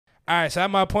All right, so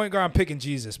at my point guard, I'm picking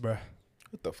Jesus, bro.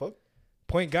 What the fuck?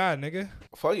 Point guard, nigga.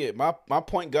 Fuck it. My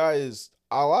point guy is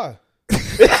Allah.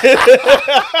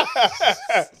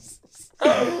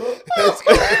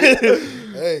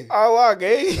 Hey, Allah,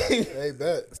 gay. hey,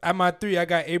 bet. At my 3, I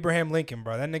got Abraham Lincoln,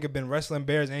 bro. That nigga been wrestling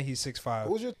bears and he's 6'5".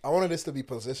 Who's your? I wanted this to be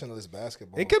positionless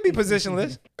basketball. It could be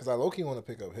positionless. Because I low-key want to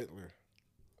pick up Hitler.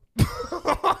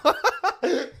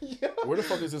 Where the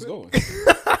fuck is this going?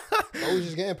 I was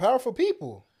just getting powerful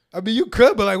people. I mean, you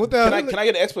could, but like, what the hell? Can I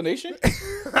get an explanation?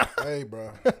 Hey,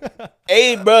 bro.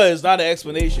 Hey, bro, it's not an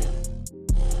explanation.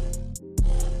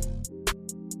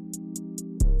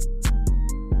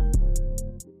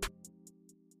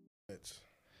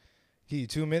 Give you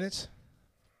 2 minutes.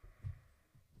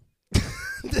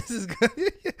 This is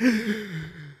good.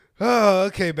 Oh,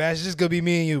 okay, Bash. It's just gonna be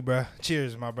me and you, bro.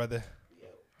 Cheers, my brother. You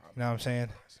know what I'm saying?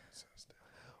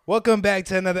 Welcome back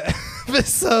to another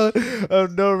episode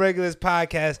of No Regulars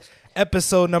Podcast,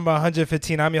 episode number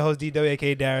 115. I'm your host, DW,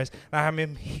 aka Darius.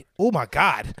 Oh my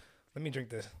God. Let me drink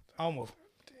this. Almost.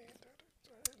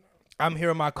 I'm here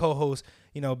with my co-host,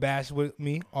 Bash with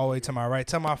me, all the way to my right.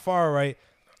 To my far right,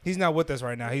 he's not with us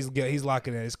right now. He's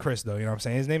locking in. It's Chris, though. You know what I'm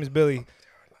saying? His name is Billy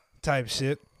type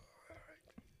shit.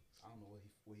 I don't know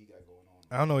what he got going on.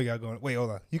 I don't know what he got going on. Wait, hold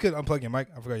on. You could unplug your mic.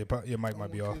 I forgot your mic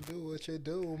might be off. Do what you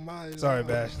do, my Sorry, love.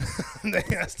 Bash.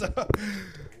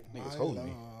 Niggas holding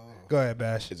me. Go ahead,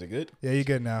 Bash. Is it good? Yeah, you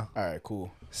good now. All right,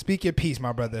 cool. Speak your piece,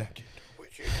 my brother.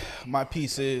 My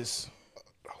piece is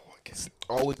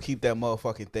always keep that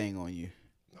motherfucking thing on you.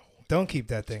 Don't keep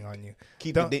that thing on you.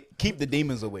 Keep the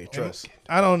demons away. Trust.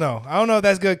 I don't know if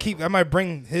that's good. I might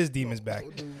bring his demons back.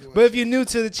 But if you're new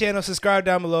to the channel, subscribe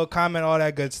down below, comment, all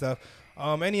that good stuff.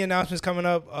 Any announcements coming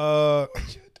up?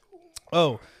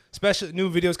 Special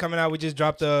new videos coming out. We just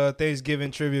dropped a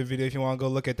Thanksgiving trivia video. If you want to go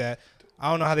look at that, I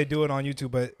don't know how they do it on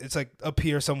YouTube, but it's like up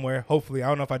here somewhere. Hopefully, I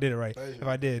don't know if I did it right. If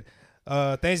I did,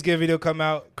 Thanksgiving video come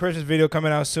out. Christmas video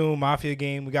coming out soon. Mafia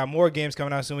game. We got more games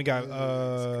coming out soon. We got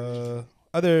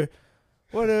What are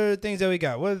the things that we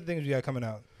got? What are the things we got coming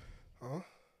out? Huh?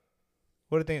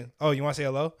 What are the things? Oh, you want to say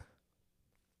hello?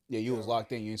 Yeah, you was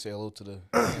locked in. You didn't say hello to the.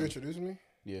 You introduced me?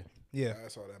 Yeah. Yeah.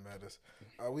 That's all that matters.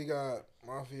 We got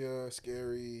Mafia,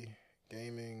 Scary,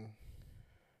 Gaming.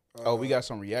 We got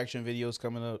some reaction videos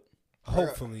coming up.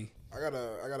 Hopefully. I got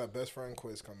a best friend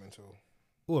quiz coming too.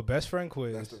 Ooh, a best friend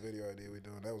quiz. That's the video idea we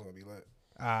doing. That was gonna be lit.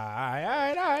 All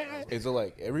right. Is it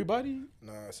like everybody?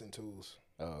 Nah, it's in twos.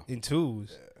 In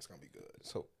twos. Yeah, it's gonna be good.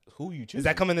 So who you choose? Is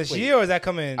that coming this year or is that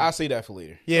coming? I'll say that for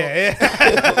later. Yeah.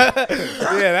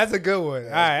 Yeah, that's a good one.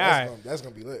 All right. That's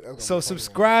gonna be lit. So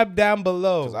subscribe down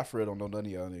below. Because I for real don't know none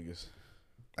of y'all niggas.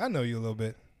 I know you a little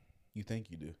bit. You think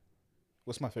you do?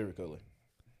 What's my favorite color?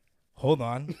 Hold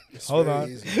on. It's Hold very on.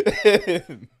 easy.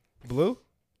 Blue?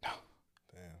 Damn.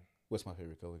 What's my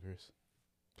favorite color, Chris?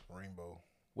 Rainbow.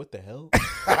 What the hell?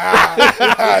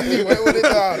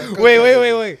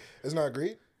 Wait. It's not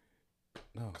green.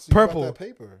 No. Purple. That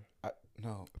paper.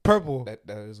 No. Purple.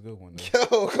 That is a good one though.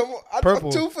 Yo, come on. I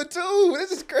Purple. 2 for 2.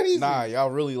 This is crazy. Nah,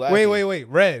 y'all really laughing. Wait.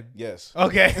 Red. Yes.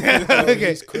 Okay. Yo, Okay.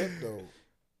 he's quick though.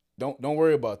 Don't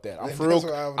worry about that. I'm Yeah, for real.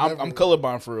 that's what I'm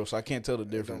colorblind for real, so I can't tell the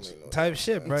difference. Type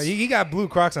shit, bro. He got blue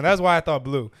Crocs on. That's why I thought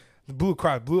blue. The blue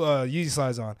Crocs, blue Yeezy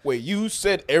slides on. Wait, you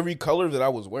said every color that I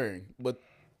was wearing, but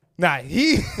Nah,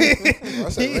 he. I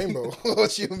said rainbow.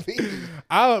 What you mean?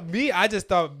 I just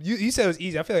thought you said it was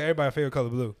easy. I feel like everybody's favorite color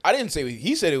blue. I didn't say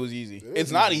he said it was easy. It's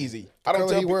not easy. I don't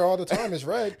Color tell he people. wear all the time is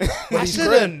red. I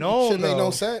should have known. Should make no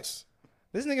though. sense.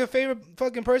 This nigga favorite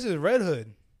fucking person is Red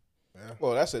Hood.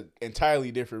 Well, that's an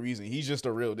entirely different reason. He's just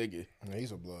a real nigga. Yeah,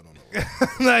 he's a blood on the way.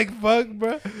 Like fuck,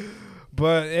 bro.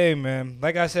 But hey, man,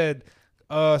 like I said,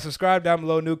 subscribe down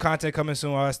below. New content coming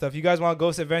soon. All that stuff. You guys want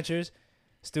Ghost Adventures?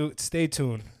 Stay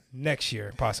tuned. Next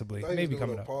year, possibly, maybe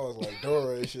coming up. Pause like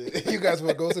Dora and shit. You guys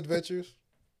want Ghost Adventures?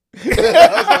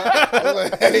 I was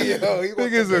like, hey yo, he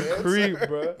Nigga's a creep,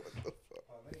 bro.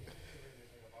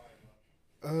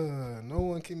 No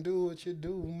one can do what you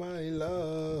do, my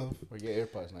love. Well, yeah,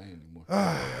 AirPods not anymore.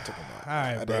 I took him out. All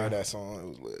right, I did bro. hear that song. It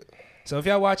was lit. So if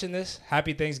y'all watching this,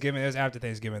 happy Thanksgiving. It was after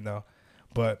Thanksgiving though,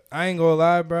 but I ain't gonna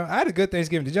lie, bro. I had a good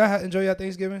Thanksgiving. Did y'all enjoy your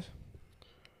Thanksgiving?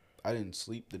 I didn't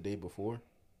sleep the day before.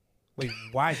 Wait,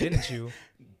 why didn't you?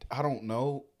 I don't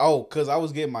know. Oh, because I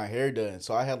was getting my hair done.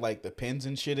 So I had like the pins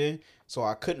and shit in. So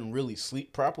I couldn't really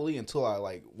sleep properly until I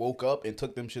like woke up and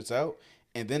took them shits out.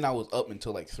 And then I was up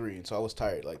until like 3. And so I was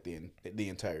tired like the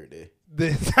entire day. The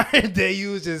entire day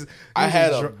you was just. I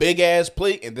had a big ass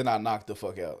plate and then I knocked the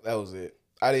fuck out. That was it.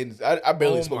 I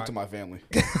barely spoke to my family.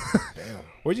 Damn.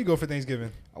 Where'd you go for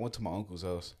Thanksgiving? I went to my uncle's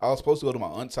house. I was supposed to go to my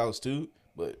aunt's house too.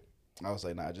 But I was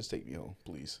like, nah, just take me home,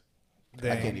 please.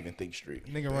 Dang. I can't even think straight.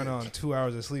 Nigga run on 2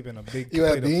 hours of sleep and a big You plate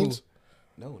had of beans? food.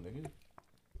 No, nigga.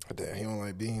 Damn, he don't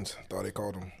like beans. Thought they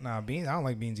called him. Nah, beans. I don't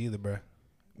like beans either, bro.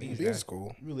 Beans is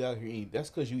cool. You really out here eating. That's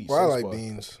because you eat Well, I so like spot.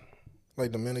 beans.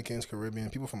 Like Dominicans, Caribbean,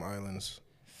 people from islands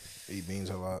eat beans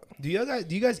a lot. Do you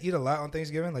guys eat a lot on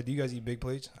Thanksgiving? Like, do you guys eat big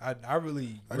plates? I I just rarely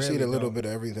eat a little don't. bit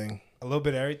of everything. A little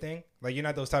bit of everything. Like, you're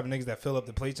not those type of niggas that fill up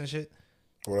the plates and shit,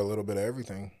 Or a little bit of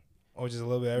everything. or just a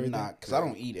little bit of everything. Nah, because I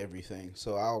don't eat everything.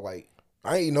 So I'll like,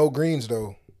 I ain't eat no greens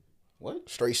though. what?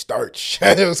 Straight starch.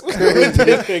 It was crazy.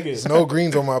 There's Nigga, no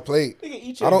greens on my plate.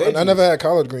 eat your I don't. I veggies. never had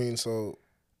collard greens. So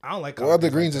I don't like. what collard other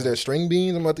like greens is that. there? String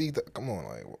beans. I'm about to eat that. Come on,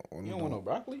 like. What You don't want no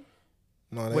broccoli?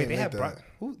 No, they Wait, ain't they make have that. broccoli.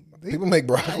 Who? People make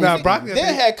broccoli. Nah, broccoli. They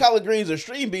had collard greens or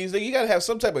string beans. Nigga, you gotta have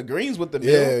some type of greens with the meal.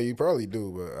 Yeah, you probably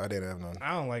do, but I didn't have none.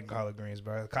 I don't like collard greens,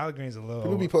 bro. Collard greens a little.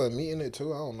 People be putting meat in it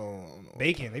too. I don't know.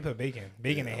 Bacon. They put bacon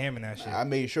and ham in that shit. I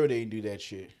made sure they didn't do that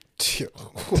shit. Yo.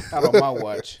 Not on my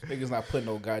watch. Niggas not putting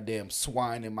no goddamn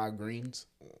swine in my greens.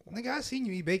 Nigga, I seen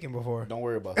you eat bacon before. Don't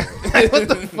worry about that. Like, what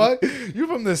the fuck? You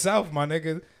from the South, my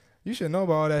nigga. You should know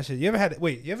about all that shit. You ever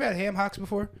had ham hocks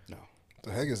before? No.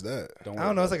 The heck is that? Don't I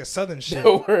don't know. It's like a Southern shit.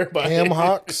 Don't worry about Ham it.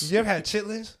 hocks? You ever had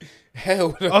chitlins?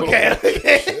 Hell no. Okay.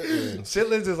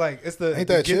 Chitlins is like it's the Ain't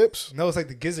the that chips? No, it's like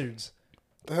the gizzards.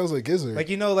 The hell's a gizzard? Like,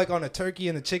 you know, like on a turkey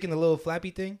and the chicken, the little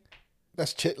flappy thing.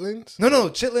 That's chitlins? No,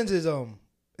 chitlins is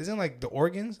isn't like the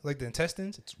organs, like the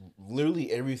intestines. It's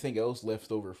literally everything else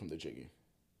left over from the chicken.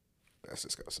 That's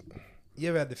disgusting. You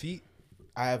ever had the feet?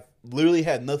 I have literally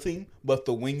had nothing but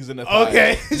the wings and the thighs.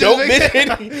 Okay. Don't miss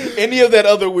any of that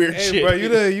other weird Hey, shit. bro,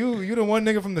 you the one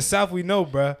nigga from the South we know,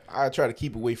 bro. I try to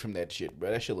keep away from that shit,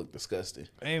 bro. That shit look disgusting.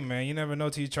 Hey, man, you never know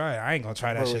till you try it. I ain't gonna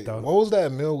try that Bro, shit though. what was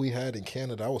that meal we had in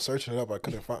Canada? I was searching it up. I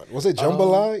couldn't find it. Was it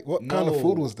jambalaya? What kind of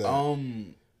food was that?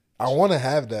 I want to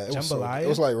have that. It was, Jambalaya? it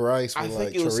was like rice with I like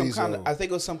think it was chorizo. I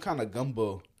think it was some kind of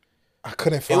gumbo. I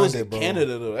couldn't It find was it, in bro.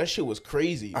 Canada though. That shit was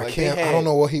crazy. I Like, can't. they had, I don't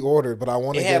know what he ordered, but I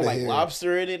want to It get had it like here.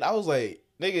 lobster in it. I was like,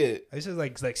 nigga, This is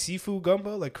like seafood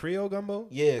gumbo, like Creole gumbo.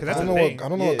 yeah. 'Cause I that's don't a know thing. what. I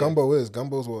don't know what Yeah. gumbo is.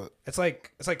 Gumbo's what? It's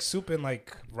like soup and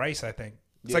like rice. I think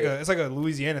it's Yeah. like a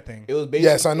Louisiana thing. It was basically,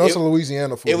 Yes, I know it's a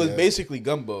Louisiana food. It was yeah. basically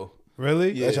gumbo.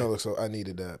 Really? Yeah. That shit looks so. I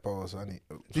needed that. Pause.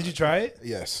 Did you try it?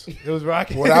 Yes. It was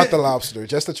rocking. Without the lobster,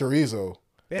 just the chorizo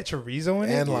They had chorizo in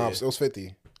it. and lobster. It was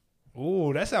 50,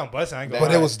 Ooh, that sound busting. I ain't gonna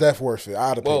but lie. it was def worth it.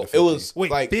 I'd have paid Well, the 50. it was Wait,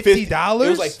 like $50? It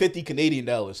was like 50 Canadian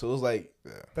dollars. So it was like,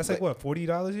 That's like what,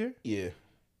 $40 here? yeah,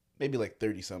 maybe like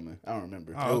 30 something. I don't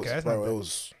remember. Oh, It was- okay, that's bro, not it bad.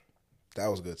 was. That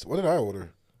was good. What did I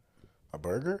order? A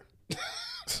burger?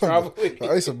 Probably.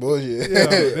 I ate some bullshit. Yo,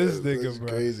 this That's nigga, bro.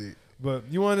 crazy. But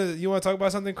you wanna talk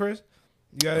about something, Chris?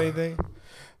 You got anything?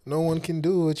 No one can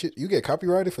do it. You get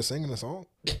copyrighted for singing a song.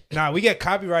 Nah, we get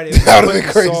copyrighted. if we That would've put been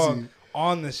the crazy. song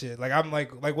on the shit. Like, I'm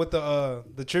like with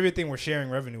the trivia thing, we're sharing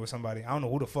revenue with somebody. I don't know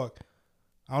who the fuck.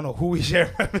 I don't know who we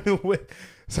share revenue with.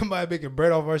 Somebody making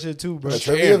bread off our shit too, bro. A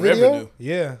trivia Sharing video? revenue.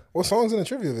 Yeah, What song's in the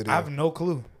trivia video? I have no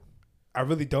clue. I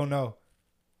really don't know.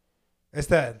 It's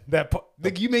that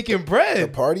nigga, you making the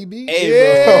bread party beat? Hey,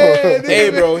 Yeah, bro. nigga. Hey,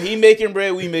 bro. He making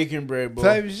bread. We making bread, bro.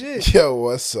 type shit. Yo,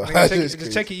 what's up? Nigga, That's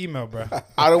just check your email, bro.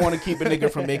 I don't want to keep a nigga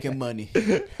from making money.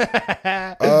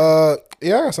 yeah, I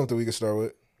got something we can start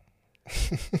with.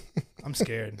 I'm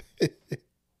scared. As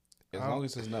long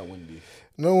as it's not windy.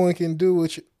 No one can do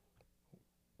what you.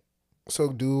 So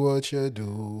do what you do.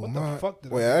 What the fuck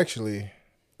did I Wait, do? actually,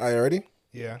 are you ready?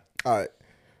 Yeah. All right.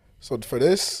 So for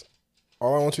this,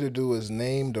 all I want you to do is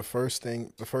name the first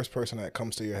person that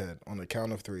comes to your head on the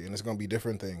count of 3, and it's gonna be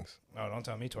different things. Oh, don't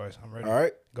tell me twice. I'm ready. All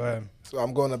right. Go ahead. So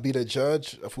I'm gonna be the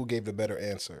judge of who gave the better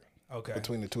answer Okay.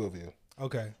 between the two of you.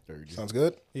 Okay. Sounds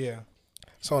good? Yeah.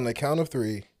 So on the count of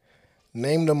 3,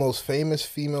 name the most famous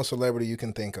female celebrity you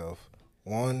can think of.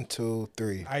 1, 2,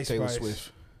 3. Ice Taylor Spice.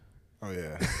 Swift. Oh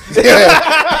yeah.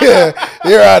 yeah,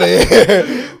 you're out of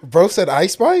here. Bro said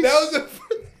Ice Spice? That was the.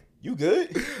 You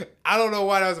good? I don't know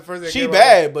why that was the first thing. that She came out.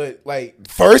 bad, but like,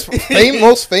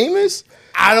 most famous?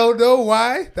 I don't know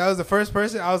why that was the first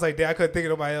person. I was like, damn, I couldn't think of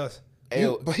nobody else.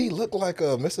 hey, But he looked like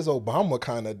a Mrs. Obama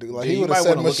kind of dude. Like Yeah, he you would have might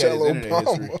said wanna look at Michelle his internet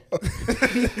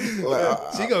Obama.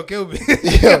 Like, She gonna kill me.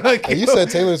 yeah. And you said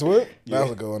Taylor Swift? That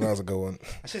was a good one. That was a good one.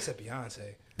 I should have said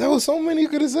Beyonce. That was so many you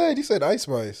could have said. You said Ice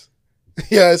Spice.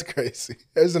 Yeah, it's crazy.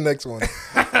 Here's the next one.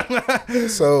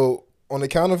 So on the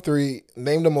count of 3,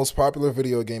 name the most popular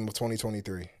video game of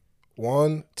 2023.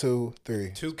 1, 2, 3.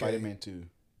 2K. Spider-Man 2. You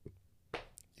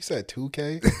said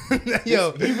 2K?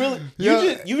 Yo, You really?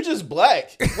 Yo. You just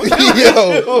black.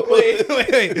 Yo.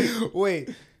 wait.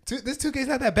 This 2K is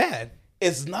not that bad.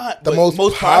 It's not The but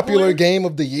most popular game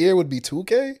of the year would be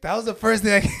 2K. That was the first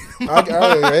thing I came to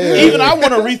my mind. Even I want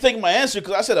to rethink my answer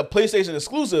because I said a PlayStation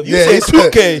exclusive. You he said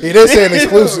 2K. He did say an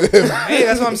exclusive. Hey,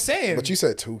 that's what I'm saying. But you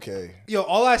said 2K. Yo,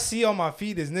 all I see on my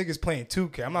feed is niggas playing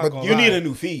 2K. I'm not But gonna You lie. need a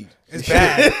new feed. It's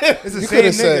bad. It's the You same could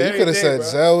have nigga said every you could have day, said bro.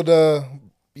 Zelda.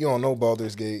 You don't know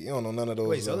Baldur's Gate. You don't know none of those.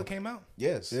 Wait, Zelda came out?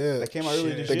 Yes. Yeah. That came out earlier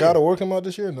Shit. this They year. got to work him out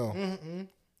this year. No.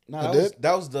 Nah, It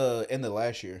that was the end of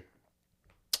last year.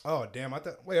 Oh damn! I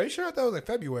thought. Wait, are you sure? I thought it was like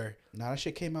February, Nah, that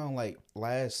shit came out like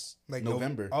last like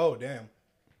November. Oh damn!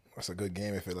 That's a good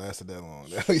game if it lasted that long.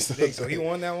 Dang, so he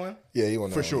won that one. Yeah, he won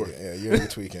that For one. sure. Yeah, you're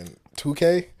tweaking.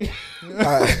 2K. All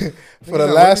right. For not the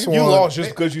last with You one, lost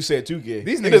just because you said 2K.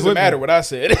 These It niggas doesn't with matter me. what I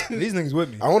said. These niggas with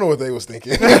me. I wonder what they was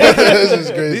thinking. This is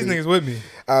crazy. These niggas with me.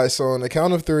 All right, so on the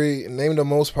count of three, name the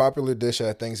most popular dish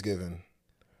at Thanksgiving.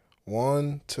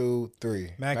 1, 2,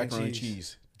 3. Mac and Macaroni and cheese.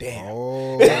 cheese. Damn.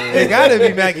 Oh. It gotta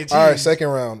be mac and cheese. All right, second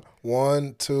round.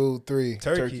 1, 2, 3.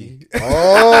 Turkey.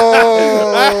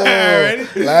 Oh.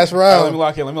 Ready? Last All right, let me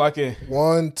round. lock in.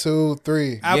 1, 2,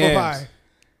 3. Apple Yams. pie.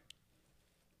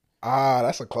 Ah,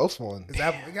 that's a close one. It's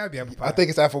apple. It gotta be apple pie. I think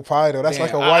it's apple pie though. That's Damn,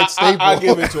 like a white staple. I'll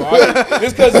give it to him.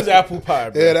 Just because it's apple pie,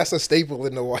 bro. Yeah, that's a staple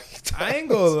in the white. I ain't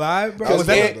gonna lie, bro. Was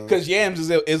Because that, Yams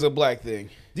is a black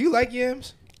thing. do you like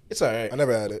yams? It's all right. I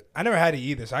never had it. I never had it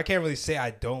either, so I can't really say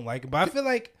I don't like it. But I feel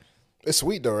like, It's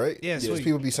sweet though, right? Yeah, it's Just sweet.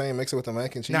 People be saying mix it with the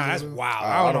mac and cheese. nah, or that's whatever. wild.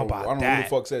 I don't know about I don't know that. who the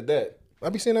fuck said that. I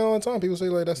be seeing that all the time. People say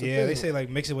like that's the Yeah, thing. they say like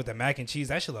mix it with the mac and cheese.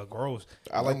 That shit look gross,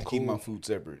 I like I'm to keep cool. my food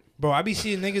separate. bro. I be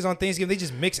seeing niggas on Thanksgiving. They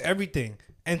just mix everything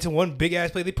into one big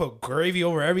ass plate. They put gravy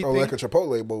over everything. Oh, like a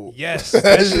Chipotle bowl. Yes,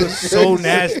 that shit looks so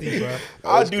nasty, bro.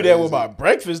 I'll do that with my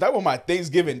breakfast. That was my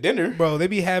Thanksgiving dinner. Bro, they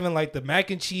be having like the mac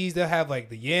and cheese. They'll have like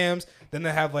the yams. Then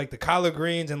they have like the collard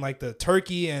greens and like the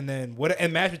turkey and then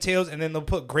and mashed potatoes. And then they'll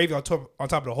put gravy on top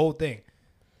of the whole thing.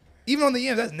 Even on the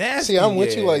yams, that's nasty. See, I'm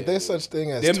with you. Yeah. Like, there's such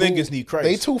thing as Them niggas need Christ.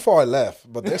 They too far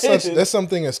left, but there's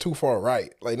something as too far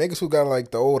right. Like niggas who got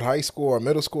like the old high school or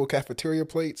middle school cafeteria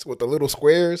plates with the little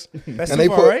squares. That's and too they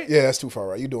far put, right? Yeah, that's too far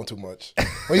right. You doing too much.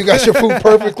 When you got your food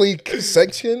perfectly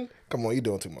sectioned, come on, you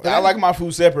doing too much. I like my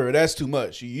food separate. That's too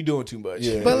much. You doing too much.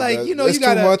 Yeah, But like, you know, that's you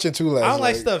gotta. too much and too less. I don't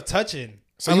like stuff touching.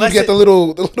 So you get the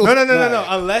little. No.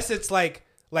 Unless it's like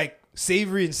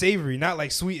savory and savory, not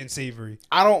like sweet and savory.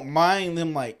 I don't mind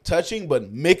them like touching,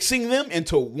 but mixing them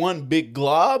into one big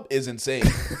glob is insane.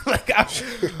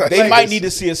 They might need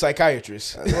to see a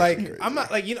psychiatrist I'm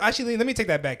not like, you know. Actually, let me take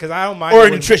that back because I don't mind. or a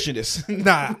it when- nutritionist.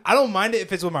 Nah, I don't mind it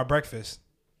if it's with my breakfast.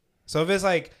 So if it's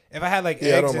like if I had like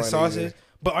Yeah, I eggs don't and mind sausage. either.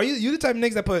 But are you the type of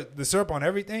niggas that put the syrup on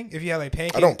everything? If you had like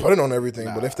pancakes, I don't put it on everything,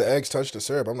 but if the eggs touch the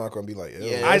syrup, I'm not gonna be like, ew.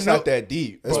 Yeah, I it's know- not that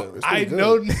deep. It's- but it's I pretty good.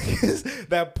 know niggas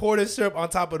that pour the syrup on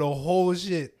top of the whole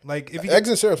shit. Like if you, Eggs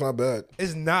and syrup's not bad.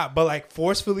 it's not, but like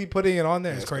forcefully putting it on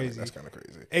there is crazy. That's kind of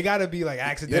crazy. It gotta be like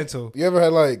accidental. You ever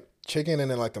had like chicken and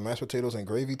then like the mashed potatoes and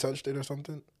gravy touched it or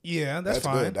something? Yeah, that's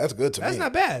fine. good. That's good to me. That's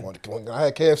not bad. When I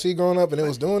had KFC growing up and it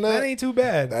was doing That that, ain't too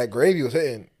bad. that gravy was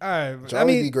hitting. All right, I Jollibee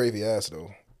mean, be gravy ass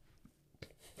though.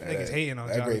 niggas hating on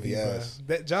that Jollibee, gravy bro. ass.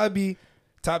 That Jollibee,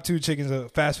 top 2 chickens, a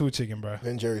fast food chicken, bro.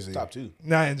 In Jersey. top two.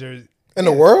 Not in Jersey. In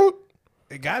the world?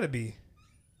 It gotta be.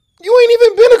 You ain't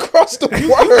even been across the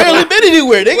world. Barely been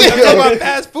anywhere. They I'm get talking about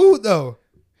fast food though.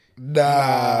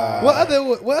 Nah. What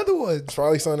other ones? It's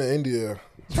probably something in India.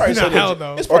 probably Nah, something. hell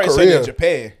no. It's probably Or something in Korea.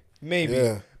 Japan. Maybe.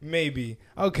 Yeah. Maybe.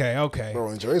 Okay. Bro,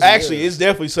 in Jersey. Actually, yeah. it's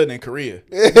definitely something in Korea.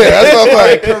 Yeah, that's what I'm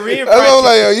like. Korean That's what I'm fried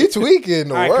like, yo, you tweaking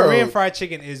the All right, world. Korean fried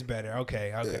chicken is better.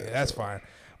 Okay, that's fine.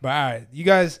 But all right, you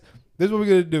guys, this is what we're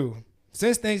gonna do.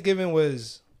 Since Thanksgiving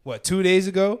was 2 days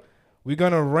ago, we're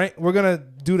gonna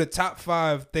do the top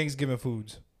 5 Thanksgiving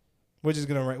foods. We're just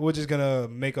gonna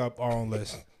make up our own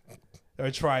list. Or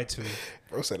try to.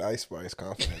 Bro said Ice Spice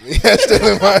confidently. That's still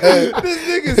in my head.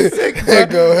 This nigga's sick, bro.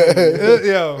 Go ahead.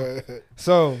 Yo.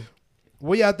 So,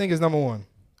 what y'all think is number 1?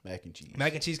 Mac and cheese.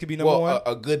 Mac and cheese could be number 1? Well,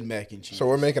 a good mac and cheese. So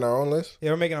we're making our own list?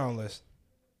 Yeah, we're making our own list.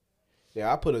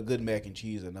 Yeah, I put a good mac and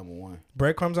cheese at number 1.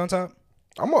 Breadcrumbs on top?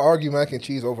 I'm going to argue mac and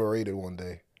cheese overrated one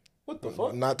day. What the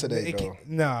fuck? Not today, It though. can't-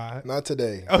 Nah. Not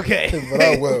today. Okay. But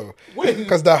I will.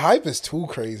 Because the hype is too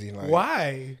crazy. Like,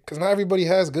 Why? Because not everybody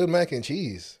has good mac and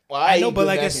cheese. Well, I know, eat but good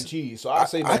like mac it's- and cheese, so I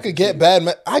say mac I could and get cheese.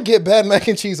 bad I get bad mac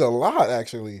and cheese a lot,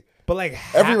 actually. But like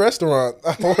Every restaurant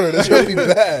I ordered, it's really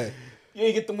bad. You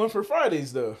ain't get the one for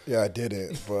Fridays though. Yeah, I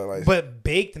didn't. But like, But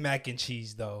baked mac and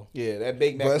cheese though. Yeah, that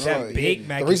baked But it's macaroni. like- Baked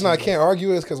mac the and reason I cheese. can't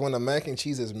argue is because when the mac and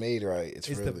cheese is made right, it's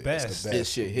the really best. This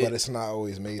shit hit. But it's not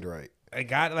always made right. I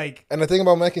got like And the thing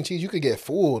about mac and cheese, you could get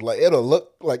fooled. Like it'll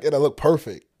look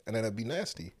perfect, and then it'll be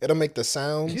nasty. It'll make the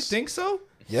sounds. you think so?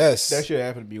 Yes. That shit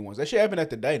happened to me once. That shit happened at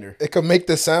the diner. It could make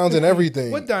the sounds and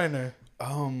everything. What diner?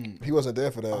 He wasn't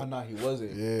there for that. Oh no, he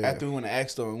wasn't. Yeah. After we went to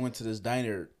Axstone, we went to this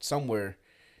diner somewhere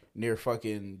near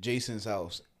fucking Jason's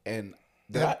house. And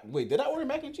did I order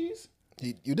mac and cheese?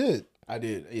 You did. I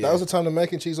did. Yeah. That was the time the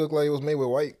mac and cheese looked like it was made with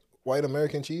white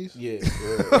American cheese. Yeah.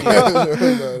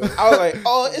 I was like,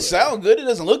 oh, it sounds good. It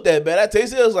doesn't look that bad. I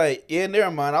tasted it. I was like, yeah, never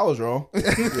mind. I was wrong.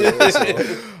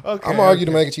 Okay. I'm gonna argue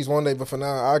the mac and cheese one day, but for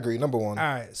now, I agree. Number one. All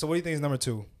right. So what do you think is number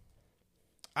 2?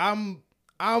 I'm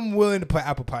willing to put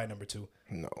apple pie number 2.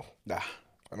 No, Nah.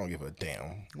 I don't give a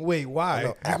damn. Wait, why?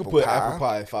 You could put apple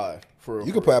pie at 5. For real.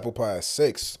 You could put apple pie at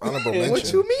 6. Honorable mention.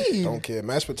 What you mean? Don't care.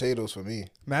 Mashed potatoes for me.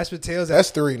 Mashed potatoes. That's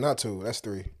 3, not 2. That's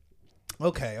 3.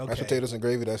 Okay. Mashed potatoes and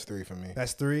gravy. That's 3 for me.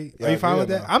 That's 3. Yeah, Are you fine with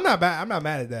yeah, that? no. I'm not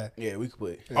mad at that. Yeah, we could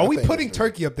put. Are we think putting that's 3.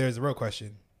 turkey up there is the real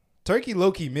question. Turkey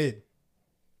low key mid.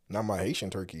 Not my Haitian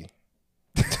turkey.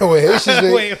 The way Haitians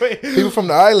make, Wait. people from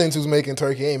the islands who's making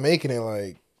turkey ain't making it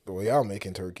like the way y'all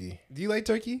making turkey. Do you like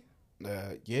turkey?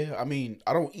 Yeah, I mean,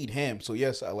 I don't eat ham, so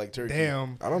yes, I like turkey.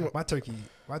 Damn. I don't know. My turkey. Be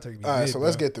All right, mid, so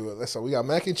let's bro. get through it. So we got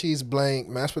mac and cheese blank,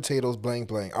 mashed potatoes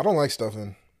blank. I don't like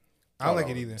stuffing. I don't like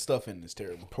it either. Stuffing is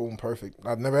terrible. Boom, perfect.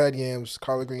 I've never had yams.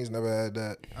 Collard greens, never had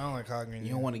that. I don't like collard greens.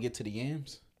 You don't want to get to the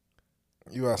yams?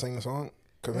 You gotta sing the song?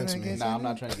 Convince me. Nah, I'm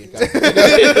not trying to get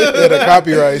Yeah, the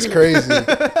copyright is crazy.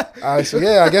 All right, so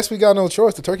yeah, I guess we got no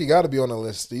choice. The turkey got to be on the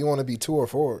list. Do you want to be 2 or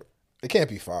 4? It can't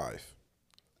be 5.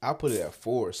 I'll put it at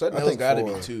 4. Something I else think got to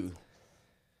 4. be 2.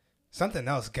 Something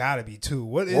else gotta be 2.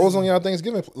 What is? What was on y'all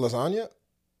Thanksgiving? Lasagna?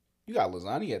 You got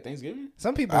lasagna at Thanksgiving?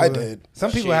 Some people. I did.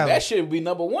 Some people Shit, have. that should be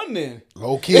number 1 then.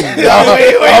 Low key. I'm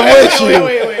with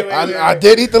you. I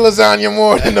did eat the lasagna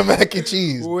more than the mac and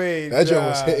cheese. Wait, That joint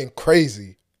was hitting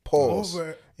crazy. Pause.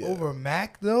 Over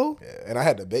Mac though. Yeah, and I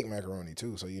had the baked macaroni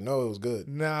too, so you know it was good.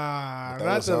 Nah, With that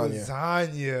not lasagna. the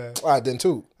lasagna. All right, then 2.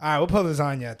 All right, we'll put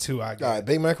lasagna at 2. I guess. All right,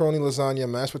 baked macaroni, lasagna,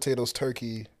 mashed potatoes,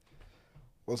 turkey.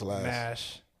 What's the last?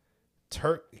 Mash.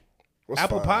 What's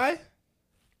Apple 5? pie.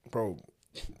 Bro,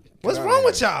 What's outta wrong here.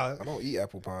 with y'all? I don't eat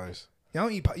apple pies. Y'all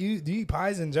don't eat pie? Do you eat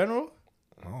pies in general?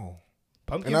 No.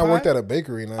 Pumpkin And pie. I worked at a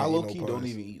bakery and I I low eat key no don't pies.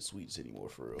 even eat sweets anymore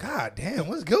for real. God damn,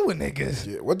 what's good with niggas?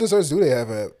 Yeah. What desserts do they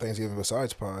have at Thanksgiving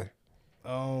besides pie?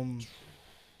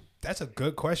 That's a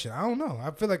good question. I don't know.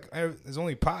 I feel like there's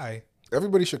only pie.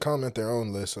 Everybody should comment their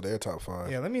own list of their top 5.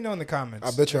 Yeah, let me know in the comments.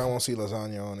 I bet you I won't see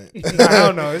lasagna on it. Nah, I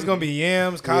don't know. It's gonna be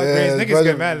yams, collard greens. Niggas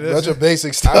get mad at Bunch this. of basic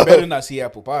I stuff. better not see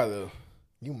apple pie though.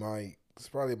 You might. It's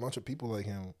probably a bunch of people like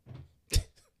him.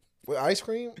 With ice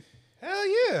cream? Hell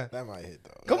yeah. That might hit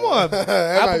though. Come on. That might-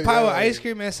 Apple pie that with might ice hit.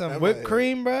 cream and some That whipped might-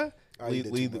 cream, bruh. Oh, you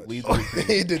did Leave too the- much. leave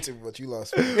the- He did too much. You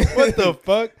lost. What the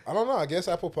fuck? I don't know. I guess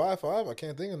apple pie 5. I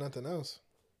can't think of nothing else.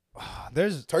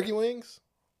 There's Turkey wings,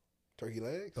 turkey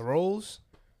legs. the rolls.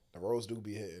 The rolls do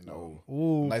be hitting though.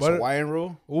 Ooh, Nice butter, Hawaiian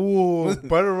roll. ooh,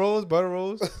 butter rolls, butter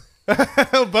rolls.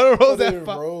 Butter rolls Put it at in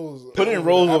 5. rolls. Put it in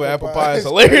rolls over apple pie is It's-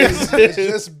 hilarious. It's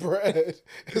just bread.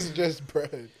 It's just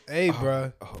bread. Hey,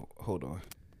 bruh. Oh, hold on.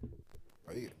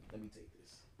 Let me take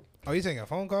this. Oh, you taking a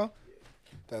phone call?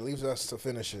 That leaves us to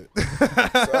finish it. So,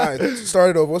 all right, start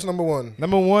it over. What's number 1?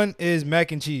 Number 1 is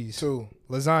mac and cheese, 2,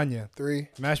 lasagna, 3,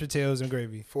 mashed potatoes and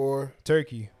gravy, 4.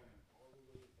 turkey.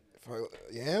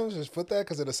 Yams, just put that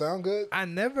because it'll sound good. I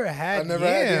never had I never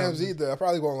had yams either. I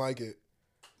probably won't like it.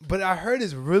 but I heard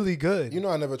it's really good. You know,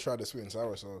 I never tried the sweet and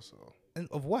sour sauce, so And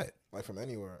of what? like from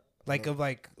anywhere. Like of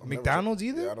like I've never McDonald's tried-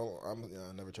 either? Yeah,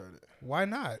 I never tried it. Why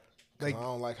not? 'Cause Like I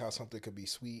don't like how something could be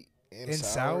sweet and, And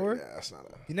sour. sour? Yeah, that's not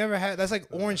a. you never had. That's like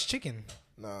orange chicken.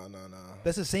 No.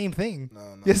 That's the same thing.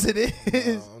 No. Yes, it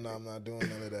is. No, I'm not doing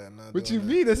none of that. I'm not What you doing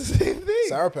that. mean? That's the same thing.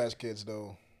 Sour Patch Kids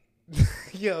though.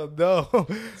 Yo, no.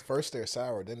 First they're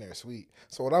sour, then they're sweet.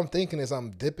 So what I'm thinking is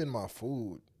I'm dipping my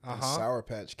food in Uh-huh. Sour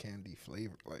Patch candy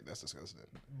flavor. Like that's disgusting.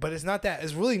 But it's not that.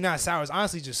 It's really not sour. It's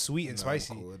honestly just sweet and No,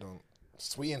 spicy. cool. It don't.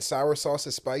 Sweet and sour sauce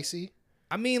is spicy.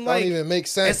 I mean, That like don't even make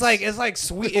sense. it's like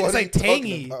sweet. What It's are like you talking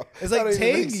tangy. about? It's That like don't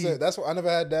even make tangy. sense. That's what I never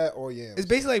had that or yams. It's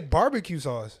basically like barbecue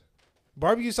sauce.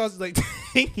 Barbecue sauce is like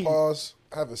tangy. Pause.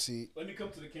 Have a seat. Let me come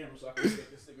to the camera so I can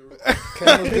take this nigga real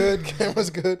Camera's good. Camera's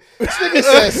good. This nigga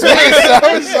said sweet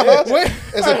and sour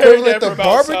sauce is equivalent to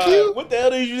barbecue. What the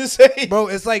hell did you just say? Bro,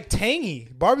 it's like tangy.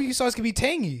 Barbecue sauce can be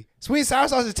tangy. Sweet and sour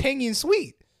sauce is tangy and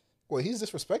sweet. Well, he's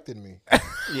disrespecting me.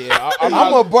 Yeah, I'm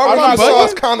not- a barbecue not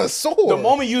sauce bugging. connoisseur. The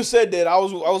moment you said that, I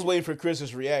was waiting for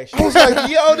Chris's reaction. I was like,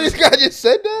 yo, this guy just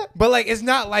said that? But like it's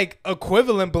not like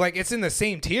equivalent, but like it's in the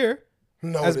same tier.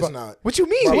 No, As it's bu- not. What you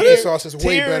mean? What Barbecue is sauce is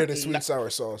way tier- better than sweet and sour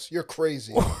sauce. You're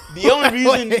crazy. The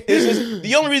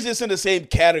only reason it's in the same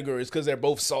category is because they're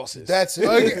both sauces. That's it.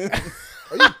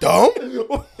 Are you dumb?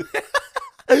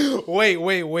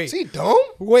 Wait. Is he dumb?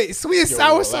 Wait, sweet and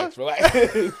sour relax, sauce. relax.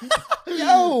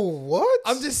 Yo, what?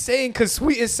 I'm just saying because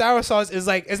sweet and sour sauce is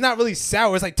like it's not really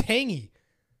sour. It's like tangy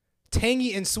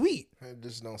and sweet. It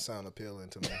just don't sound appealing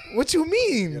to me. What you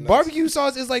mean? You're nuts. Barbecue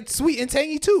sauce is like sweet and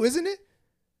tangy too, isn't it?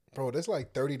 Bro, there's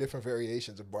like 30 different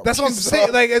variations of barbecue That's what I'm sauce.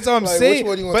 saying. Like that's what I'm Like, which saying.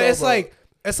 one you wanna But talk it's about? like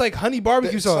it's like honey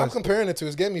barbecue Stop sauce. comparing it to.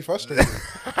 It's getting me frustrated.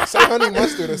 Say honey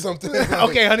mustard or something. Like,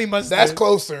 Okay, honey mustard. that's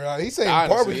closer. He's saying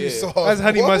Honestly, barbecue yeah. sauce. That's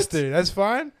honey What? mustard. That's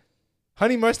fine.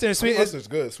 Honey mustard and Sweet sweet. mustard's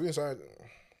good. Sweet and sour.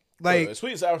 Like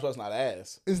Sweet and sour sauce not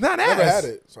ass. it's not ass. Never had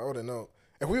it, so I wouldn't know.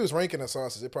 If we was ranking the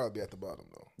sauces, it'd probably be at the bottom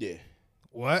though. Yeah.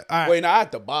 What? All right. Wait, not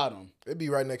at the bottom. It'd be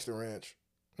right next to ranch.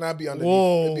 Nah, it'd be underneath.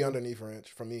 Whoa. It'd be underneath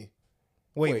ranch for me.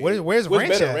 Wait. Wait, Where's what's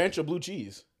ranch better, at? ranch or blue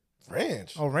cheese?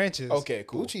 Ranch. Oh, ranches. Okay,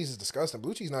 cool. Blue cheese is disgusting.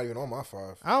 Blue cheese not even on my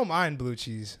 5. I don't mind blue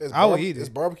cheese. It's I will eat It's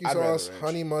it. barbecue I'd rather sauce, ranch.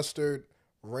 honey mustard,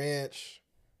 ranch.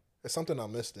 It's something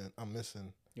I'm missing.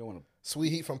 You want Sweet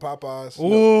heat from Popeyes.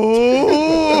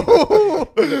 Ooh.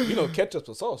 to? You know, ketchup's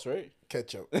a sauce, right?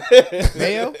 Ketchup.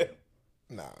 Mayo?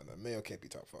 Nah, mayo can't be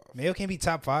top 5. Mayo can't be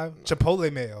top 5.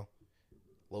 Chipotle mayo.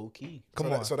 Low key.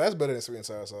 Come on. So that's better than sweet and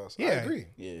sour sauce. I Yeah. agree.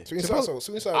 Yeah. Sweet and sour sauce.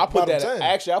 Sweet and sour. I put bottom that 10.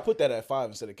 actually. I put that at 5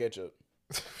 instead of ketchup.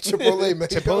 Chipotle mayo.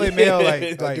 Chipotle mayo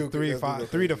I like do agree. 3 I do 5 agree.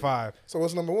 3 to 5. So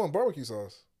what's number 1? Barbecue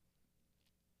sauce.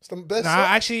 It's the best. Nah, sauce.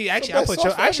 actually I best put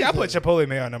sauce for I put everything. Chipotle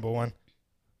mayo at number 1.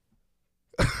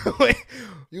 Wait.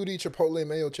 You would eat Chipotle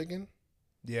mayo chicken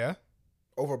Yeah.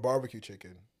 over barbecue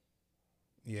chicken.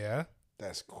 Yeah.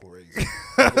 That's crazy.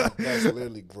 That's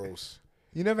literally gross.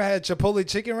 You never had Chipotle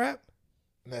chicken wrap?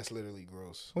 That's literally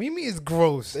gross. What do you mean it's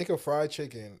gross? Think of fried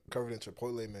chicken covered in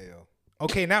Chipotle mayo.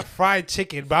 Okay, not fried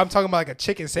chicken, but I'm talking about like a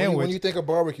chicken sandwich. When you think of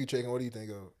barbecue chicken, what do you think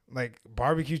of? Like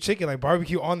barbecue chicken, like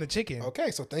barbecue on the chicken.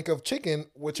 Okay, so think of chicken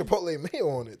with Chipotle mayo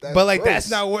on it. That's But like gross. that's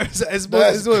not where it's That's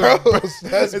it's with gross.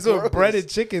 That's it's with gross. breaded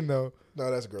chicken though. No,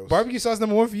 that's gross. Barbecue sauce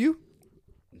number 1 for you?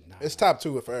 It's top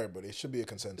 2 for everybody. It should be a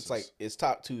consensus. It's like it's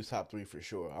top 2, top 3 for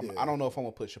sure. Yeah. I don't know if I'm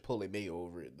gonna put Chipotle mayo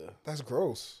over it though. that's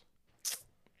gross.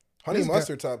 Honey This guy-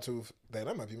 mustard top 2. Damn,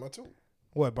 that might be my 2.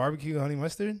 What, barbecue honey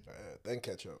mustard? Then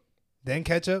ketchup. Then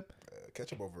ketchup?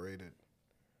 Ketchup overrated.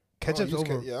 Ketchup's I don't use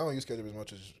over. I don't use ketchup as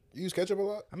much as you use ketchup a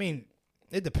lot. I mean,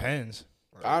 it depends.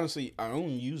 Honestly, I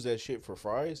only use that shit for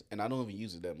fries, and I don't even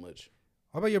use it that much.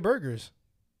 What about your burgers?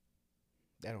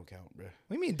 That don't count, bro. What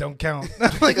do you mean don't count?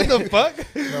 Like what the fuck?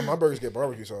 No, my burgers get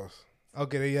barbecue sauce.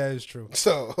 Okay, yeah, it's true.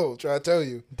 So try to tell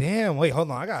you, Damn, wait,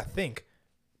 hold on. I gotta think.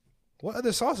 What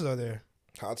other sauces are there?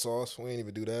 hot sauce. We ain't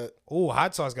even do that. Oh,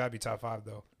 hot sauce gotta be top 5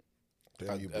 though.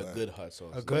 Damn, you A black. good hot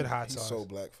sauce. A good hot He's sauce. so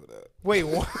black for that. Wait,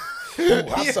 what? Ooh,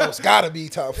 hot sauce gotta be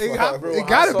top It 5. got- bro. it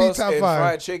gotta be sauce top and 5.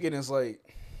 Fried chicken is like,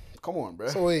 come on, bro.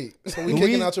 So wait, so we Louis-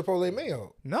 kicking out Chipotle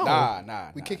mayo? No.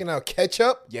 Nah. We kicking out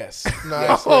ketchup? Yes. Nah, Yes.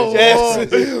 that's crazy. Yes. That's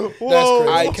crazy. Whoa. That's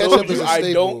crazy. I Ketchup told is you a I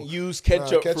staple. don't use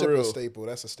ketchup, ketchup for is real. a staple.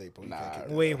 That's a staple. You Nah. can't kick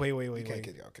that Wait, out. wait. You can't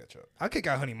kick out ketchup. I'll kick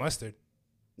out honey mustard.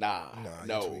 Nah, you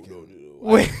no. tweaking.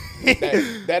 Wait.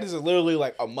 That is literally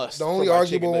like a must. The only for my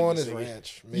arguable chicken one is nuggets, nigga.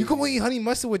 ranch. You can maybe. only eat honey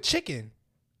mustard with chicken.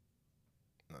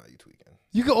 Nah, you tweaking.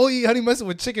 You can only eat honey mustard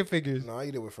with chicken fingers. Nah, I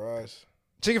eat it with fries.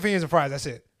 Chicken fingers and fries, that's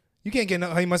it. You can't get no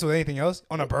honey mustard with anything else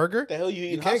on a burger. The hell you You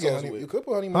eating can't hot get sauce honey. You with? could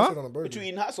put honey mustard on a burger. What you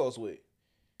eating hot sauce with?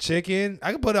 Chicken.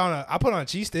 I can put it on a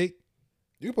cheesesteak.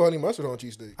 You can put honey mustard on a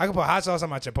cheesesteak. I can put hot sauce on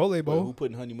my Chipotle Wait, bowl. who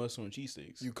putting honey mustard on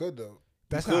cheesesteaks? You could though.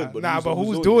 That's could, not but nah, who's- but who's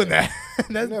who's doing doing that?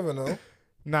 You That's, never know.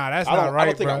 nah, that's I not don't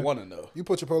right, think bro. I want to know. You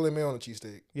put Chipotle mayo on a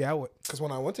cheesesteak. Yeah, I would. Because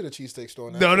when I went to the cheesesteak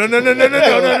store, No.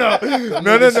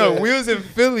 We was in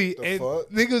Philly The and fuck?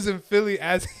 niggas in Philly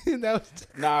asking that was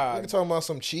Nah, I'm talking about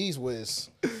some cheese whiz.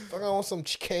 Fuck, I want some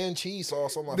canned cheese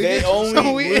sauce on my they Nigga, food. only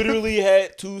so we- literally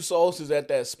had 2 sauces at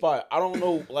that spot. I don't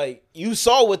know, like you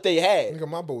saw what they had. Nigga,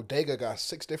 my bodega got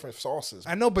 6 different sauces.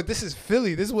 I know, but this is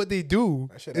Philly. This is what they do.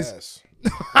 That shit It's- ass.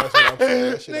 That's what I'm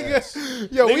saying. That shit ass.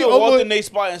 Nigga, yo, we Nigga walked almost in their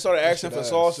spot and started asking shit for ass.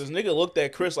 sauces. Nigga looked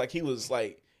at Chris like he was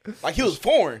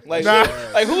foreign. Like, Nah.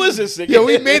 like who is this nigga? yo,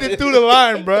 we made it through the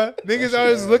line, bruh. Niggas shit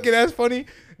always ass. looking as funny.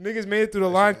 Niggas made it through the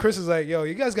line. Chris was like, "Yo,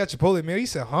 you guys got Chipotle meal?" He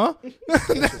said, "Huh?" That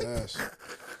shit ass.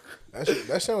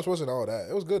 That sandwich wasn't all that.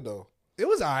 It was good though. It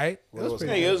was alright. It Well, was it was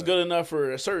pretty. Nigga, it was good enough for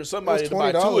a certain somebody It to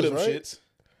was buy 2 of them $20, right? shits.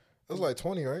 It was like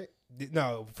 20, right?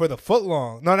 No, for the foot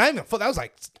long. No, not even foot. That was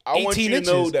like 18 I want you to inches.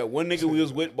 know that one nigga we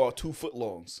was with bought 2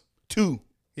 footlongs. 2.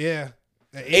 Yeah.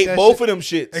 Ate that both shit. of them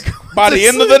shits And by went the to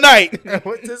end of the night. I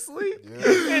went to sleep.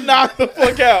 And knocked the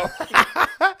fuck out.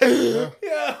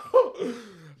 Yeah.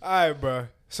 All right, bro.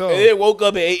 So And then woke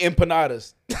up and ate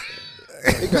empanadas.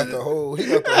 He got the whole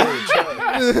track.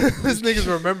 this nigga's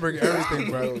remembering everything,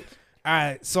 bro. All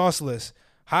right, sauceless,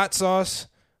 hot sauce,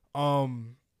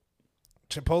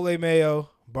 Chipotle mayo,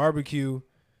 barbecue.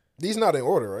 These not in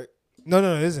order, right? No,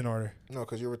 it is in order. No,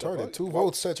 because you're retarded. fuck? 2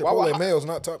 votes said Why would Chipotle mayo's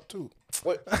not top 2.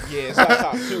 What? Yeah, it's not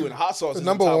top 2, and hot sauce is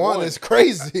Number top 1 is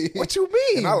crazy. What you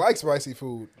mean? And I like spicy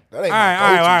food. That ain't All right, my all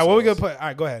right, go-to all right. What we gonna sauce. put? All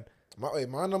right, go ahead.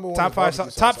 My number 1 Top is five. barbecue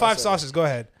Top sauce. five I said sauces. Go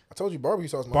ahead. I told you barbecue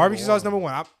sauce. Barbecue sauce number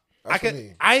 1. That's for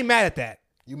me. I ain't mad at that.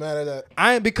 You mad at that?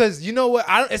 I ain't because you know what?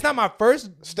 It's not my first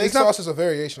Steak it's not- sauce is a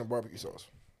variation of barbecue sauce.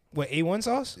 What A1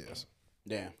 sauce? Yes.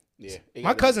 Damn. Yeah.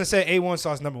 My cousin said A1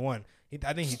 sauce number 1.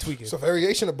 I think he tweaking. It's a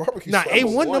variation of barbecue Nah, sauce.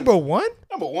 A1 number 1?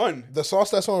 Number 1. The sauce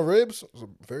that's on ribs is a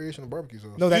variation of barbecue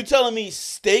sauce. No, You that telling me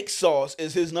steak sauce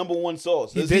is his number 1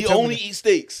 sauce? Does did he tell me only that. eat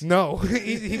steaks? no.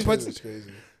 he That's puts crazy.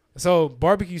 so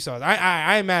barbecue sauce.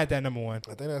 I ain't mad at that number 1.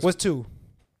 I think that's What's 2?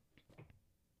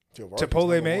 Yo, barbecue's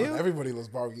Chipotle number mayo? one. Everybody loves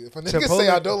barbecue. If a nigga Chipotle- say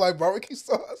I don't like barbecue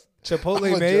sauce, Chipotle I'ma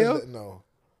judge mayo? that. No,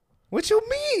 What you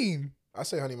mean? I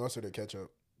say honey mustard or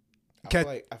ketchup, I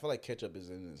feel like ketchup is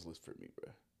in this list for me,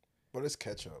 bro. but it's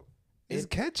ketchup. It's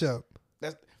ketchup.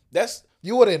 That's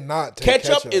You wouldn't not take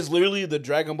ketchup is literally the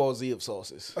Dragon Ball Z of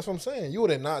sauces. That's what I'm saying. You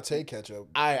wouldn't not take ketchup,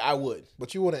 I would.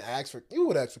 but you wouldn't ask for. You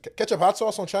would ask for ketchup hot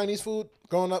sauce on Chinese food.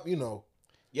 Growing up, you know.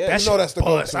 Yeah, That You know shit that's the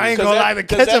bust. go-to. I ain't gonna lie. The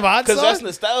ketchup hot because that's sauce?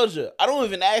 nostalgia. I don't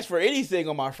even ask for anything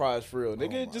on my fries for real,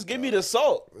 nigga. my Just give me the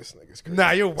salt. This nigga's crazy.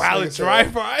 Nah, you're This wild nigga and dry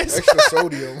said fries. Extra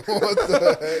sodium. What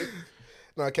the heck?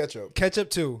 Nah, ketchup. Ketchup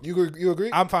 2. You agree?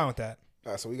 I'm fine with that.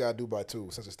 All right, so we gotta do by 2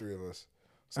 since it's 3 of us.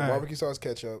 So All right. barbecue sauce,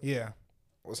 ketchup. Yeah.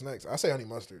 What's next? I say honey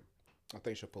mustard. I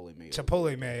think Chipotle mayo.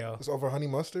 Chipotle mayo. It's over honey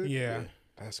mustard. Yeah.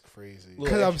 That's crazy. Little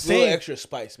 'Cause I'm extra- saying- little extra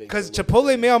spice, baby. Because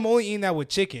Chipotle mayo, I'm only eating that with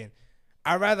chicken.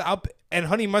 And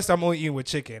honey mustard, I'm only eating with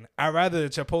chicken. I'd rather the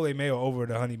Chipotle mayo over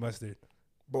the honey mustard.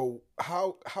 But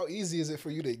how easy is it for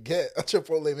you to get a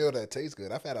Chipotle meal that tastes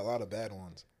good? I've had a lot of bad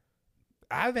ones.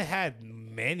 I haven't had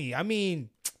many. I mean,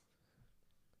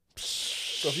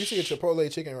 So if you see a Chipotle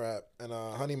chicken wrap and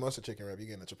a honey mustard chicken wrap, you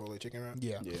getting a Chipotle chicken wrap?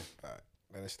 yeah. Yeah. All right,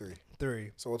 then it's 3.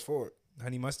 3. So what's 4?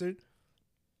 Honey mustard.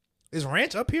 Is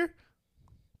ranch up here?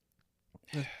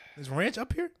 Is ranch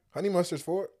up here? Honey mustard's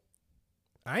 4.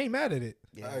 I ain't mad at it.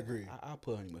 Yeah, I agree. I'll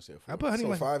put honey mustard. I put honey So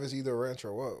mustard. 5 is either ranch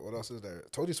or what? What else is there?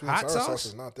 Told you sweet Hot and sour sauce? sauce?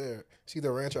 Is not there. It's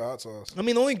either ranch or hot sauce. I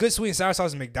mean, the only good sweet and sour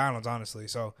sauce is McDonald's, honestly.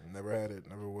 So Never had it.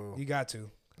 Never will. you got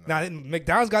to. Now,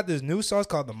 McDonald's got this new sauce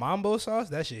called the Mambo sauce.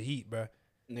 That shit heat, bro.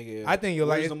 Nigga, I think you'll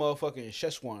like where's it. the motherfucking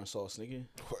Szechuan sauce, nigga?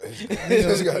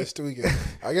 This guy's tweaking.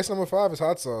 I guess number 5 is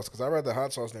hot sauce because I'd rather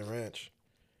hot sauce than ranch.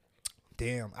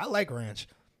 Damn, I like ranch.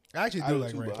 I actually I do do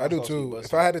like too, ranch. but I do sauce be too. busting.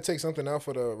 If I had to take something out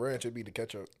for the ranch, it'd be the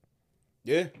ketchup.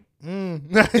 Yeah.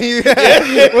 It's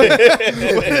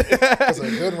a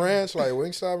good ranch, like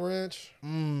Wingstop ranch.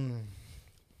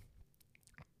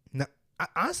 No,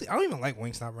 honestly, I don't even like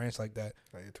Wingstop ranch like that.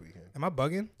 Nah, you're tweaking. Am I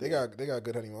bugging? They got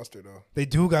good honey mustard though. They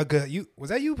do got good. Was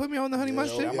that you put me on the honey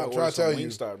mustard? Yeah, I'm I'm trying to tell you.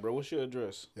 Wingstop, bro. What's your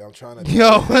address? Yeah, I'm trying to.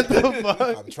 Yo, what the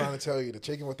fuck? I'm trying to tell you, the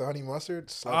chicken with the honey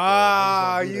mustard. slap that.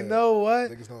 Ah, Niggas don't do you that. know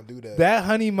what? Niggas don't do that. That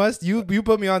honey mustard, you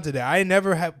put me onto that. I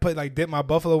never have dip my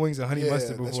buffalo wings in honey yeah,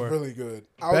 mustard that's before. really good.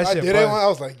 That I shit did it bust. when I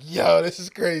was like, yo, this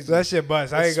is crazy. That shit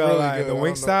bust. I ain't It's gonna really lie. good. The I don't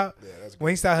know. Wingstop, Yeah, that's good.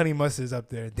 Wingstop honey mustard is up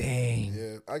there. Dang.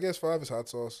 Yeah, I guess 5 is hot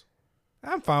sauce.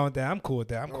 I'm fine with that. I'm cool with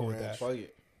that. I'm No cool with ranch. that. Fuck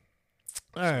it.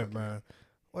 All right, man.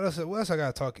 What else I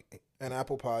gotta talk? And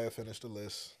apple pie. I finished the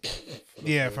list.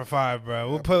 Yeah, for 5,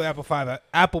 bro. We'll put apple pie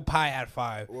at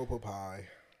 5. We'll put pie.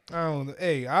 I don't.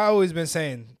 Hey, I always been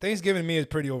saying Thanksgiving to me is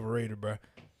pretty overrated, bro.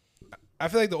 I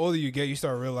feel like the older you get, you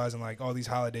start realizing like all these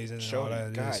holidays and all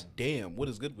that. God damn, what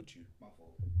is good with you?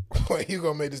 Wait, you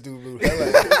gonna make this dude lose?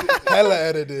 Hella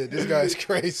edited. This guy's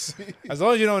crazy. As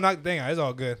long as you don't knock the thing out, it's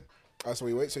all good. So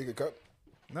we wait so you can cut.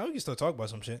 Now we can still talk about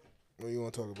some shit. What do you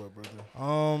want to talk about, brother?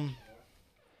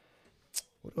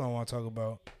 What do I want to talk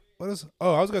about? What is?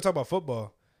 Oh, I was gonna talk about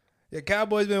football. Yeah,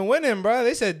 Cowboys been winning, bro.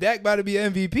 They said Dak about to be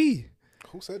MVP.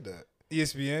 Who said that?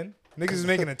 ESPN. Niggas is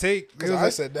making a take. Because Niggas I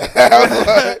was said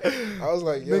that. I was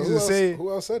like, yo, Niggas is saying-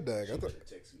 who else said that? I thought,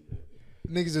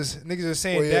 niggas are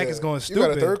saying well, Dak yeah. is going You stupid.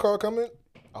 got a third call coming?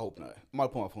 I hope not. I'm about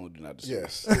to put my phone on do not disturb.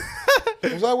 Yes.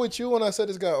 Was I with you when I said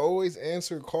this guy always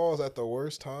answered calls at the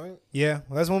worst time? Yeah,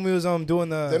 well, that's when we was doing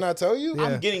the. Didn't I tell you? Yeah.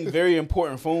 I'm getting very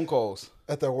important phone calls.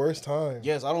 At the worst time.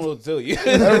 Yes, I don't know what to tell you.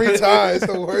 Every time. It's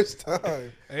the worst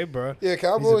time. Hey, bro. Yeah,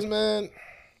 Cowboys, man.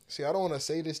 See, I don't want to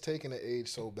say this taking the age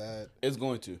so bad. It's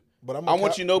going to. But I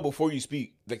want you to know before you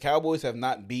speak, the Cowboys have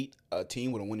not beat a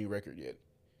team with a winning record yet.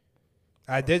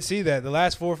 I did see that. The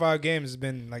last 4 or 5 games has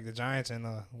been like the Giants and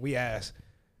we ass.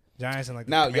 Giants and like the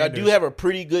Now, y'all Commanders. do have a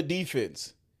pretty good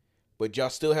defense, but y'all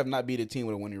still have not beat a team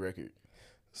with a winning record.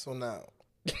 So now,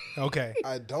 Okay.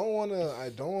 I don't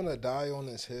wanna die on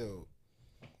this hill.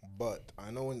 But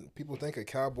I know when people think of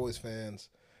Cowboys fans,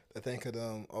 They think of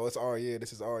them. Oh, it's our year.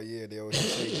 This is our year. They always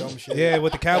say dumb shit. Yeah,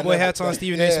 with the cowboy hats on,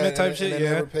 Stephen A. Smith type shit. And it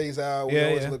Yeah. never pays out. We Yeah,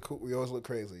 always yeah. look cool. We always look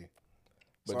crazy.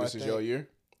 But So this I is think- your year.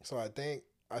 So I think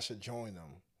I should join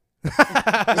them.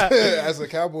 As a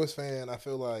Cowboys fan, I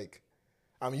feel like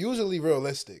I'm usually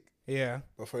realistic, Yeah.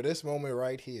 but for this moment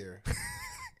right here,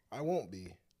 I won't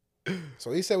be.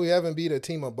 So he said we haven't beat a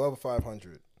team above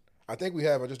 500. I think we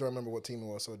have. I just don't remember what team it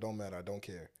was, so it don't matter. I don't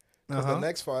care. Because the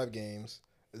next 5 games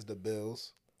is the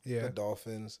Bills, Yeah. the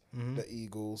Dolphins, Mhm. the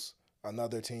Eagles,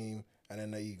 another team, and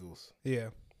then the Eagles. Yeah.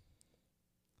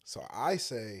 So I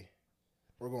say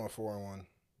we're going 4-1.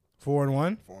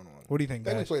 4-1. 4-1. What do you think,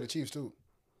 Then we guys? play the Chiefs too.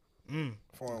 4-1.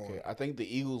 Okay, I think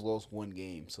the Eagles lost 1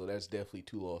 game, so that's definitely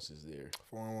 2 losses there.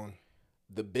 4-1.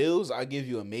 The Bills, I give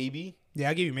you a maybe. Yeah,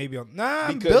 I give you maybe. Nah,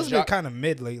 Because Bills been Jo- kind of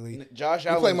mid lately. Josh We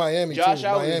Allen. play Miami, Josh too.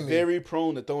 Allen Miami. is very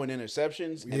prone to throwing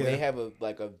interceptions, and Yeah. they have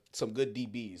some good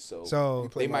DBs, so, So We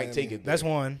play they might Miami. take it. that's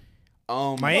there. one.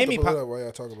 Um, Miami Pull it po- up while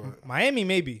y'all talk about it. Miami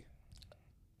maybe.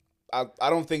 I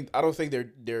don't think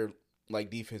their like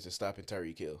defense is stopping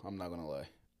Tyreek Hill. I'm not gonna lie.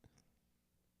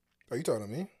 Are you talking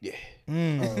to me? Yeah,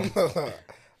 Mm.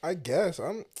 I guess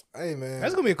Hey man,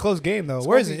 That's gonna be a close game though. It's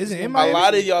Where gonna is be- it? Is it's it in gonna be- a Miami?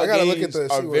 lot of y'all I gotta look games at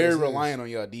the- are see what very this is. reliant on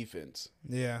your defense.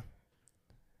 Yeah.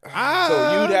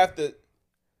 So you'd have to.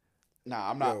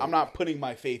 Nah, Yo. I'm not putting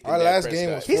my faith in Our Dak last Prescott.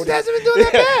 game was He 40 hasn't been doing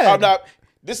that bad. I'm not.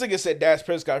 This nigga said Dak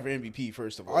Prescott for MVP.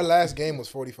 First of all, Our last game was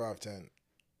 45-10.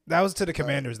 That was to the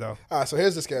Commanders though. All right, so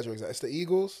here's the schedule. It's the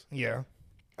Eagles. Yeah.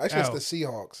 Actually, Ow. it's the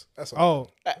Seahawks. That's a Oh.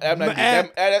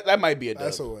 that might be a dub.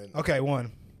 that's a win. Okay.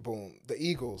 One. Boom. The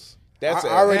Eagles. That's I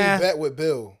a- already Eh. bet with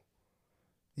Bill.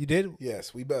 You did.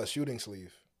 Yes, we bet a shooting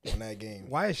sleeve on that game.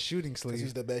 Why is shooting Because he's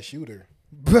sleeve? the best shooter.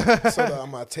 So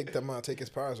I'm gonna take his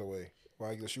prize away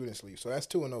while I get a shooting sleeve. So that's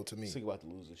 2-0 to me. Think about to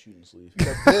lose a shooting sleeve.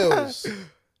 The Bills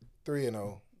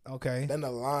 3-0. Okay. Then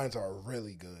the Lions are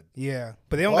really good. Yeah,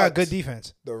 but they don't got But- good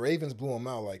defense. The Ravens blew them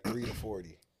out like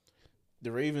 3-40.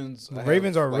 The Ravens. The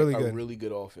Ravens are really good. A really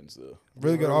good offense though.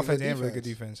 Really good Really offense good and really good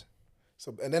defense. defense.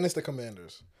 So and then it's the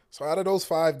Commanders. So out of those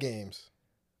 5 games,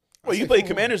 Well, you say played 4-1.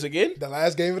 Commanders again? The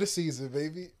last game of the season,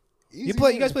 baby. Easy You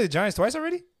win. guys played the Giants twice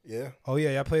already? Yeah. Oh yeah,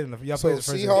 y'all played in the y'all So played the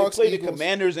first. They Seahawks- played the Eagles.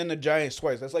 Commanders and the Giants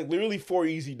twice. That's like literally 4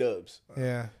 easy dubs.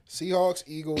 Yeah. Seahawks,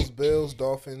 Eagles, Bills,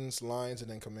 Dolphins, Lions, and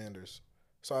then Commanders.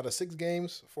 So out of 6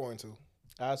 games, 4-2.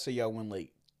 I'd say y'all win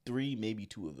like 3, maybe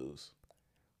 2 of those.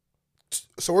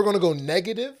 So we're gonna go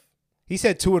negative. He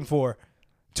said 2-4.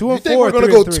 2 You and think 4. we're gonna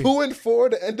 3 go and 3. 2-4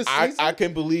 to end the season? I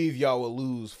can believe y'all will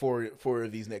lose 4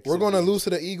 of these next. We're 6 gonna games. lose to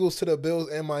the Eagles, to the Bills,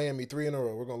 and Miami 3 in a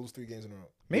row. We're gonna lose 3 games in a row.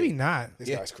 Maybe not. This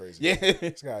Yeah. guy's crazy. Yeah.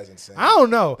 This guy's insane. I don't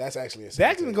know. That's actually insane.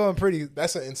 Dak's been going pretty.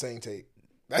 That's an insane take.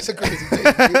 That's a crazy take.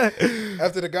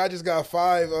 After the guy just got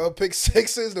 5 pick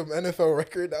sixes, the NFL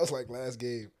record, that was like last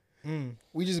game.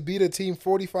 We just beat a team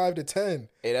 45-10.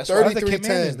 Hey, that's why.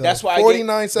 33-10. That's why.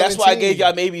 49-17. That's why I gave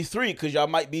y'all maybe 3 because y'all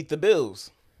might beat the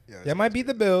Bills. Yeah, Y'all might beat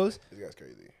the Bills. This guy's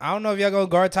crazy. I don't know if y'all gonna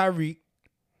guard Tyreek. We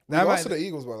That lost to might, the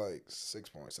Eagles by like 6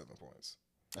 points, 7 points.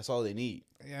 That's all they need.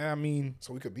 yeah, I mean,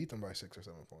 So we could beat them by 6 or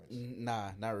 7 points.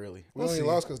 Nah, not really. We We'll only see.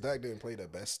 lost because Dak didn't play the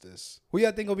bestest. who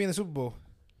y'all think will be in the Super Bowl?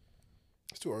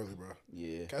 It's too early, bro.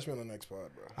 Yeah. Catch me on the next pod,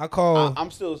 bro. I call.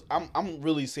 I'm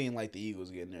really seeing like the Eagles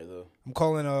getting there though. I'm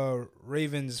calling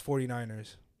Ravens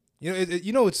 49ers. You know,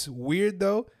 you know it's weird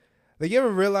though. Like you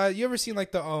ever seen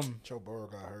like the Joe Burrow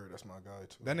got hurt. That's my guy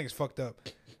too. that nigga's fucked up.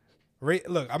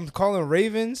 Look, I'm calling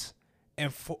Ravens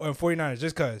and 49ers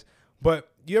just cause.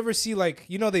 But you ever see like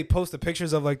they post the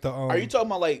pictures of like the Are you talking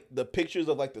about like the pictures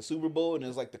of like the Super Bowl and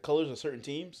there's like the colors of certain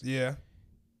teams? Yeah.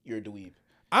 You're a dweeb.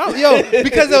 I don't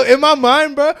because in my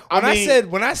mind, bro, when I mean-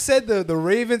 I said the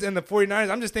Ravens and the 49ers,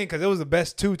 I'm just thinking because it was the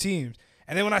best 2 teams.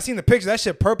 And then when I seen the picture, that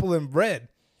shit purple and red.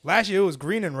 Last year it was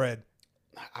green and red.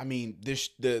 I mean, the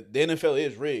NFL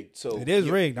is rigged, so It is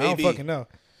rigged. I don't maybe- fucking know.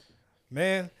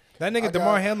 Man, that nigga I got-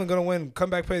 DeMar Hamlin gonna win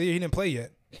comeback player of the year. He didn't play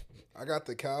yet. I got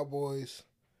the Cowboys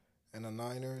and the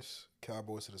Niners.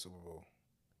 Cowboys to the Super Bowl.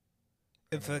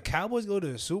 If the Cowboys go to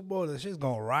the Super Bowl, the shit's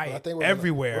gonna But I riot think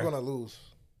everywhere. We're gonna lose.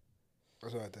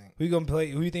 That's what I think. Who you gonna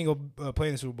play? Who you think will play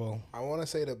in the Super Bowl? I want to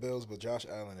say the Bills, but Josh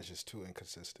Allen is just too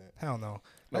inconsistent. Hell no.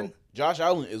 No, Josh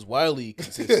Allen is wildly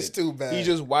consistent. It's too bad. He's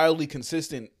just wildly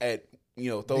consistent at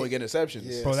throwing interceptions.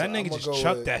 Yeah. Bro, so that I'm nigga gonna just go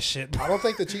chucked with- that shit. I don't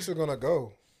think the Chiefs are gonna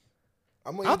go.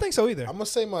 I don't think so either. I'm gonna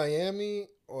say Miami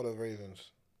or the Ravens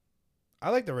I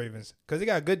like the Ravens because they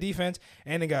got good defense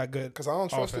and they got good. because I don't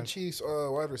trust Offense. the Chiefs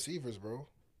wide receivers, bro.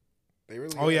 They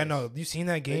really. Oh yeah, ass. no, you seen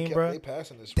that They game, kept- bro? They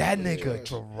passing this. That really nigga ass.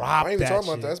 dropped I ain't even that talking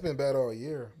shit. about that. That's been bad all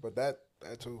year, but that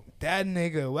too. That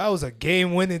nigga, that was a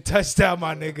game-winning touchdown,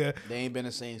 my nigga. They ain't been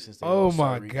the same since they Oh lost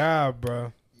my Tyreek. god,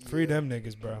 bro. Free them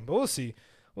niggas, bro. But we'll see.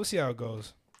 We'll see how it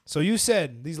goes. So you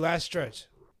said these last stretch.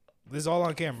 This is all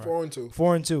on camera. 4-2.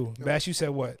 4-2. Bash, you said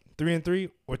what? 3-3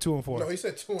 or 2-4? No, he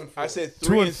said 2-4. I said 2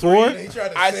 3 and and 4? 3. He tried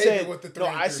to I save said it with the 3 no.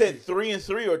 and I 3. said 3 and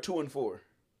 3 or 2 and 4.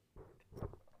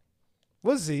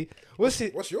 We'll see. We'll see.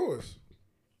 What's yours?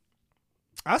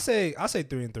 I'll say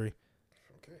 3-3. Okay.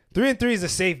 3-3 is a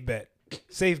safe bet.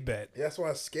 Safe bet. Yeah, that's why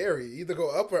it's scary. Either go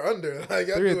up or under. Like,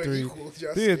 y'all 3 do and it 3. equals.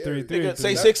 Y'all 3 and scary. 3. Nigga,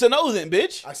 say 6 and 0 then,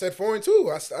 bitch. I said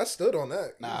 4-2. I stood on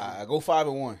that. Nah, go 5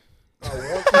 and 1.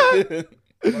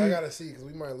 But I gotta see because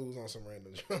we might lose on some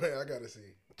random joint. I gotta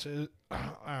see. All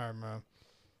right, man.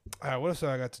 All right, what else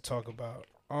I got to talk about?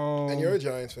 And you're a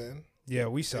Giants fan. Yeah,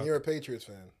 we suck. And you're a Patriots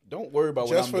fan. Don't worry about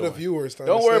what Just I'm for doing. the viewers. to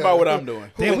Don't worry understand about what who- I'm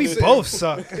doing. Damn, we is both it?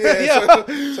 suck. Yeah,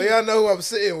 so y'all know who I'm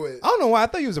sitting with. I don't know why. I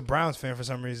thought you was a Browns fan for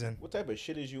some reason. What type of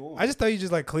shit is you on? I just thought you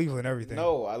just like Cleveland and everything.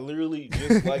 No, I literally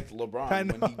just liked I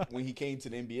LeBron know. when he came to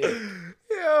the NBA.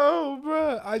 Yo,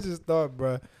 bro. I just thought,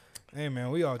 bro. Hey,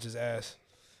 man, we all just ass.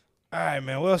 All right,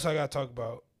 man. What else I got to talk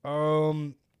about?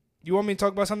 You want me to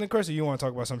talk about something, Chris, or you want to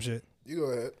talk about some shit? You go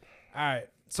ahead. All right.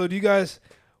 So do you guys?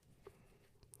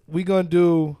 We gonna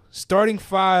do starting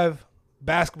 5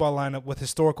 basketball lineup with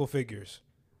historical figures.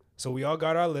 So we all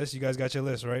got our list. You guys got your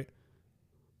list, right?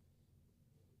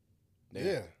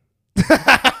 Yeah.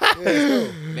 Yeah,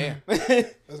 Damn.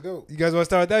 let's go. You guys want to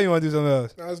start with that? Or you want to do something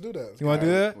else? Now let's do that. You want to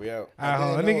do that? We out. All right, I hold on.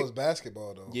 didn't Let know me it was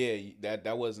basketball though. Yeah,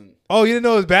 that wasn't. Oh, you didn't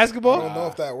know it was I basketball? don't know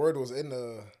if that word was in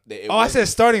the. Oh, I said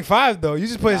starting 5 though. You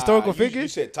just put historical You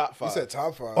figures. said top 5. You said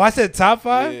top 5. Oh, I said top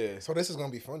 5. Yeah. So this is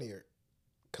gonna be funnier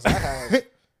because I have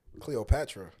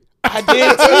Cleopatra. I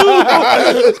did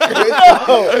too.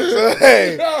 So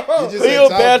hey, you just said top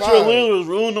Cleopatra 5. literally was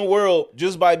ruining the world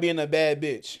just by being a bad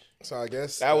bitch. So I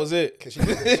guess That was it. Can she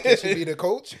be the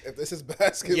coach if this is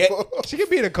basketball? She could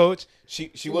be the coach.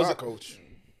 She She was my a coach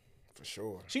for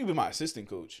sure. She could be my assistant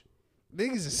coach.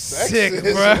 Niggas is sick,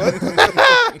 Sexist.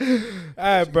 bro.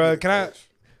 All right, bro. be the Can I? coach.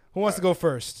 Who wants to go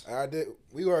first? I did.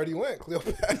 We already went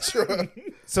Cleopatra.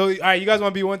 So, all right, you guys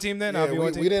want to be one team then? Yeah, I'll be we,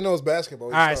 one team. we didn't know it was basketball.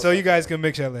 We All right, so started you guys can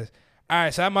mix your list. All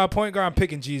right, so at my point guard, I'm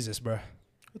picking Jesus, bro.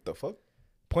 What the fuck?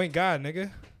 Point God, nigga.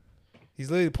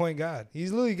 He's literally point God.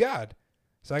 He's literally God.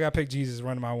 So I got to pick Jesus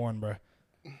running my 1, bro.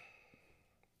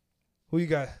 Who you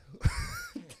got?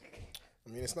 I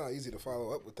mean, it's not easy to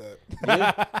follow up with that.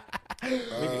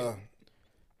 Yeah.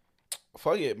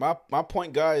 Fuck it. My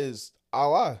point guy is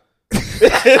Allah.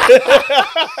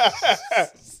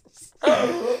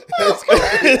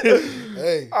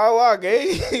 Hey, Allah,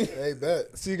 gay. hey,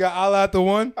 bet. So you got Allah at the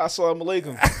 1? Assalamu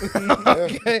alaikum.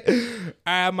 Okay.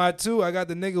 I have my 2. I got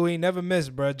the nigga who ain't never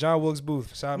missed, bro. John Wilkes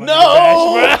Booth. Shout out my No,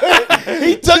 nigga Bash,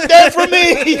 he took that from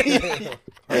me.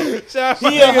 bro. Shout out my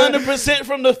He nigga. 100%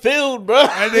 from the field, bro.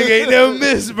 That nigga ain't never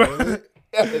missed, bro.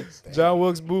 John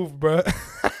Wilkes Booth, bro.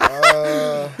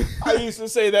 I used to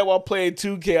say that while playing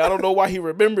 2K. I don't know why he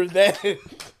remembers that.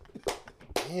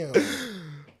 Damn.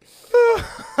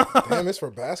 Damn, it's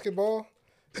for baskbasketball.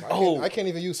 So I can't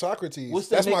even use Socrates. What's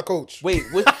the That's name? my coach. Wait,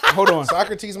 hold on.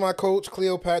 Socrates, my coach.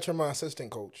 Cleopatra, my assistant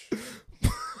coach.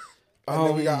 And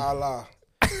then we got Allah.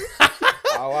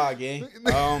 Allah, gang.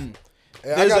 Hey, I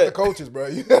There's got a- the coaches, bro.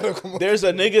 You gotta come on. There's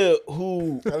a nigga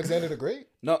who Alexander the Great.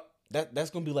 no that's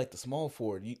gonna be like the small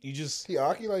forward. You just He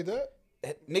Aki like that?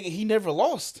 that nigga he never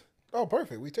lost. Oh,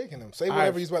 perfect. We taking him. Say All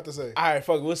whatever right. he's about to say. All right,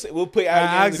 fuck it. We'll put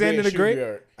Alexander the Great.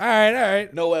 Shootyard. All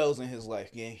right. No L's in his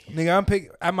life, gang. Nigga, I'm pick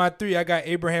at my 3. I got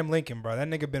Abraham Lincoln, bro. That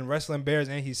nigga been wrestling bears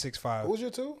and he's 6'5". Who's your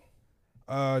 2?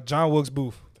 John Wilkes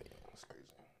Booth.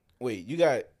 Wait, you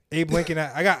got Abe Lincoln.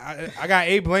 I got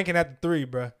Abe Lincoln at the 3,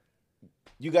 bro.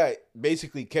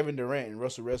 basically Kevin Durant and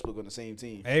Russell Westbrook on the same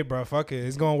team. Hey, bro, fuck it.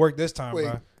 It's gonna work this time, Wait.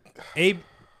 bro.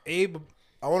 Abe.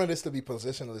 I wanted this to be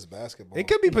positionless basketball. It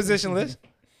could be positionless.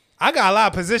 I got a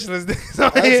lot of positionless niggas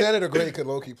on here. Alexander the Great could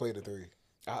low-key play the 3.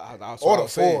 That's Or what I the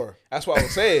was saying. 4. That's what I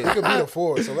was saying. He could be the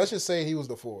 4. So let's just say he was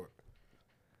the 4.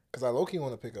 Because I low-key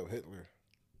want to pick up Hitler.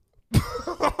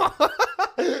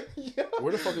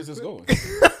 Where the fuck is this going?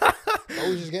 I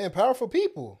was just getting powerful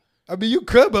people. I mean, you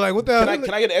could, but like, what the hell?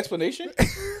 Can I get an explanation?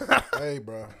 Hey,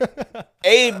 bro.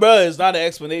 A, bro, is not an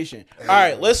explanation. All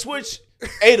right, let's switch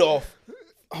Adolf.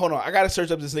 Hold on, I gotta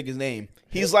search up this nigga's name.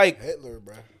 He's like, Hitler,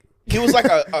 bro. he was like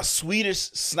a Swedish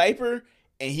sniper,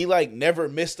 and he like never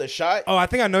missed a shot. Oh, I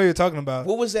think I know who you're talking about.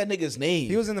 What was that nigga's name?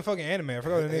 He was in the fucking anime. I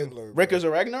forgot what his name. Hitler, bro. Records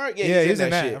of Ragnarok. Yeah, he was in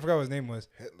that. shit. I forgot what his name was.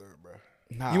 Hitler, bro.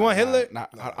 Nah, You want Hitler? Nah,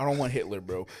 I don't want Hitler,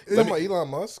 bro. You talking about Elon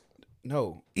Musk?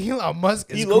 No, Elon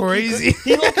Musk is low-key crazy.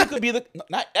 He low-key could be the.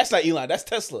 That's not Elon. That's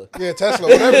Tesla. Yeah, Tesla.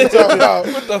 Whatever you talking about.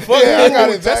 What the fuck? Yeah, I got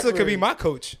it Tesla backwards. could be my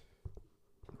coach.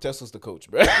 Tesla's the coach,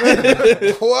 bro.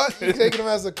 What? You taking him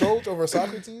as a coach over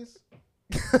Socrates?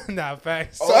 Nah,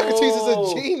 facts. Socrates is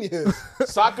Oh. a genius.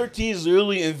 Socrates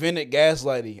literally invented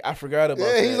gaslighting. I forgot about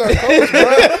Yeah, that. he's our coach, bro.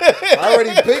 I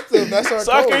already picked him. That's our coach.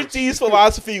 Socrates'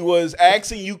 philosophy was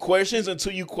asking you questions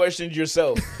until you questioned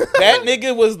yourself. That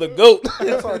nigga was the GOAT.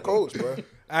 That's our coach, bro. All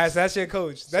right, so that's your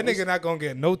coach. That nigga not gonna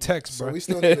get no text, So bro. we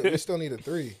still need a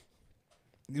 3.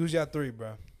 Who's your 3,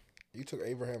 bro? You took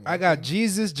Abraham. I got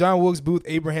Jesus, John Wilkes Booth,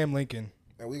 Abraham Lincoln,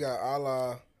 And we got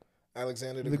Allah,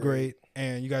 Alexander the Great,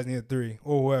 and you guys need a 3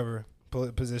 or whoever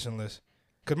positionless.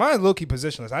 Cause mine is low key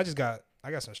positionless.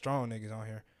 I got some strong niggas on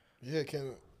here, Yeah,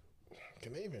 can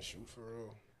they even shoot for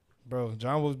real? bro.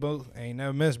 John Wilkes Booth ain't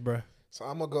never missed, bro. So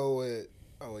I'm gonna go with.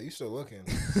 Oh, well, you still looking?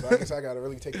 So I guess I gotta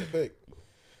really take the pick.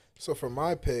 So for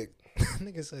my pick,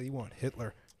 Nigga said he want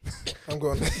Hitler. I'm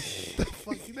going. The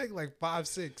fuck, you make like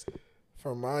 5'6".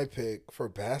 For my pick for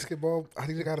basketball, I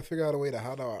think I got to figure out a way to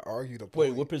how do I argue the point.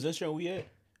 Wait, what position are we at?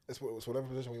 It's whatever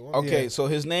position we want. Okay, Yeah. so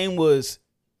his name was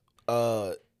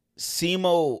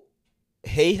Simo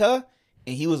Heiha,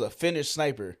 and he was a Finnish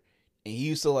sniper. And he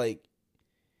used to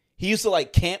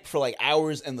like camp for like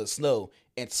hours in the snow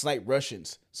and snipe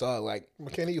Russians. So I like,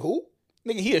 Can he hoop?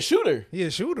 nigga, he a shooter. He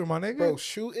a shooter, my nigga. Bro,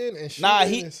 shooting and shooting. Nah,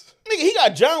 is, Nigga, he got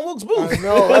John Wilkes I Booth.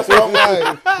 know. That's what I'm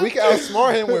like. We can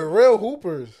outsmart him with real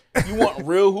hoopers. You want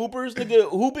real hoopers? Nigga,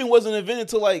 hooping wasn't invented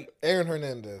till like, Aaron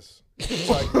Hernandez. Yeah,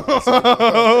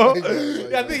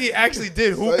 I think he actually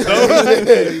did hoop. He Though.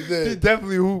 did, he He did.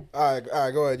 definitely hoop. All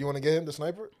right, go ahead. You want to get him the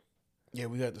sniper? yeah,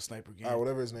 we got the sniper game. All right,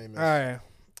 whatever his name is. All right,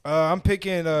 I'm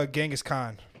picking Genghis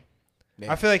Khan.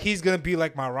 Yeah. I feel like he's gonna be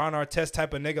like my Ron Artest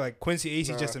type of nigga, like Quincy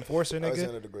Acey, Nah, just enforcer nigga.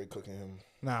 Alexander the Great cooking him.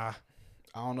 Nah,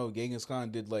 I don't know. Genghis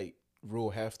Khan did like rule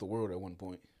half the world at one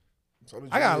point. So did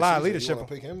I got a lot of Julius Caesar. leadership. You want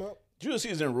to pick him up? Julius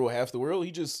Caesar didn't rule half the world.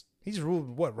 He just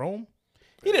ruled what, Rome?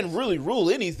 he didn't really rule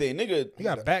anything, nigga. He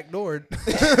got backdoored.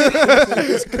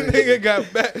 Nigga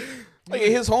got back. Like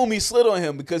his homie slid on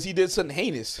him because he did something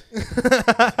heinous.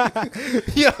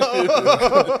 Yo,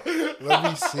 Let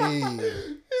me see.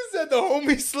 he said the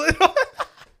homie slid on.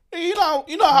 Hey, you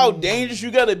know how dangerous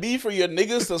you gotta be for your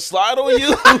niggas to slide on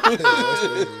you. That's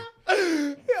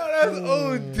crazy. Yo, that's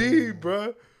OD,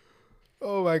 bro.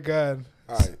 Oh my god.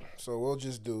 All right, so we'll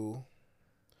just do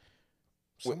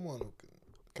someone.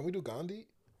 Can we do Gandhi?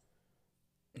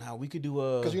 Nah, we could do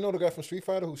Because you know the guy from Street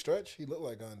Fighter who stretched? He looked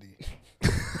like Gandhi.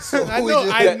 So I we know,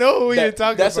 just- I know who you're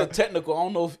talking that's about. a technical. I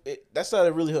don't know if that's not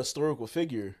a really historical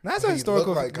figure. That's a He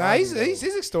historical. looked like nah, he's Gandhi, he's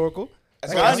historical.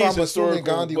 That's That's why Gandhi's I'm assuming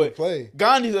historical. Gandhi but would play.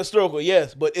 Gandhi's historical,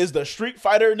 yes, but is the Street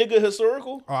Fighter nigga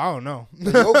historical? Oh, I don't know.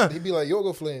 He'd be like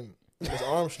Yoga Flame. His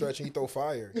arm stretch and he throw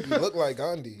fire. He looked like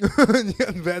Gandhi.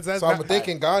 that's So I'm not-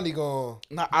 thinking Gandhi going.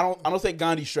 Nah, I don't think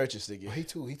Gandhi stretches, nigga. He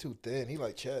too thin. He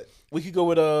like Chet. We could go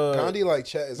with Gandhi like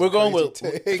Chet is. We're a going crazy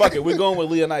with take. fuck it. We're going with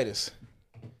Leonidas.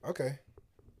 Okay.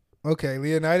 Okay,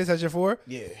 Leonidas, that's your 4.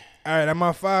 Yeah. All right, I'm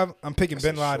on 5. I'm picking That's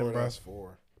Bin a Laden, short bro. ass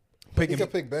 4. He Picking, can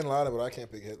pick Bin Laden, but I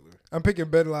can't pick Hitler. I'm picking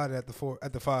Bin Laden at the 4,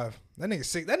 at the 5. That nigga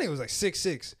sick. That nigga was like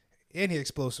 6'6", and he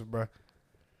explosive, bro.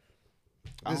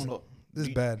 I don't know. This is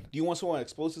Do- bad. Do you want someone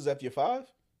explosives after your 5?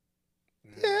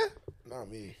 Yeah, Not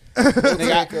me.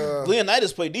 Nigga,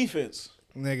 Leonidas play defense.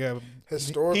 nigga.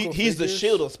 Historical. He's the figures?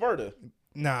 shield of Sparta.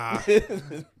 Nah,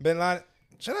 Bin Laden.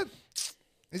 Should I?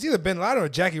 It's either Bin Laden or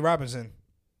Jackie Robinson.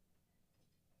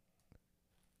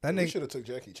 That We nigga. should have took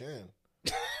Jackie Chan.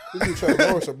 We could Chuck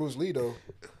Norris or Bruce Lee though.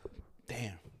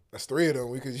 Damn. That's 3 of them.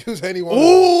 We could use any one.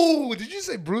 Ooh, did you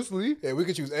say Bruce Lee? Yeah, we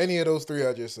could choose any of those 3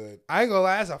 I just said. I ain't gonna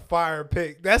lie, that's a fire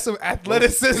pick. That's some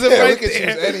athleticism Yeah, we right could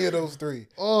there. choose any of those 3.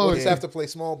 Oh, We'll just yeah. have to play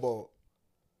small ball.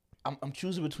 I'm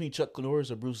choosing between Chuck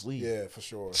Norris or Bruce Lee. Yeah, for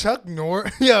sure. Chuck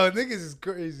Norris. Yo, niggas is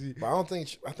crazy. But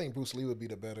I think Bruce Lee would be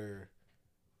the better.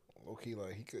 Low key,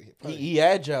 like he could. He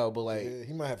agile, but like yeah,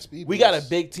 he might have speed. we got a boost.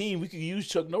 big team. We could use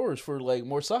Chuck Norris for like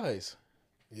more size.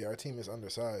 Yeah, our team is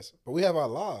undersized, but we have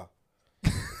Allah.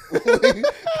 We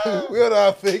don't know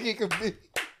how big he could be.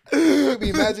 He could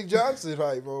be Magic Johnson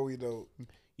height, bro. We don't.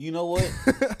 You know what?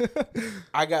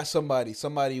 I got somebody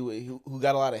who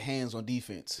got a lot of hands on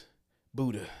defense.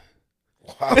 Buddha.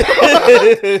 Wow.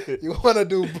 You want to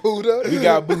do Buddha? We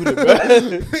got Buddha, bro.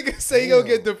 Nigga say you gonna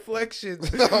get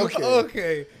deflections. Okay.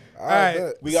 Okay. All right.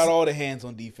 bet. We got all the hands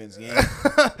on defense, yeah.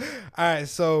 All right.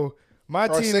 So my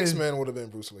Our team 6 is man would have been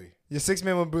Bruce Lee. your 6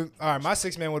 man would be. All right. My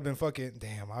 6 man would have been fucking.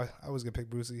 Damn. I was gonna pick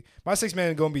Bruce Lee. My 6 man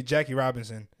is gonna be Jackie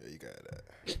Robinson. Yeah, you got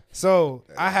that. So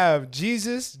I have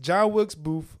Jesus, John Wilkes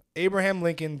Booth, Abraham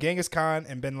Lincoln, Genghis Khan,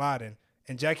 and Bin Laden,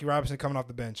 and Jackie Robinson coming off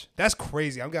the bench. That's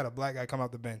crazy. I've got a black guy come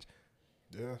off the bench.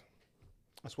 Yeah.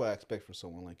 That's what I expect from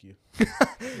someone like you.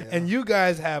 And you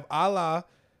guys have Allah,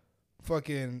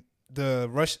 fucking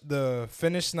the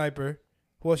Finnish sniper.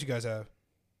 Who else you guys have?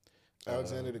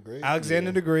 Alexander the Great.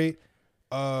 Alexander the Great.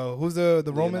 Who's the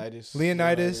Roman?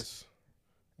 Leonidas.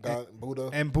 God, Buddha.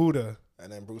 And Buddha.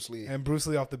 And then Bruce Lee. And Bruce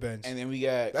Lee off the bench. And then we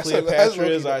got That's Cleopatra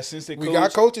low-key as our though. assistant coach. We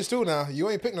got coaches too now.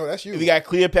 You ain't pick no. That's you. We got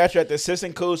Cleopatra at the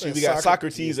assistant coach, and And we got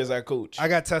Socrates. Socrates as our coach. I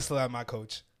got Tesla as my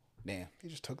coach. Damn. You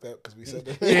just took that because we said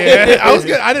that. Yeah, I was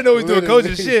good. I didn't know we was doing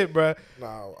coaching Literally. shit, bro.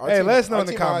 No. Hey, let us know in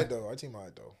the comments. comments. Our team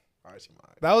eyed though. Our team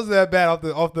eyed. That wasn't that bad off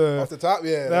the. Off the top,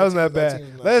 yeah. That wasn't that bad.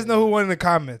 team was Let us not know who too won in the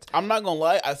comments. I'm not gonna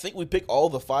lie. I think we picked all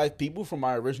the 5 people from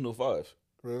our original 5. bad.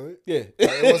 Really? Yeah.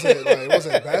 It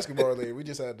wasn't basketball related. We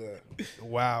just had to.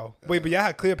 Wow. Wait, but y'all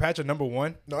had Cleopatra number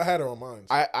 1 No, I had her on mine.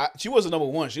 She wasn't number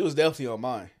 1. She was definitely on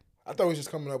mine. I thought we was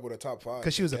just coming up with a top 5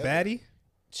 because she was a baddie.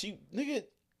 She nigga.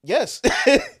 Yes.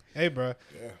 Hey, bro.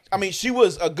 Yeah. I mean, she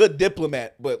was a good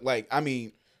diplomat, but like, I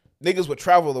mean, niggas would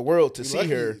travel the world to see lucky,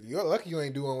 her. You're lucky you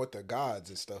ain't doing with the gods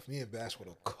and stuff. Me and Bash would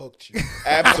have cooked you.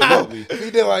 Absolutely. If we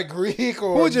did like Greek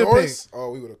or Who'd you Norse,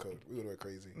 oh, we would have cooked. We would have went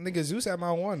crazy. Nigga, Zeus had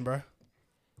my 1, bro.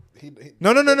 He,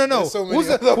 No. There's so many Who's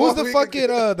the other who's the ones we fucking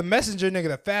could- the messenger nigga,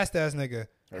 the fast ass nigga?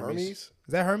 Hermes? Is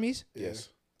that Hermes? Yes.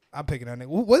 I'm picking that nigga.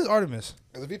 What is Artemis?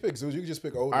 Because if you pick Zeus, you can just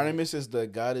pick Odin. Artemis is the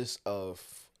goddess of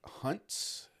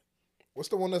hunts. What's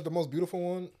the one that's the most beautiful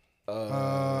one?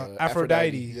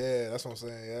 Aphrodite. Yeah, that's what I'm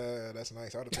saying. Yeah, that's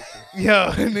nice. I would have picked her.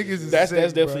 Yo, niggas is That's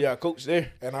sick, definitely bro. our coach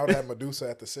there. And I would have Medusa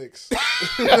at the 6.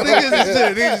 Niggas is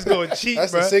sick. Niggas just going cheap,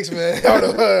 That's bro. the 6 man. on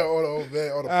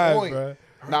the All right, point. bro.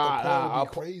 Nah,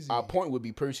 crazy. our point would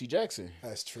be Percy Jackson.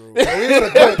 That's true. We would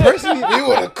have cooked. Percy, we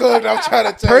would have cooked. I'm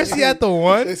trying to tell Percy you. at the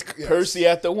 1? Yes. Percy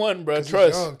at the 1, bro. He's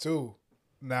Trust. young too.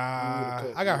 Nah,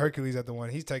 cooked, I got Hercules at the 1.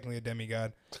 He's technically a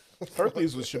demigod.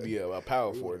 Hercules should be a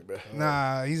power forward, bro.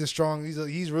 Nah, he's a strong.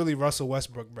 He's really Russell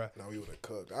Westbrook, bro. No, we would have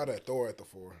cooked. I'd have Thor at the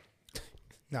 4.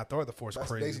 Nah, Thor at the 4 is That's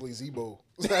crazy. basically Zebo.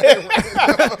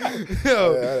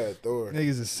 Yo, Yeah, I'd have Thor.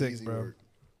 niggas is sick, Easy bro. work.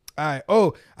 All right.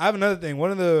 Oh, I have another thing.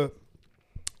 One of the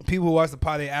people who watched the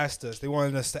pod, they asked us. They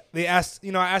wanted us. They asked. I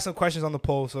asked some questions on the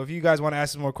poll. So if you guys want to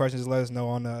ask some more questions, let us know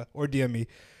on or DM me.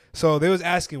 So they was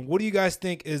asking, what do you guys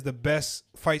think is the best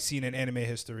fight scene in anime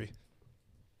history?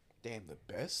 Damn, the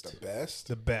best. The best?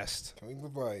 The best. Can we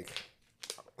look like...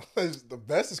 the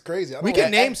best is crazy. We can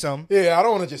name some. Yeah, I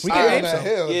don't want to just We stay can on name that some.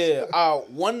 hill. Yeah,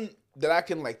 one that I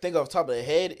can like think off the top of the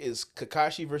head is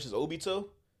Kakashi versus Obito.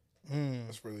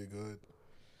 That's really good.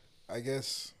 I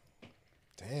guess...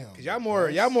 Damn. Cause y'all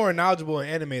more knowledgeable in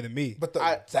anime than me. But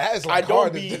that is like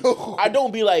hard to do. I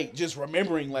don't be like just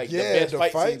remembering like the Yeah, best the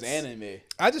fight fights. scenes anime.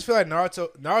 I just feel like Naruto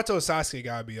Sasuke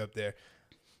gotta be up there.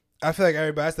 I feel like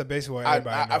everybody. That's the basic one.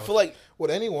 Everybody I knows. feel like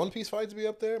Would any One Piece fights be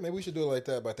up there? Maybe we should do it like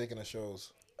that by thinking of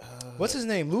shows. What's his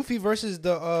name? Luffy versus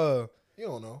the You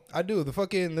don't know. I do the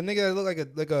nigga that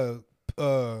looked like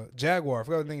a jaguar. I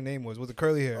forgot what the nigga name was with the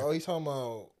curly hair. Oh, he's talking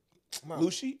about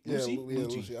Lucy. Yeah, Lucy.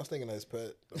 Lucy. I was thinking of his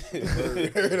pet.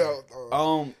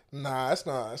 Nah, that's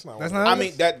not. That's one. not- I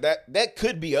mean that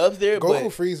could be up there, Goku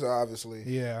but Frieza, obviously.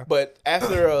 Yeah. but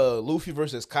after Luffy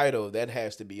versus Kaido, that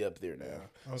has to be up there now.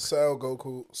 Yeah. Cell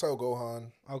Gohan.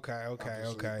 Okay. obviously,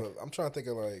 Okay. But I'm trying to think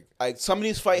of like Like some of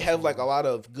these fights have like a lot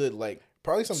of good like.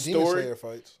 probably some Demon Story. Slayer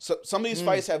fights. So some of these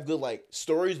fights have good like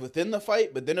stories within the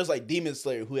fight, but then there's like Demon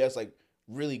Slayer who has like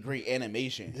really great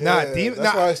animation. Nah, Yeah,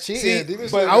 that's why it's cheating. See, Demon but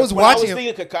Slayer- I was When I was watching.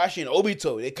 thinking Kakashi and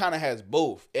Obito, it kind of has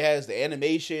both. It has the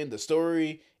animation, the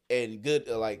story, and good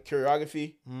like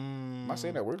choreography. Am I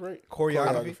saying that word right?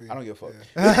 Choreography. I don't give a fuck.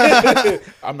 Yeah.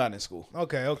 I'm not in school.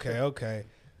 Okay.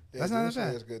 Yeah, That's not Demon that Slayer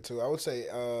bad. is good too. I would say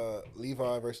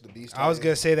Levi versus the Beast. I was Titan.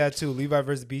 gonna say that too. Levi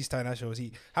versus Beast Titan. That show was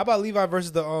heat. How about Levi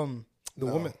versus the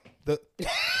woman?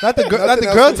 Not the Nothing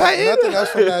else girl from- Titan. Nothing else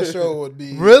from that show would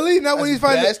be Really? Not when as he's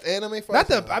fighting. best anime fight. Not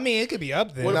the. I mean, it could be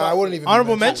up there. Nah, I wouldn't even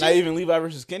Honorable be mention? Not even Levi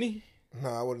versus Kenny. No,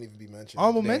 I wouldn't even be mentioned.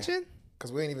 Honorable Damn. mention.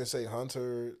 Because we didn't even say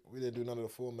Hunter. We didn't do none of the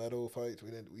Full Metal fights.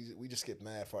 We just skipped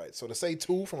mad fights. So to say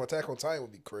 2 from Attack on Titan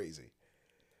would be crazy.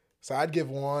 So I'd give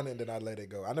 1 and then I'd let it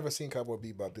go. I never seen Cowboy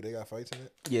Bebop. Do they got fights in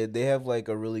it? Yeah, they have like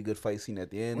a really good fight scene at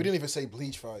the end. We didn't even say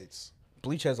Bleach fights.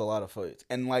 Bleach has a lot of fights,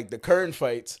 and like the current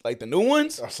fights, like the new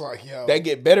ones I was like, yo. that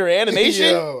get better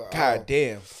animation. Yo, God oh.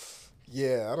 damn.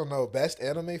 Yeah, I don't know. Best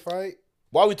anime fight?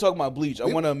 While we talk about Bleach, I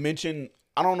want to mention.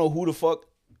 I don't know who the fuck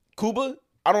Kuba.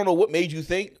 I don't know what made you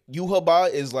think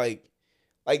Yuhaba is like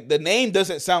the name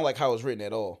doesn't sound like how it's written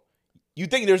at all. You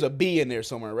think there's a B in there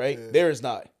somewhere, right? Yeah. There is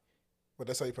not. But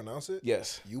that's how you pronounce it?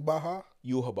 Yes, Yubaha?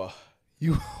 Yuhaba.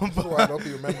 That's why I don't be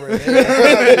remembering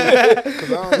it.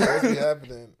 Because I don't know what's be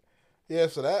happening. Yeah,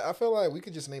 so that I feel like we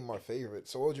could just name our favorite.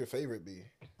 So what would your favorite be?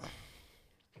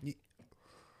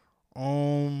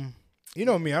 You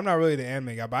know me, I'm not really the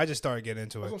anime guy, but I just started getting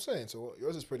into That's it. what I'm saying. So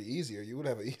yours is pretty easier. You would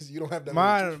have easy. You don't have that.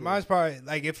 many to choose from. Mine's probably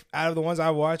like if out of the ones I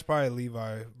watch, probably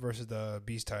Levi versus the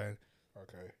Beast Titan.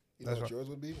 Okay. You know That's what right. yours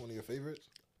would be? One of your favorites?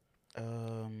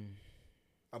 Um,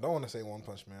 I don't want to say One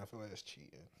Punch Man. I feel like it's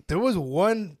cheating. There was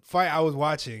one fight I was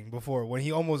watching before when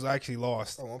he almost actually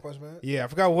lost. Oh, One Punch Man. Yeah, I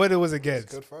forgot what it was It's against.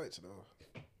 good fights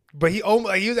though. But he almost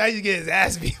like he was actually getting his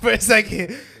ass beat for a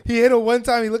second. He hit him one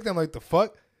time. He looked at him like the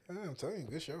fuck. Yeah, I'm telling you,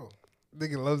 good show.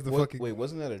 Nigga loves the what, fucking. wait,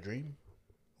 wasn't that a dream?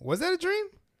 Was that a dream?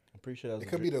 I'm pretty sure that was It a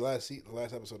could be dream. the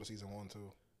last episode of season 1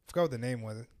 too, Forgot what the name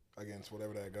was. against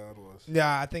whatever that god was.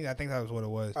 Yeah, I think that was what it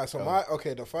was. All right, so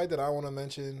the fight that I want to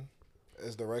mention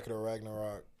is the regular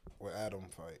Ragnarok with Adam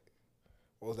fight.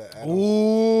 What was that? Adam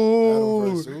Ooh,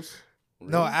 versus Zeus.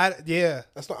 no, yeah,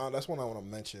 That's one I want to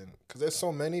mention because there's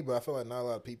so many, but I feel like not a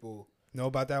lot of people. know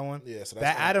about that one. Yeah, so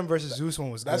That Adam versus Zeus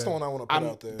one was. That's good. the one I want to put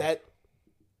out there. That,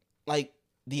 like,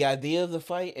 the idea of the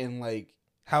fight and like,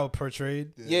 How it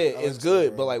portrayed. yeah, I like it's the good,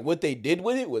 story. but like what they did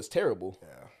with it was terrible. Yeah.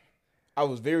 I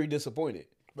was very disappointed.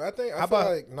 But I think How feel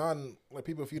about- like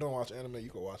people, if you don't watch anime, you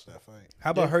can watch that fight.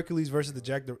 How about Yeah. Hercules versus the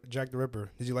Jack the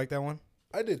Ripper? Did you like that one?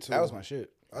 I did too. That was my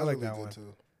shit. I like really that did one.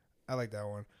 too. I like that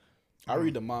one. I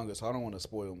read the manga, so I don't want to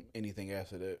spoil anything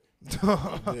after that.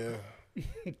 Yeah.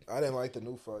 I didn't like the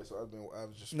new fight, so I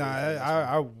was just Nah, waiting for the next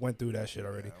I one. went through that shit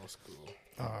already. Yeah, that was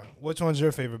cool. Which one's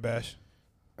your favorite, Bash?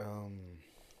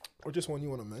 Or just one you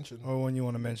want to mention. Or one you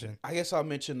want to mention? I guess I'll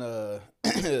mention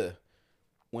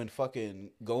when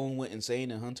fucking Gon went insane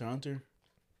in Hunter x Hunter.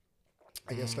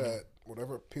 I guess that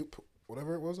whatever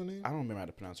it was her name. I don't remember how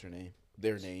to pronounce her name.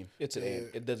 Their name. It's an Yeah.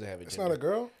 It doesn't have a It's gender. not a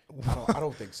girl. I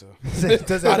don't think so.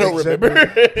 Does I don't remember. It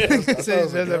thought it was a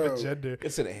does have a girl. gender.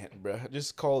 It's an ant, bro.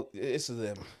 Just call it's a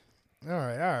them. All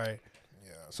right.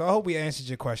 Yeah. So I hope we answered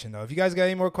your question though. If you guys got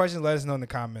any more questions, let us know in the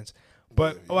comments.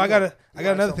 But Yeah, I got like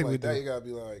another something thing we like that, do. You gotta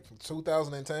be like from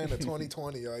 2010 to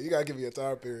 2020. You gotta give you a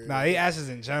time period. Nah, he asks us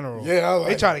in general. Yeah, I they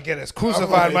like- try to get us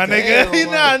crucified, like, my damn, nigga. You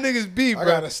know how like, niggas be, I bro.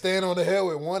 gotta stand on the hill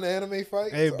with one anime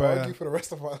fight Hey, to bro. argue for the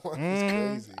rest of my life. It's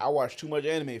crazy. I watched too much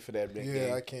anime for that big Yeah,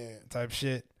 game. I can't. Type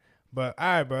shit. But all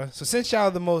right, bro. So since y'all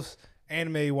are the most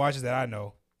anime watchers that I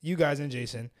know, you guys and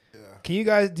Jason, Yeah,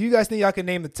 do you guys think y'all can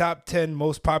name the top 10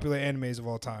 most popular animes of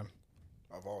all time?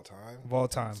 of all time. Of all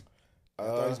time. I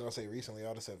thought he was gonna say recently. I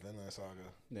would have said Vinland Saga,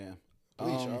 Yeah.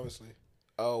 Bleach, obviously.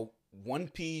 One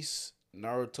Piece,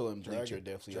 Naruto, and Bleach are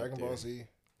definitely Dragon up there. Ball Z,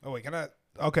 Oh wait, can I?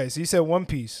 Okay, so you said One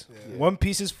Piece. Yeah. One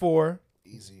Piece is 4.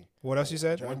 easy. What else you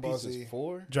said? Dragon One Ball Piece Z. is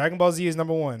 4. Dragon Ball Z is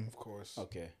number 1. Of course.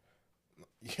 Okay.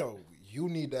 Yo, you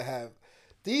need to have.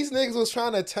 These niggas was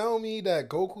trying to tell me that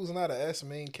Goku's not an S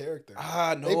main character.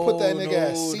 No. They put that nigga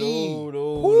at C.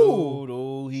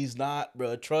 No, he's not,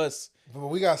 bro. Trust. But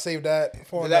we gotta save that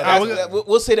for That- another that's- time.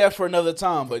 we'll say that for another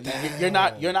time. But you're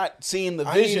not seeing the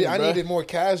vision, I bro. needed more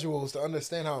casuals to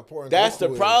understand how important. That's Goku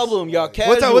the problem, is. y'all. Like,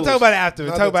 Casuals. We'll talk about it after.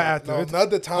 We'll talk about it after. No,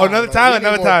 another time. Oh, another Like, time, we need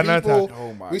another more time, another people. time.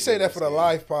 Oh my We say that for the goodness,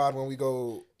 live pod when we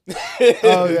go.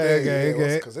 Okay.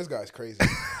 Because this guy's crazy.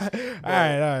 All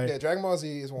right. Yeah, Dragon Ball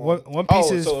Z is one. One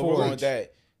Piece is so if we're 4. going with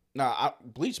that. Nah,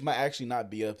 Bleach might actually not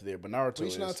be up there, but Naruto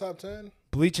Bleach is. not top 10,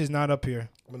 Bleach is not up here.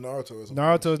 but Naruto is.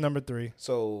 Naruto is number 3.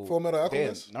 So Full Metal damn,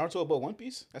 Alchemist? Naruto above One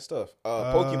Piece? That's tough.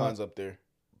 Pokemon's up there.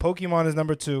 Pokemon is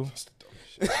number 2.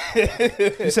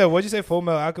 You said what'd you say? Full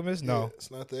Metal Alchemist? No. Yeah,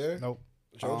 it's not there. Nope.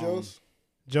 JoJo's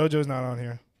JoJo's not on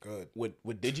here. good.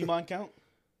 Would Digimon count?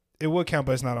 It would count,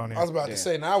 but it's not on I was here. about Damn. to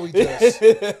say now we just.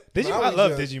 Digimon, now I we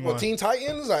love just- Digimon. What, Teen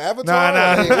Titans or Avatar?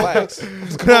 Nah. Like, Relax.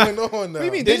 what's going on now? do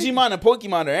you mean? Digimon and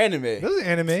Pokemon are anime. Those are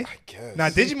anime. I guess. Nah,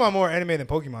 Digimon more anime than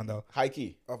Pokemon though. High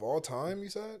key. Of all time, you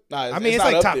said? Nah, I mean, it's not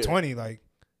like up top there. 20. Like,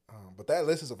 But that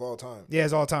list is of all time. yeah,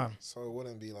 it's all time. So it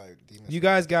wouldn't be like Demon You Slayer.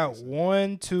 guys got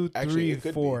 1, 2, Actually, 3, it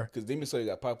could 4. because Demon Slayer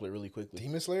got popular really quickly.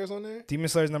 Demon Slayer's on there? Demon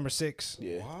Slayer's number 6.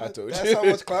 Yeah, What? I told That's you. how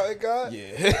much clout it got? Yeah.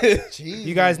 Jeez.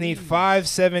 You guys need 5,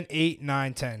 7, 8,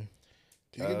 9, 10.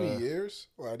 Do you give me years?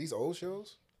 Wow, these old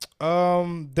shows?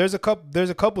 There's a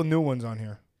couple new ones on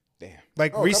here. Damn.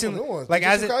 Like Oh, recently, a couple new ones. like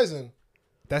as Jujutsu it, Kaisen.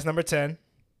 that's number 10.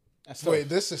 That's Wait, tough.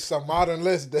 this is some modern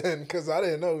list then, because I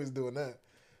didn't know he was doing that.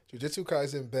 Jujutsu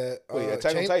Kaisen, bet. Wait,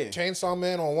 Attack on Titan. Chainsaw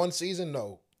Man on one season?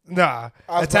 No. Nah,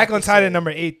 I was Attack about on to Titan say. number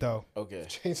 8 though. Okay.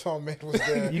 Chainsaw Man was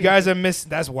there. You guys are missing.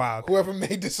 That's wild. Whoever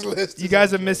made this list. You is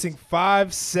guys are on missing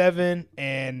 5, 7,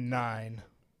 and 9.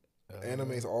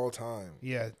 Animes all time.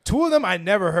 Yeah, 2 of them I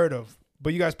never heard of,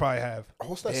 but you guys probably have. Oh,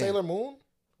 what's that, Damn. Sailor Moon?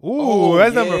 Ooh, Oh,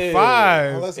 that's yeah. number Oh,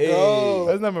 5. let's Hey. go.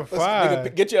 That's number 5.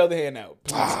 Nigga, get your other hand out.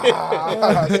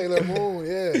 Sailor Moon,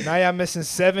 yeah. Now y'all missing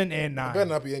 7 and Better 9.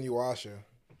 not be Inuyasha.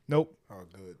 Nope. Oh,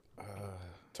 good.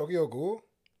 Tokyo Ghoul?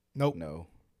 Nope. No.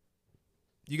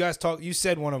 You guys talk. You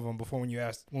said one of them before when you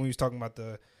asked when we was talking about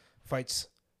the fights.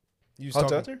 You was Hunter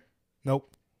talking. Hunter?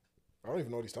 Nope. I don't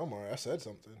even know what he's talking about. I said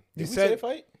something. You Did we said say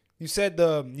fight? You said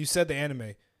the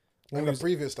anime. One of the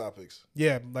previous topics.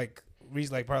 Yeah, like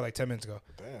probably like 10 minutes ago.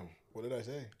 Damn. What did I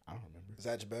say? I don't remember.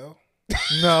 Zatch Bell?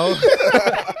 No,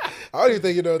 I don't even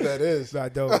think you know what that is. I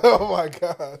don't. Oh my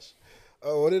gosh.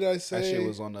 Oh, what did I say? That shit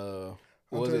was on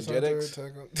what was it, Hunter,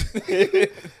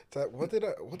 JetX?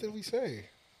 What did we say?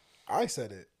 I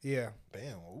said it. Yeah,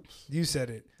 Damn, oops. you said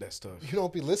it. That's tough. You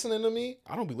don't be listening to me?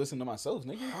 I don't be listening to myself,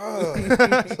 nigga.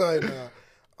 It's like,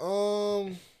 nah.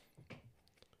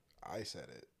 I said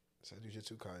it. I said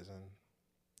Jujutsu Kaisen.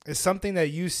 It's something that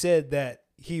you said that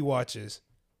he watches.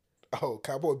 Oh,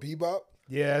 Cowboy Bebop?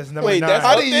 Yeah, it's number Wait, 9. that's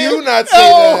How up do there? you not say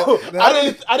No!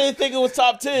 that? I didn't think it was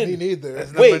top 10. Me neither. That's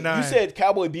number Wait, 9. you said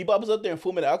Cowboy Bebop was up there and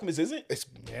Fullmetal Alchemist isn't? It's,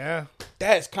 Yeah.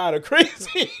 That's kind of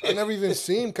crazy. I never even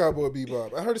seen Cowboy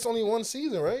Bebop. I heard it's only one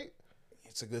season, right?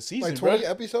 It's a good season, Like 20 bro.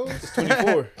 episodes?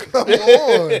 24. Come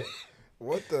on.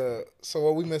 What the? So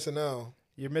what we missing now?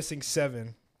 You're missing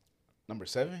 7. Number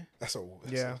 7? That's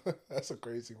a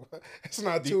crazy one. It's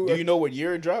not Do too. you know what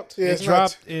year it dropped? Yeah, It it's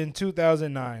dropped not. in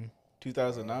 2009.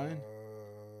 2009?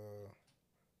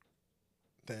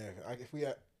 Damn. If we,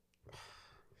 I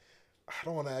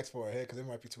don't want to ask for a head because it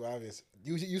might be too obvious.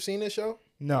 You seen this show?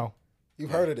 No, You've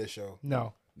heard of this show?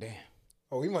 no. Damn.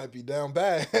 Oh, we might be down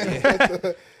bad.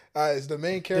 It's the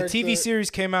main The character. TV series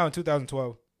came out in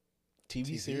 2012.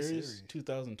 TV series?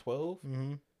 2012?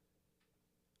 Mm-hmm.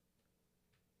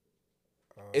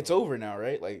 It's over now,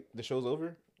 right? Like, the show's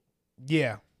over?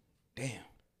 Yeah. Damn.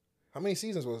 How many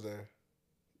seasons was there?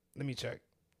 Let me check.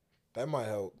 That might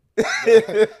help.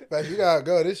 Like, you gotta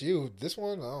go. This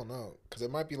one, I don't know, because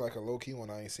it might be like a low key one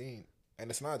I ain't seen, and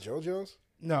it's not JoJo's.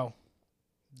 No.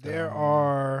 There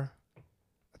are,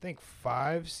 I think,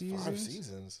 5 seasons. 5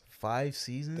 seasons. 5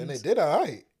 seasons? Then they did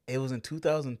alright. It was in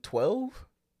 2012?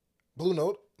 Blue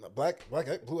Note,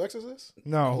 Blue Exorcist.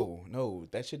 No. Oh, no.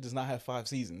 That shit does not have 5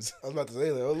 seasons. I was about to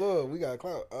say, like, oh look, we got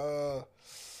clout.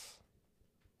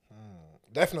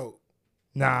 Death Note.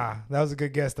 Nah, that was a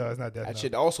good guess, though. It's not Death That Note.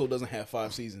 shit also doesn't have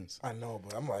 5 seasons. I know,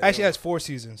 but I'm like, Actually, yo, has 4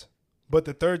 seasons. But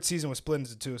the 3rd season was split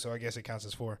into 2, so I guess it counts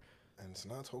as 4. and it's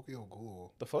not Tokyo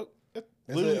Ghoul. The fuck? That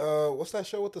Is literally- it? What's that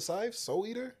show with the scythe? Soul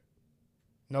Eater.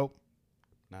 Nope.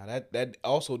 Nah, that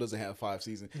also doesn't have 5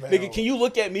 seasons. Man. Nigga, can you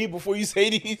look at me before you say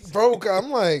these? Bro, I'm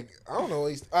like, I don't know.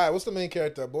 All right, what's the main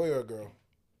character? A boy or a girl?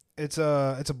 It's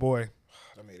a boy.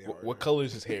 That made it What, harder. what color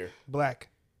is his hair? Black.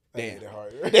 That Damn. made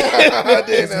it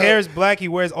harder. His hair is black. He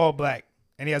wears all black.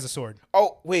 And he has a sword.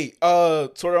 Oh, wait.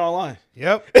 Sword Art Online.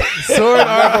 Yep. Sword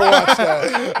art. Never watched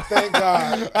that. Thank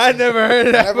God. I never heard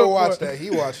of that Never before. watched that.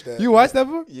 He watched that. You watched that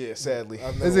before? Yeah, sadly.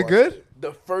 I've never Is it watched good?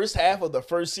 The first half of the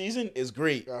first season is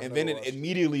great, I've and then never it watched it.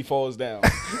 immediately falls down.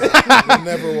 I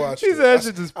never watched He it. said that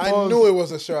shit just I paused. knew it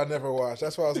was a show I never watched.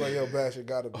 That's why I was like, yo, Bash, it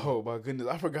gotta be. Oh, my goodness.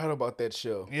 I forgot about that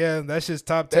show. Yeah, that shit's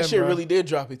top 10, That shit bro. really did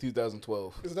drop in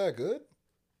 2012. Is that good?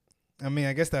 I mean,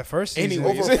 I guess that first season.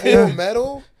 Anyways. Over Full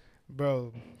Metal?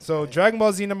 Bro. So, Dragon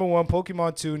Ball Z number 1,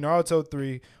 Pokemon 2, Naruto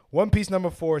 3, One Piece number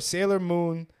 4, Sailor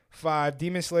Moon 5,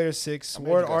 Demon Slayer 6, I Sword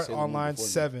imagine you got Art Sailor Moon Online before me.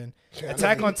 7, Yeah, I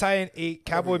Attack never- on Titan 8,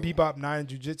 Cowboy even- Bebop 9,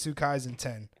 Jujutsu Kaisen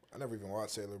 10. I never even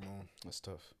watched Sailor Moon. That's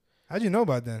tough. How'd you know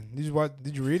about that?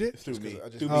 Did you read it? Through Just me. 'cause I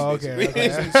just- Through me, Oh, okay, basically.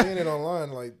 okay. I've seeing it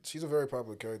online. Like, she's a very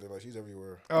popular character. Like, she's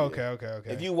everywhere. Oh, okay.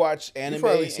 If you watch anime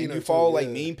probably and seen her you too, follow like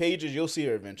yeah. meme pages, you'll see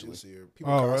her You'll eventually. see her.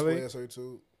 People Oh, cosplay really? as her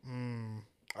too. Mm,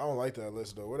 I don't like that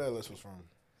list though. Where that list was from?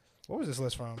 what was this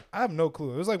list from? I have no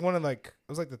clue. It was like it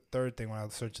was like the 3rd thing when I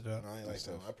searched it up. No, I ain't like That's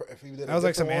that. tough. If he did That was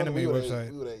like some different one, anime we would've-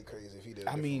 website. We would have crazy if he did. a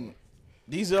I different mean, one.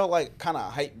 these are like kind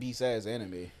of hype beast ass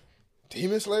anime.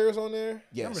 Demon Slayer's on there.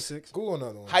 Yes. Number 6. Google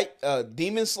another one. Hype,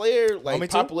 Demon Slayer, me like too?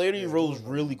 popularity Yeah, rose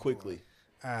Google really another one. quickly.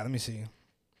 Let me see.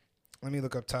 Let me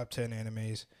look up top 10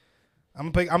 animes.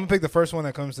 I'm gonna pick the first one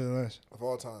that comes to the list. Of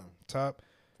all time, Top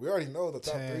we already know the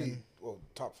top 10. 3. Well,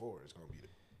 top 4 is gonna be the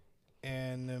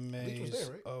Bleach was animes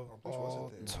there, right? of Oh, Bleach wasn't all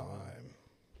there. time.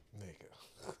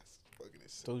 nigga. Fucking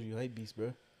is Told you hype beast,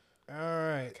 bro. All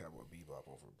right. Cowboy Bebop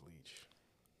over Bleach.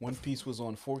 One Piece was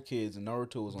on 4Kids and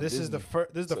Naruto was on This Disney. is the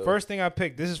first. This is the So- first thing I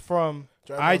picked. This is from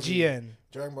Dragon Ball Z. IGN.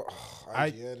 Dragon Ball.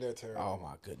 I- IGN, they're terrible. Oh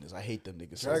my goodness, I hate them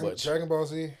niggas so much. Dragon Ball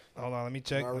Z. Hold on, let me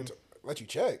check. Naruto. Let you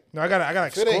check. No, I gotta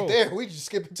If it scroll. ain't there, we just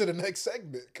skip into the next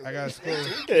segment. 'cause I gotta scroll.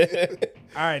 Dragon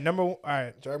All right, all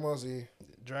right. Ball Z.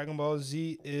 Dragon Ball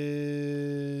Z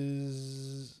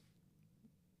is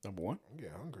Number 1. I'm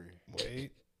getting hungry.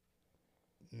 wait,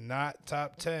 not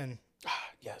top 10.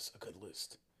 Yes, a good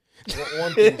list.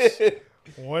 One Piece.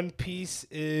 One Piece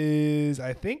is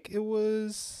I think it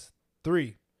was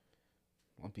 3.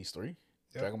 One Piece 3.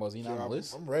 Yep. Dragon Ball Z not on the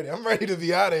list. I'm ready. I'm ready to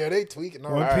be out of here. They tweaking.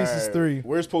 One Piece is 3.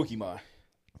 Where's Pokemon?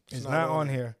 It's not not on on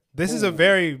here. This is a Ooh.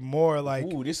 very more like.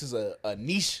 Ooh, this is a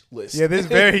niche list. Yeah, this is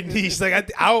very niche.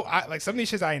 Like I like some of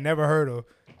these shits I ain't never heard of.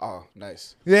 Oh,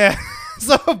 nice. Yeah,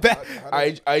 so bad.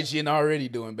 IGN already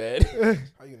doing bad.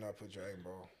 How you not put Dragon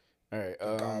Ball? All right.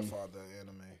 Godfather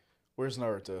anime. Where's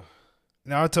Naruto?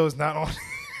 Naruto's not on.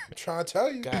 I'm trying to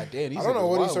tell you. God damn, these I don't know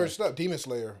what he wild. searched up. Demon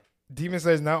Slayer. Demon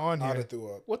Slayer's not on I'd here. have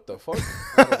threw up. What the fuck?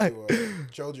 I'd have threw up.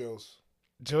 JoJo's.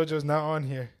 JoJo's not on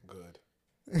here. Good.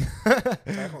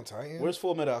 Attack on Titan. Where's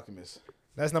Full Metal Alchemist?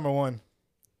 That's number 1.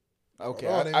 Okay,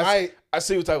 Hold on, I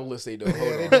see what type of list they do. yeah,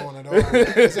 Hold they on. doing one of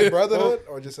those. Is it Brotherhood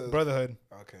or just a Brotherhood.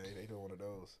 Okay, they doing one of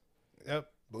those. Yep.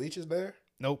 Bleach is there.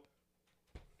 Nope.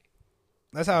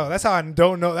 That's how I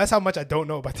don't know. That's how much I don't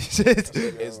know about these shits.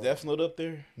 Is Death Note up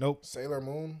there? Nope. Sailor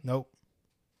Moon. Nope.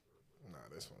 Nah,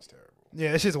 this one's terrible.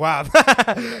 Yeah, this shit's wild.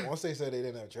 Once they said they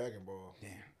didn't have Dragon Ball,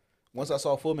 Damn. Once I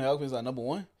saw Full Metal Alchemist at number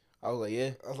 1, I was like,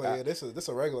 yeah. I was like, yeah, this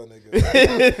a regular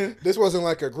nigga. This wasn't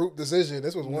like a group decision.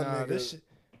 This was one Nah, nigga. this shit,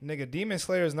 nigga, Demon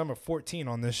Slayer is number 14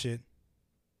 on this shit.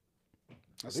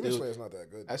 That's Demon still, Slayer's not that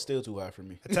good. that's still too high for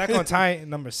me. Attack on Titan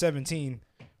number 17.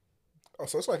 Oh,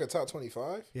 so it's like a top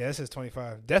 25. Yeah, this is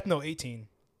 25. Death Note 18.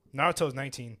 Naruto's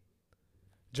 19.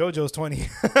 JoJo's 20.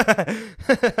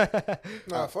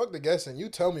 Nah, fuck the guessing. You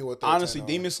tell me what. they're Honestly, 10 on.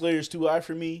 Demon Slayer is too high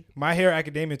for me. My Hero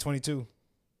Academia 22.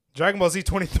 Dragon Ball Z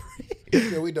 23.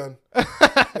 Yeah, we done.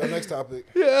 Yo, next topic.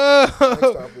 Yeah. Next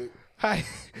topic. Hi.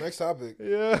 Next topic.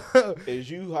 Yeah. Is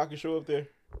Yu Hakusho up there?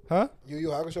 Huh? Yu Yu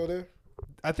Hakusho there.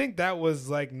 I think that was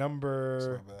like That's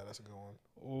number. not bad. That's a good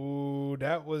one. Ooh,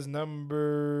 that was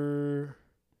number.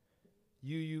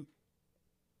 You.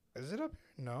 Is it up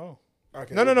here? No.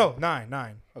 Okay, No.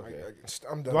 9. Okay.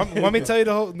 I'm done. Want me to tell you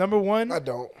the whole number 1? I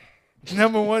don't.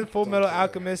 Number 1, Full Don't Metal care.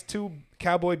 Alchemist. 2,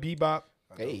 Cowboy Bebop.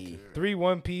 I don't Hey. care. 3,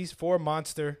 One Piece. 4,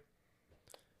 Monster.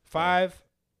 5.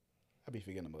 I be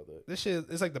forgetting about that. This shit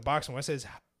is like the boxing one. It says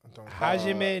I don't care.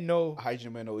 Hajime no.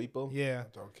 Hajime no Ippo? Yeah. I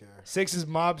don't care. 6 is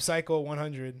Mob Psycho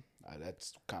 100.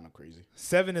 That's kind of crazy.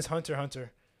 7 is Hunter x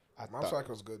Hunter. Mob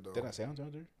Psycho's good though. Did I say Hunter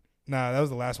x Hunter? Nah, that was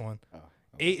the last one. Oh.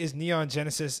 8 is Neon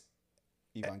Genesis.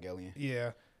 Evangelion.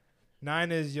 Yeah.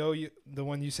 9 is the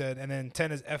one you said, and then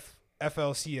 10 is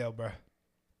FLCL, bro.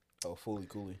 Oh, Fully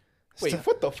Cooley. Wait, Stuff.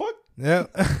 what the fuck? Yeah.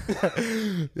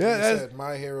 You yeah, that's said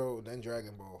My Hero, then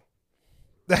Dragon Ball.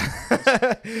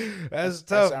 that's That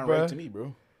tough, sound bro. right to me,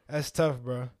 bro. That's tough,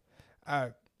 bro. All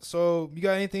right. So, you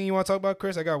got anything you want to talk about,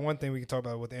 Chris? I got one thing we can talk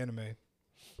about with anime.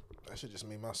 That shit just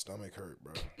made my stomach hurt,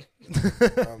 bro.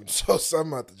 I'm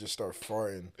about to just start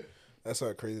farting. That's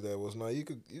how crazy that was. No, you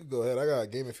could go ahead. I got a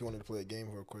game if you wanted to play a game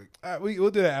real quick. All right,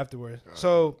 we'll do that afterwards.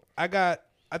 So, I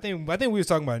think we was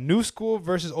talking about new school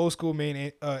versus old school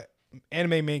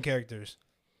anime main characters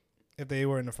if they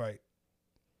were in the fight.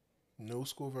 New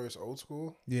school versus old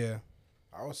school? Yeah.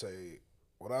 I would say,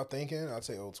 without thinking, I'd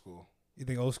say old school. You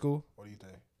think old school? What do you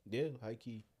think? Yeah, high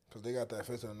key. Because they got that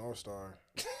Fist of the North Star.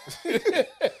 I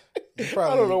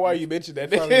don't know why you mentioned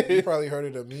that. You probably heard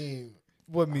it a meme.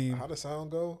 What meme? How the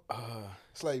sound go?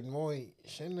 It's like, moi,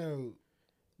 shino,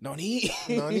 Nani?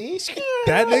 nani?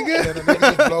 That And nigga? then the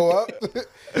nigga just blow up.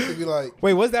 He'd be like,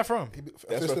 Wait, what's that from?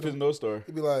 That's what Fist No Star.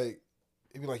 He'd be like,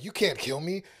 you can't kill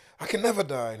me. I can never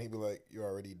die. And he'd be like, you're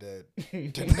already dead. The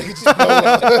nigga just blow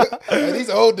up. And these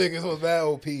old niggas was bad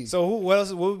OP. So what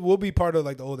else will be part of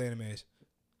like the old animes?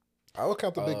 I would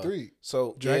count the big three.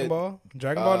 So Dragon Ball,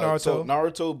 Naruto. So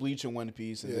Naruto, Bleach, and One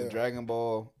Piece, and Yeah. then Dragon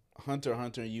Ball, Hunter x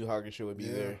Hunter, and Yu Hakusho would be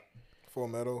Yeah. there. Full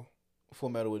Metal. Full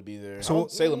Metal would be there. So-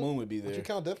 Sailor Moon would be Would you there.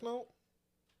 count Death Note?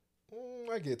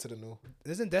 I get to the new.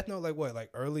 Isn't Death Note like what? Like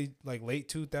early, like late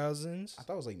 2000s? I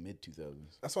thought it was like mid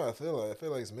 2000s. That's what I feel like. I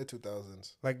feel like it's mid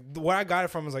 2000s. Like where I got it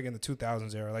from is like in the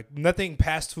 2000s era. Like nothing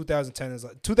past 2010 is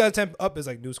like 2010 up is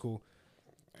like new school.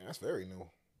 Man, that's very new.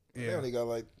 They Yeah. only got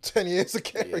like 10 years of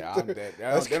character. Yeah, I'm dead. They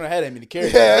don't have that many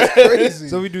characters. Yeah, that's crazy.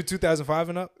 So we do 2005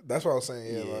 and up. That's what I was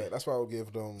saying. Yeah, Yeah. like that's why I would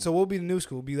give them. So we'll be the new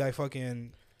school. Be like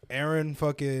fucking Aaron,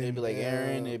 fucking It'd be like Yeah.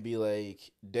 Aaron. It'd be like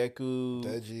Deku,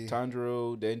 Denji.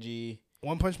 Tanjiro, Denji.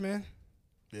 One Punch Man.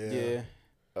 yeah,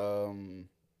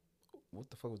 What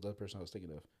the fuck was the other person I was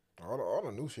thinking of? all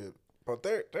the new shit. But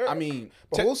they're I mean,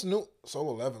 but what's new?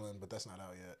 Solo Leveling, but that's not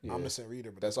out yet. Yeah. Omniscient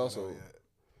Reader, but That's that's not also- out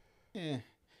yet. yeah.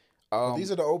 But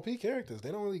these are the OP characters.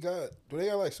 They don't really got. Do they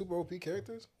got like super OP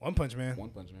characters? One Punch Man. One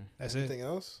Punch Man. That's it. Anything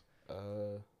else?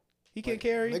 He can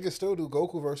carry. Niggas still do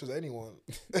Goku versus anyone.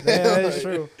 Yeah, that's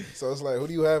Like, true. So it's like, who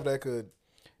do you have that could?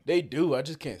 They do. I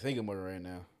just can't think of one right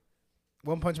now.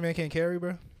 One Punch Man can't carry,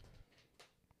 bro.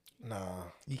 Nah,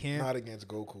 He can't. not against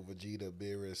Goku, Vegeta,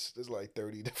 Beerus. There's like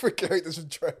 30 different characters from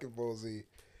Dragon Ball Z.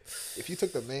 if you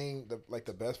took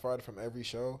the best fighter from every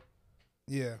show,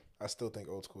 Yeah. I still think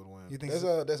old school would win. You think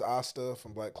there's Asta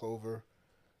from Black Clover.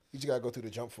 You just gotta go through the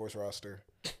Jump Force roster,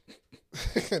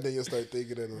 and then you'll start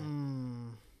thinking of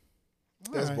them.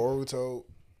 There's Alright. Boruto.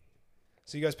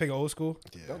 So you guys pick old school?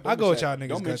 Yeah, I'll go with y'all niggas.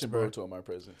 Don't guts, mention bro. Boruto in my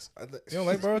presence. You don't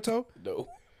like Boruto? No.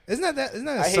 Isn't that I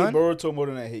his hate son? Boruto more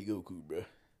than I hate Goku, bro.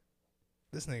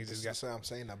 This nigga just got. I'm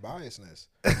saying the biasness.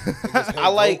 I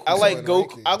like Goku.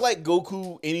 Rankings. I like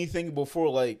Goku anything before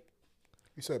like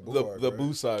You said Buu the arc, the right?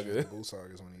 Buu saga. The Buu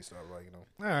saga is when you start liking them.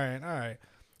 All right.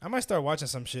 I might start watching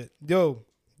some shit. Yo,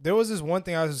 there was this one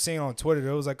thing I was seeing on Twitter.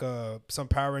 There was like some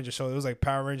Power Ranger show. It was like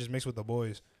Power Rangers mixed with the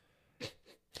boys.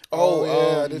 Oh,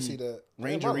 yeah, I did see that.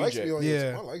 Ranger Man, my likes Reject. be on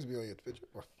Yeah. my likes be on your picture.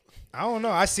 I don't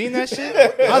know. I seen that shit.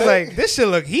 I was like, this shit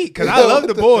look heat because I love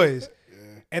the boys. Yeah.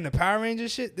 And the Power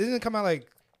Rangers shit didn't it come out like.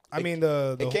 I mean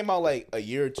the It came out like a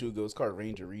year or two ago. It's called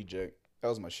Ranger Reject. That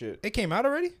was my shit. it came out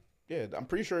already. Yeah, I'm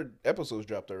pretty sure episodes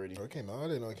dropped already. Oh, it came out. I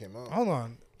didn't know it came out. Hold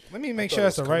on. Let me make thought sure it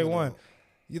that's the was right coming one. out.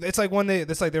 It's like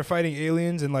it's like they're fighting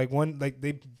aliens and like one like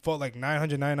they fought like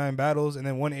 999 battles and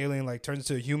then one alien like turns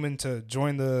into a human to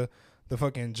join the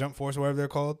fucking Jump Force or whatever they're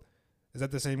called. Is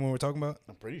that the same one we're talking about?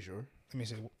 I'm pretty sure. Let me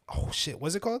see. Oh shit,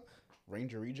 what's it called?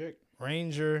 Ranger Reject.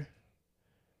 Ranger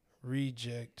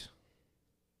Reject.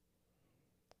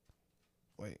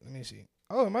 Wait, let me see.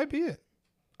 Oh, it might be it.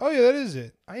 Oh yeah, that is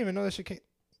it. I didn't even know that shit came.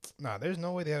 Nah, there's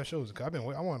no way they have shows. 'Cause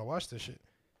I want to watch this shit.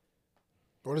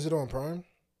 What is it on Prime?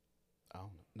 I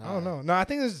I don't know. No, I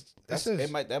think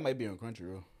That might be on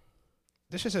Crunchyroll.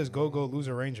 this shit says Go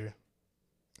Loser Ranger.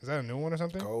 Is that a new one or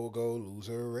something? Go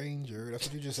Loser Ranger. That's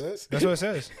what you just said. That's what it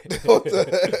says. What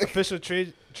the heck? Official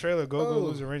trailer Go Oh.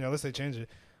 Loser Ranger. Unless they change it.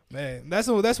 Man, that's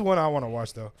one I want to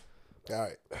watch though. All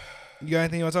right. You got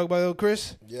anything you want to talk about, though,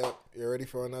 Chris? Yep. You ready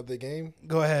for another game?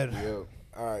 Go ahead. Yeah.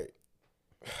 All right.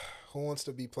 Who wants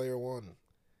to be player one?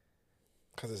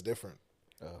 Because it's different.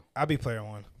 I'll be player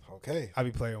one. Okay. I'll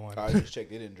be player one. I just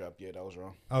checked. It didn't drop yet. I was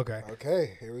wrong. Okay.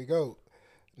 Okay. Here we go.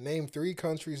 Name 3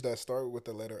 countries that start with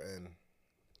the letter N.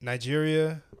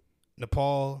 Nigeria,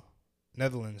 Nepal,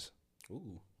 Netherlands.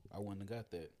 Ooh, I wouldn't have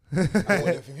got that.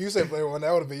 If you said player one,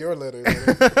 that would have been your letter.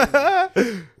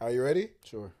 Are you ready?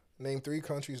 Sure. Name 3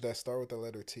 countries that start with the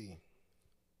letter T.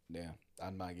 Damn,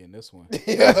 I'm not getting this one.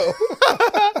 Yo.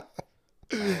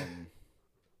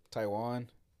 Taiwan.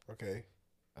 Okay.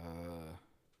 Uh,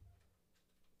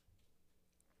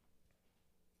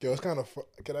 Yo, it's kind of.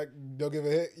 Can I? Don't give a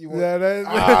hit. You want? Yeah, that,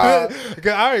 Ah.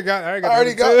 I already got. I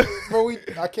already got. it. Bro,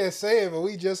 I can't say it, but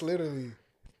we just literally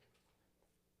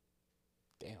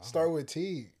damn. start with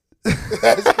T.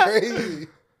 That's crazy.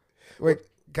 Wait,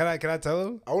 can I tell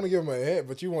him? I want to give him a hint,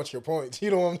 but you want your points.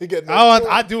 You don't want me to get. No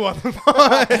I do want the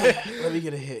point. Let me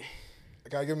get a hit.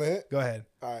 Can I give him a hint? Go ahead.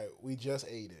 All right, we just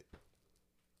ate it.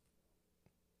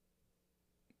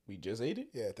 We just ate it.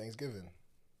 Yeah, Thanksgiving.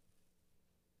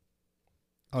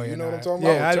 Oh, You yeah, know what I'm nah. talking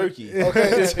Yeah, about? I- Turkey.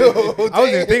 Okay, so, I was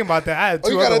even dang. thinking about that. I had Oh,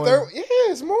 two you got other a third? ones. Yeah,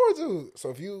 it's more too. So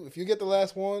if you get the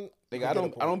last one, Like you I get a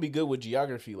don't point. be good with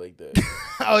geography like that.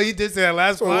 Oh, you did say that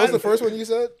last So one. what was the first one you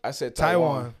said? I said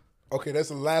Taiwan. Okay, that's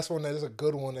the last one. That is a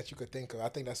good one that you could think of. I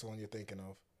think that's the one you're thinking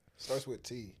of. Starts with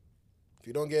T. If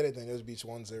you don't get it, then it beats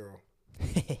 1-0.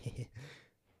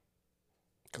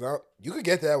 Cause you could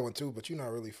get that one too, but you're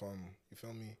not really from. You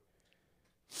feel me?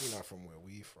 You're not from where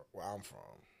I'm from.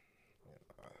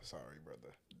 Sorry,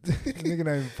 brother. Nigga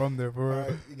not even from there, All bro.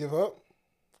 right, you give up?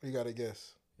 Or you gotta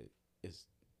guess.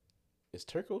 Is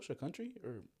Turkish a country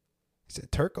or He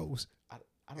said Turcos. I don't?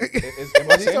 Am I Is he saying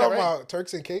that talking right? about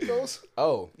Turks and Caicos?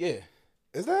 Oh yeah.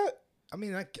 Is that? I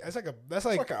mean, that's like It's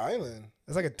like an island.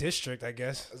 a district, I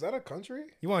guess. Is that a country?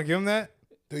 You want to give him that?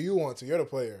 Do you want to? You're the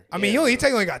player. I mean, Yeah, he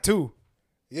technically got 2.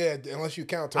 Yeah, unless you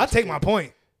count. Turks I'll and take my Caicos.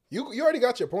 point. You already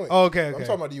got your point. Oh, okay, I'm okay.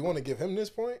 talking about. Do you want to give him this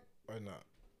point or not?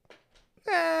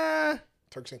 Nah,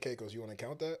 Turks and Caicos. You want to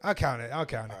count that? I'll count it. All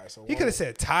right, so He could have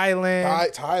said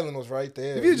Thailand. Thailand was right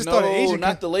there. If you just no, thought of Asian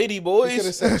not the lady You boys. could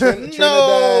have said Trinidad.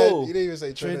 No. You didn't even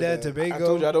say Trinidad, Trinidad. I told you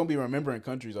Tobago. I don't be remembering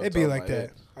countries. off It'd the be top of like my that.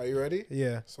 head. Are you ready?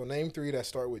 Yeah. So name 3 that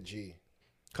start with G.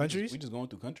 Countries? We just going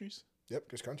through countries. Yep,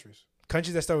 just countries.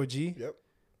 Countries that start with G? Yep.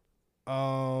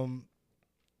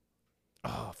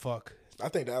 Oh, fuck. I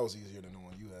think that was easier than the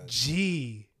one you had.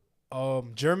 G.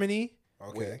 Germany.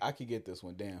 Okay. Wait, I could get this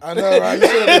one. Damn. I know, right?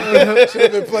 You should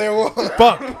have been player one.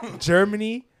 Fuck.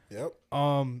 Germany. Yep.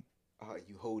 Oh,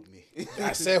 you hold me.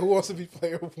 I said who wants to be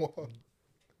player one?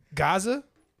 Gaza.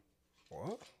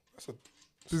 What?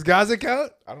 Does Gaza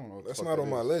count? I don't know. what the That's fuck not that on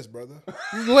my is. list, brother.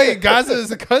 Wait, Gaza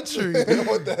is a country.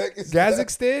 What the heck is that?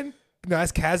 Kazakhstan? No,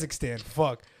 that's Kazakhstan.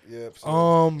 Fuck. Yep.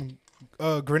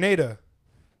 So Grenada.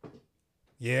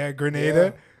 Yeah,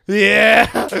 Grenada. Yeah.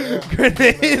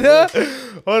 Grenada.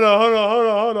 Hold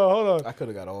on. I could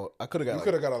have got all. I could have got. You Like,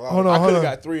 could have got a lot. Hold of on. I could have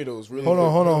got 3 of those. Really. Hold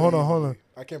quick. on.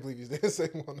 I can't believe you didn't say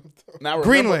one of them. Now remember-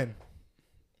 Greenland.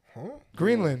 Huh?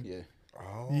 Greenland. Yeah.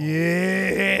 Oh.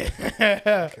 Yeah.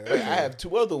 Okay. Wait, I have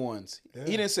 2 other ones. Yeah.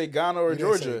 He didn't say Ghana or You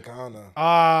didn't say Georgia. Ghana.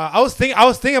 I was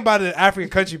thinking about an African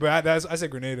country, but I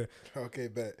said Grenada. Okay,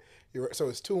 bet. So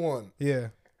it's 2-1. Yeah.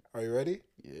 Are you ready?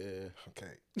 Yeah.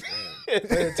 Okay. Damn.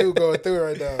 Player 2 going through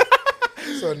it right now.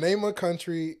 So name a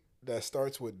country that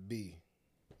starts with B.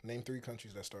 Name 3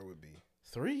 countries that start with B.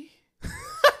 3?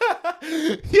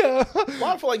 Yeah.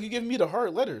 Why I feel like you giving me the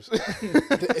hard letters?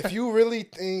 If you really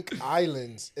think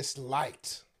islands, it's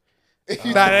light. If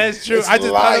you Nah, that's true. It's I just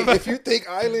light. thought about- If you think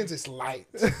islands, it's light.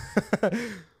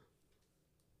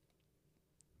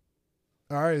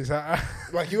 All right. So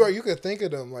Like you could think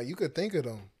of them. Like you could think of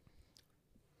them.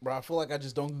 Bro, I feel like I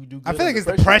just don't do good. I feel like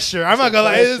under it's the pressure. I'm not gonna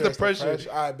lie. It is the It's pressure.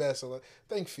 All right, bet. So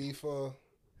think FIFA.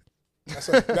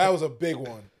 That was a big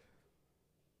one.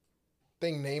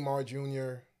 Think Neymar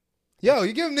Jr. Yo,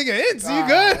 you give him nigga hints. You Ah,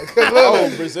 good? 'cause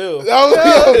Oh, Brazil.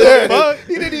 Oh, Yeah, fuck.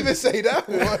 he didn't even say that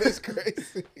one. It's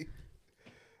crazy.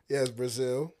 Yes,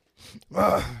 Brazil.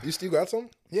 You still got some?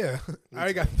 Yeah. I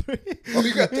already got 3. Oh,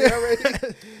 you got 3 already?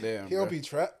 Damn. He bro. don't be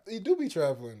He do be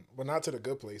traveling, but not to the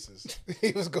good places.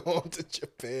 He was going to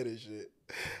Japan and shit.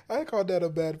 I called that a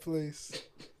bad place.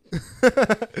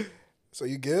 So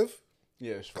you give?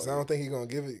 Yeah, Because I don't think he's gonna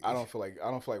give it. I don't feel like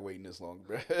waiting this long,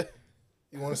 bro.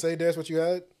 You want to say that's what you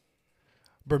had?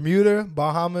 Bermuda,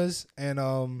 Bahamas, and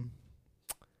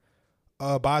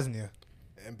Bosnia.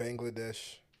 And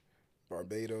Bangladesh,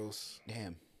 Barbados,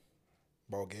 Damn,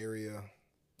 Bulgaria.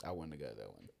 I wouldn't have got that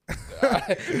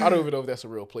one. I don't even know if that's a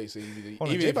real place. Even Hold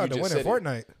on, if Jay you about to just win in said it.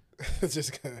 Fortnite. It's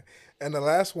just kinda, and the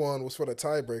last one was for the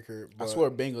tiebreaker. I But swear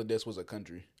Bangladesh was a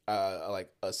country, like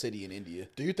a city in India.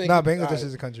 Do you think? Nah, Bangladesh alright,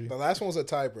 is a country. The last one was a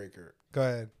tiebreaker, Go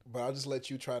ahead. but I'll just let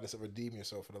you try to redeem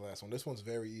yourself for the last one. This one's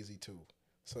very easy too.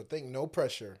 So think no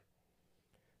pressure.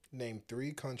 Name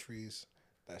 3 countries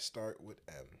that start with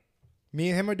M. Me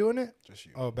and him are doing it? Just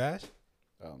you. Oh, Bash?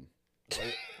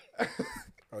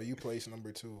 Oh, you place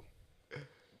number 2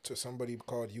 to somebody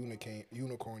called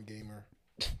Unicorn Gamer.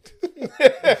 Do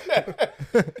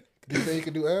you think you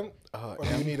can do M? Or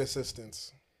do you need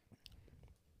assistance?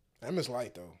 M is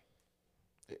light though.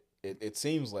 It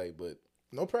seems like, but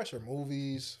No pressure.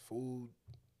 Movies, food,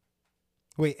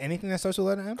 Wait, anything that starts with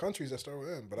letter M? countries that start with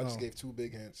M. But I just Oh. gave 2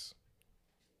 big hints.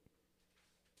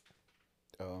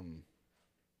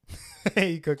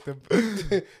 He cooked them.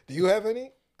 Do you have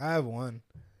any? I have 1.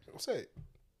 Say it.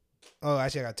 Oh,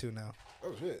 actually, I got 2 now.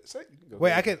 Oh shit. Say it.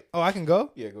 Wait, I can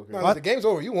go? Yeah, go No, crazy. the game's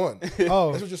over. You won.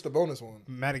 Oh, This was just a bonus one.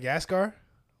 Madagascar,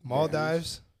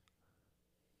 Maldives,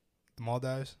 the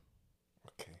Maldives,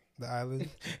 Okay. the island.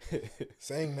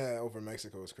 Saying that over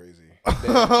Mexico is crazy.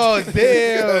 Oh,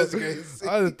 damn. That's crazy.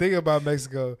 I was thinking about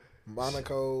Mexico.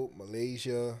 Monaco,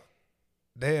 Malaysia.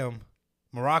 Damn.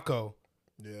 Morocco.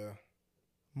 Yeah.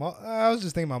 I was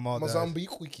just thinking about Maldives.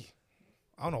 Mozambique. Wiki.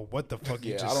 I don't know what the fuck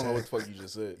you Yeah, just I don't know said. what the fuck you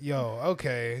just said. Yo,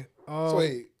 okay. So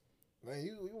wait. Man,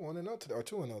 you 1-0 today, or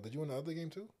 2-0. Did you win the other game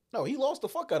too? No, he lost the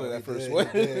fuck out of Oh, that he first did, one.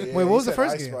 he did, yeah. Wait, what He was the said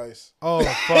first Ice game? Spice. Oh,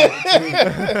 fuck.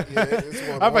 Yeah, it's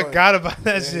 1-1. I forgot about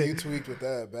that Yeah, shit. you tweaked with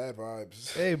that. Bad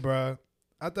vibes. Hey, bro.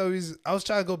 I was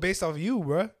trying to go based off you,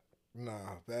 bro. Nah,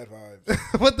 bad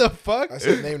vibes. What the fuck? I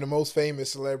said name the most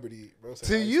famous celebrity. Bro said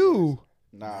To Ice you.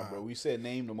 Nah, bro. We said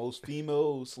name the most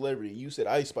female celebrity. You said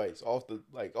Ice Spice off the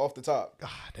top. God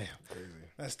damn. Spice. Crazy.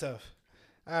 That's tough.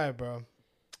 All right, bro.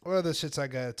 What other shits I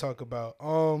gotta talk about?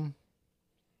 Oh,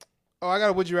 I got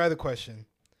a would you rather question.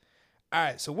 All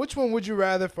right, so which one would you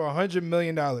rather for $100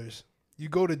 million? You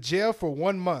go to jail for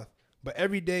 1 month, but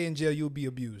every day in jail you'll be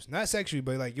abused. Not sexually,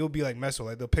 but like you'll be like messed with,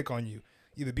 like they'll pick on you.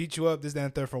 Either beat you up, this, that,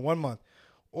 and third for 1 month.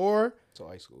 Or So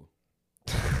high school.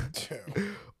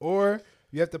 or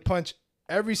you have to punch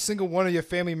every single one of your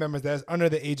family members that's under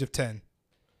the age of 10.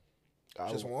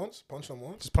 Just once? Punch them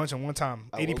once? Just punch them one time,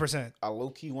 80%. I low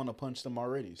key want to punch them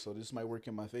already, so this might work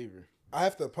in my favor. I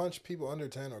have to punch people under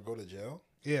 10 or go to jail?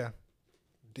 Yeah.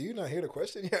 Do you not hear the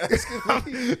question you're asking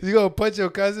me? You gonna punch your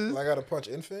cousins? I got to punch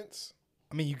infants?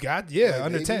 I mean, you got, Like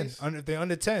under babies? 10. If they're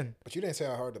under 10, But you didn't say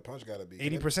how hard the punch got to be.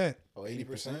 80%. Oh, 80%?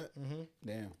 80%? Mm-hmm.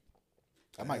 Damn.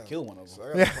 I might kill one of them. So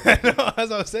I Yeah, gotta punch, no, that's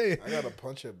what I'm saying. I got to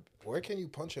punch a... Where can you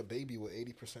punch a baby with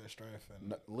 80% strength?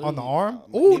 And On the arm?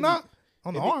 Ooh, Ooh, not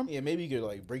on the maybe, arm. Yeah, maybe you could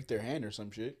like break their hand or some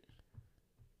shit.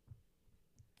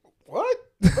 What?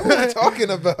 What are we talking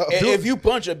about? If you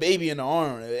punch a baby in the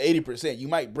arm, 80%, you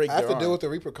might break I have their to arm. deal with the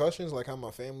repercussions, like how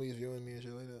my family is viewing me and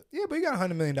shit like that. Yeah, but you got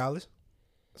 $100 million. That's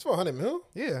for $100 million?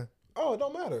 Yeah. Oh, it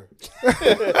don't matter. I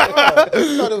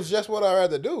thought it was just what I'd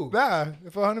rather do. Nah,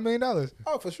 for $100 million.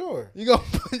 Oh, for sure. You go.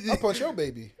 I'll punch your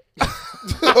baby.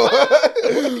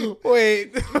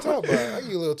 Wait. Talk about it. I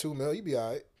give you a little $2 million. You be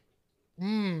all right.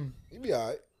 You be all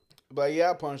right. But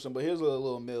yeah, I punched him. But here's a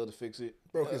little meal to fix it.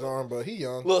 Broke his arm, but he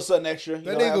young. A little something extra.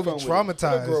 That nigga gonna be It'll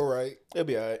traumatized. grow right. It'll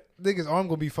be all right. Nigga's arm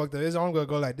gonna be fucked up. His arm gonna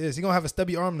go like this. He gonna have a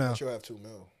stubby arm now. She'll have $2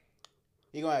 million.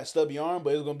 He gonna have a stubby arm,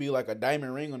 but it's gonna be like a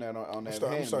diamond ring on that I'm hand.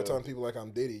 start though. telling people like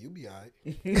I'm Diddy. You be all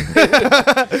right.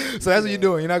 So that's what you're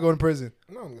doing. You're not going to prison.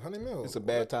 No, $100 million. It's a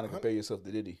bad time to compare yourself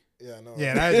to Diddy. Yeah, I know.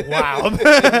 Yeah, that is wild.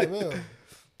 $100 million.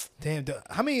 Damn,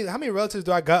 how many relatives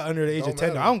do I got under the age Don't of 10?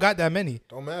 matter. I don't got that many.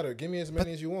 Don't matter. Give me as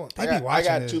many as you want. They I be got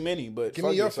watching this. too many, but Give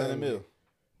fuck me your it, $100 family. million.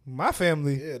 My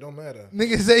family. Yeah, it don't matter.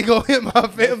 Niggas ain't gonna hit my My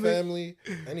family. family,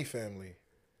 any family.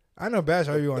 I know Bash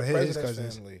already The want to hit his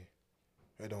president's cousins family.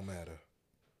 It don't matter.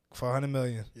 for $100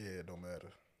 million. Yeah, it don't matter.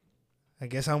 I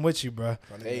guess I'm with you, bro.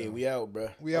 $100 Hey, million. we out, bro.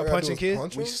 We All out I gotta punching do is kids.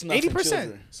 punch We them. snuffing 80%.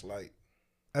 children. It's light.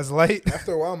 That's light.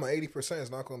 After a while, my 80% is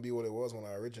not going to be what it was when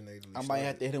I originated. I might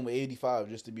have to hit him with 85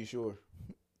 just to be sure.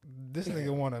 This nigga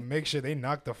want to make sure they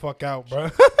knock the fuck out, bro.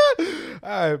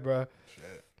 All right, bro.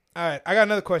 Shit. All right, I got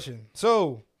another question.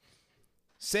 So,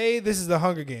 say this is the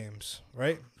Hunger Games,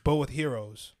 right? But with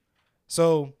heroes.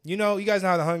 So, you guys know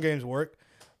how the Hunger Games work.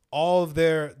 All of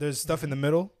there's stuff in the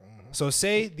middle. So,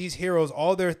 say these heroes,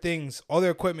 all their things, all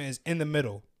their equipment is in the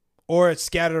middle, or it's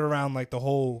scattered around like the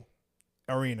whole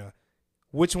arena.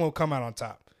 Which one will come out on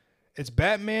top? It's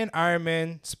Batman, Iron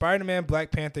Man, Spider-Man,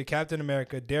 Black Panther, Captain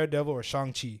America, Daredevil, or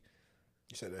Shang-Chi. You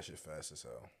said that shit fast as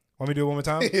hell. Want me to do it one more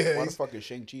time? Yeah, Why the fuck is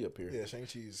Shang-Chi up here? yeah,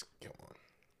 Shang-Chi's, come on.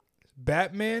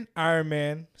 Batman, Iron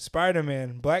Man,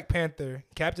 Spider-Man, Black Panther,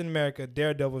 Captain America,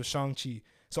 Daredevil, Shang-Chi.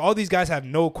 So all these guys have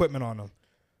no equipment on them.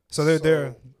 So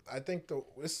they're I think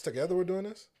this is together we're doing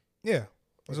this? yeah.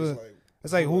 Or So just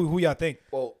it's like who y'all think?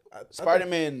 Well, I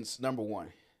Spider-Man's number one.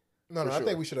 No, for I sure.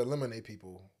 think we should eliminate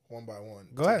people one by one.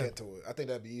 Go to ahead. Get to it. I think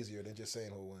that'd be easier than just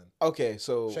saying who'll win. Okay,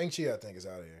 so Shang-Chi, I think, is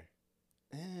out of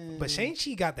here. But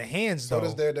Shang-Chi got the hands So though.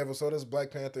 does Daredevil, so does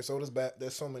Black Panther, so does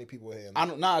There's so many people here. I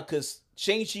don't because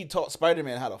Shang-Chi taught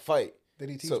Spider-Man how to fight. Did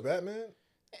he teach so- Batman?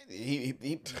 He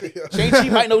Shang-Chi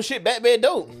might know shit Batman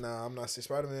don't. Nah, I'm not.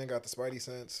 Spider-Man got the Spidey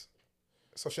sense.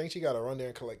 So Shang-Chi got to run there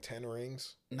and collect 10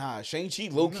 rings. Nah, Shang-Chi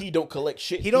low-key don't collect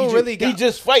shit. He don't really He got-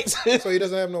 just fights. So he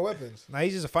doesn't have no weapons. Nah,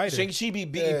 he's just a fighter. Shang-Chi be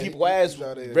beating Yeah, people he- ass he's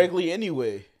out there. regularly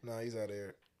anyway. Nah, he's out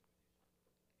there.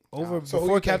 Over So who before you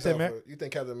think's Captain out America. first? You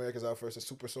think Captain America's out first? A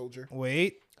super soldier?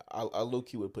 Wait. I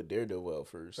low-key would put Daredevil out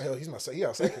first. Hell, he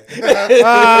out second.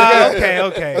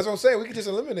 Okay. That's what I'm saying. We could just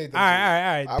eliminate them. All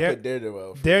right. I put Daredevil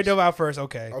out first. Daredevil out first.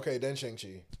 Okay. Okay, then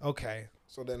Shang-Chi. Okay.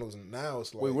 So then now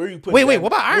it's like. Wait, where are you putting? Wait, that- what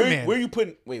about Iron where- Man? Where you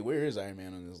putting? Wait, where is Iron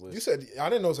Man on this list? You said I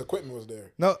didn't know his equipment was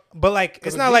there. No, but like it's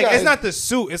Because not if like you it's guys- not the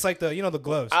suit. It's like the the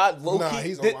gloves. I low-key,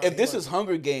 he's thi- on- if this he is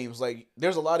Hunger Games, like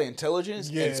there's a lot of intelligence,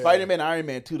 Yeah. and Spider-Man, Iron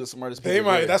Man, two the smartest people. They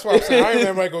might. there. That's why I'm saying Iron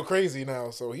Man might go crazy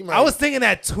now. So he might. I was thinking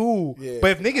that too. Yeah.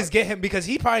 But if niggas get him because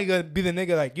he probably gonna be the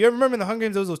nigga like you ever remember in the Hunger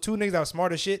Games there was those two niggas that was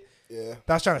smart as shit Yeah.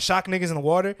 that was trying to shock niggas in the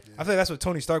water. I feel like that's what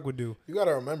Tony Stark would do. You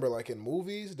gotta remember, like in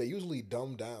movies, they usually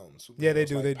dumb down. Yeah, they superheroes,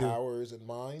 do, like they do. powers and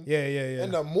mind. Yeah.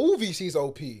 In the movies, he's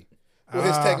OP with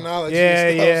his Ah, technology. yeah,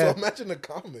 and stuff. yeah. So imagine the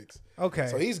comics. Okay.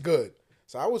 So he's good.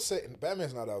 So I would say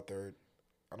Batman's not out third.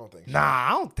 I don't think. so. Nah, I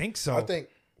don't think so. I think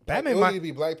Batman it might- would either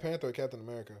be Black Panther or Captain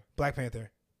America. Black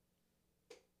Panther.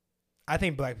 I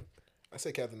think Black. I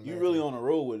say Captain America. You really on a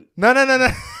roll with No.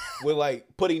 like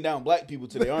putting down black people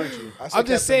today, aren't you? I say I'm just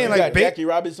Captain saying, You like, got ba- Jackie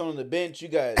Robinson on the bench. You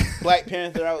got Black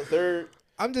Panther out third.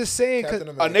 I'm just saying because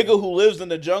Captain A America. nigga who lives in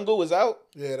the jungle is out.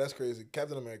 Yeah, that's crazy.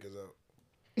 Captain America's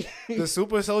out. the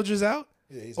super soldier's out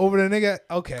Yeah, he's over the nigga.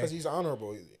 Okay. because he's honorable.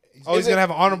 Oh, he's Isn't- gonna have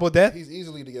an honorable death. He's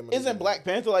easily to get. Isn't Black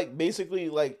Panther like basically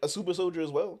like a super soldier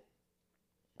as well?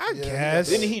 I Yeah, guess.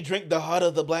 Didn't he drink the heart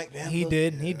of the Black Panther? He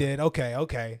did. He did.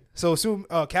 Okay. So,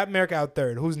 Captain America out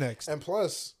third. Who's next? And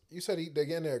plus, you said they're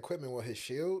getting their equipment with his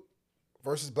shield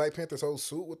versus Black Panther's whole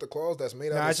suit with the claws that's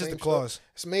made out Nah, of it's the just same the claws. stuff.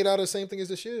 It's made out of the same thing as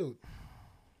the shield.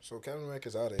 So Captain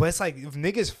America's out of But it. it's like if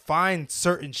niggas find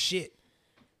certain shit.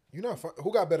 You know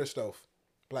who got better stealth?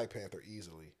 Black Panther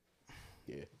easily.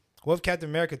 Yeah. What if Captain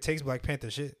America takes Black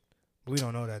Panther shit? We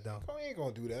don't know that though. Oh, he ain't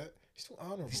gonna do that. He's too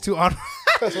honorable. He's too honorable.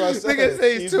 That's what I said. Niggas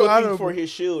say He's he's too looking honorable. for his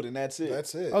shield, and that's it.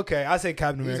 That's it. Okay, I say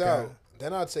Captain He's America. out.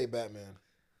 Then I'd say Batman.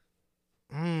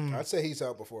 I'd say he's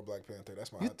out before Black Panther.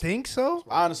 That's my You hot take. think so?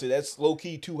 Honestly, that's low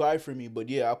key too high for me, but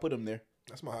yeah, I'll put him there.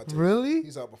 That's my hot take. Really?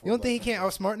 He's out before. You don't think he Black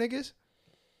can't outsmart niggas?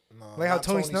 Panther. No, like how not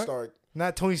Tony Stark?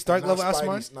 Not Tony Stark Not level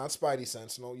outsmart? Spidey, not Spidey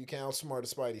sense. No, you can't outsmart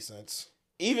a Spidey sense.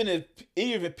 Even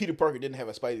if Peter Parker didn't have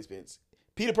a Spidey sense,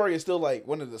 Peter Parker is still like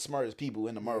one of the smartest people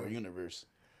in the Marvel universe.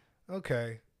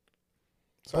 Okay.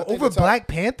 So I But think over the top- Black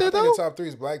Panther I think though? the top 3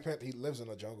 is Black Panther. He lives in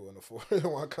a jungle in the forest in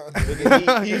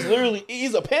Wakanda. He's literally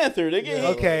he's a panther. Nigga.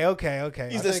 Okay.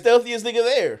 He's I the think- stealthiest nigga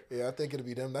there. Yeah, I think it'll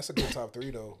be them. That's a good top 3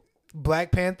 though.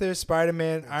 Black Panther,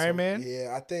 Spider-Man, Iron Man.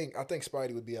 Yeah, I think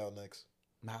Spidey would be out next.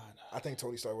 Nah. I think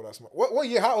Tony Stark would outsmart. What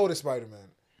year? How old is Spider Man?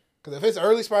 Because if it's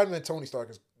early Spider Man, Tony Stark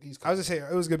he's I was just saying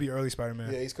it was gonna be early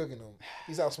Spider-Man. yeah, he's cooking him.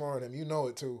 He's outsmarting him. You know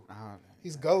it too. Nah.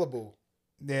 He's gullible.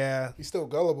 Yeah. He's still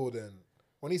gullible then.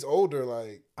 When he's older,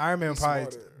 like Iron Man He's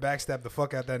probably smarter. backstab the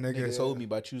fuck out that nigga. Nigga told me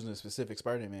by choosing a specific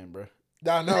Spider-Man, bro.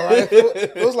 I know, right?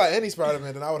 If it was like any Spider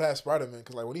Man, then I would have Spider Man.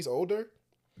 Because like when he's older,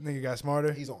 Nigga got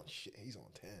smarter. he's on shit. He's on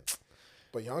 10.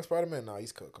 But young Spider Man, nah,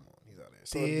 he's cooked. Come on, he's out there.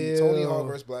 So it'd be Tony Hawk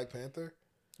versus Black Panther.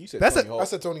 You said That's Tony a- Hawk. I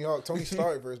said Tony Hawk. Tony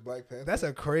Stark versus Black Panther. That's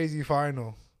a crazy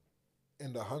final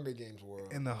in the Hunger Games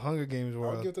world. in the Hunger Games I would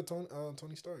world. give it to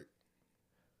Tony Stark.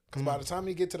 Because by the time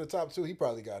he get to the top 2, he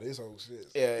probably got his whole shit.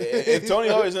 Yeah, if Tony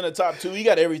Hawk is in the top 2, he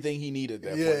got everything he needed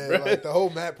at that Yeah, point, bro. like the whole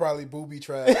map probably booby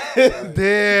trapped. Like,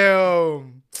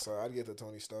 Damn. so I'd get to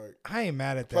Tony Stark. I ain't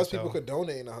mad at that. Plus, people though. could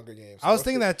donate in the Hunger Games. I was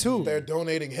thinking that too. They're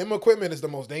donating him equipment is the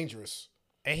most dangerous.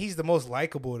 And he's the most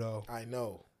likable though. I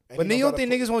know. And But he then you knows don't how to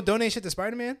think niggas won't donate shit to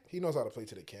Spider-Man? He knows how to play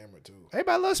to the camera too.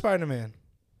 Everybody loves Spider-Man.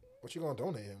 What you gonna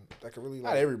donate him? That could really Not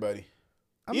like. everybody.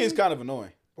 I He mean, is kind of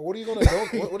annoying. But what are you gonna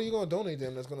donate? What are you gonna donate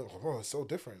them? That's gonna. Oh, it's so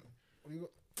different. What are you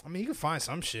I mean, you can find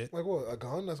some shit. like? What, a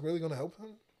gun that's really gonna help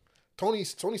him? Tony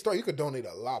Stark, you could donate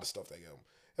a lot of stuff they give him.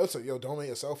 Also, donate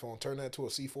your cell phone, turn that to a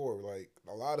C4. Like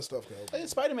a lot of stuff could help him.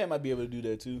 Spider-Man might be able to do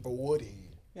that too. But would he?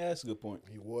 Yeah, that's a good point.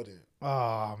 He wouldn't.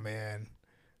 Oh man,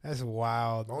 that's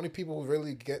wild. The only people who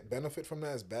really get benefit from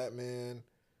that is Batman.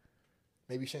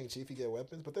 Maybe Shang-Chi if he get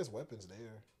weapons, but there's weapons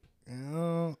there.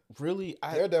 Really?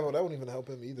 Daredevil, that wouldn't even help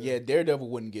him either. Yeah, Daredevil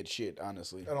wouldn't get shit,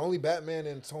 honestly. And only Batman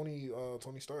and Tony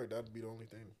Stark, that'd be the only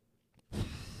thing.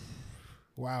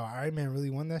 Wow, Iron Man really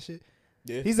won that shit.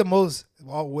 Yeah. He's the most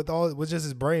with just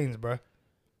his brains, bro.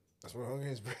 That's what Hunger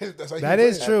Games. That's how That you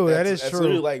is win. true. That's True.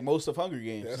 literally like most of Hunger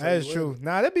Games. That's That how is you true. win.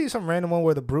 Nah, that'd be some random one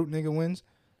where the brute nigga wins.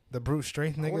 The brute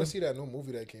strength I want to nigga. see that new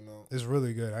movie that came out. It's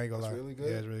really good. I ain't gonna That's lie. really good?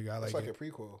 Yeah, it's really good. I It's like like it. a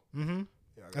prequel. Mm-hmm.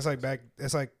 Yeah, That's like back.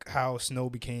 That's like how Snow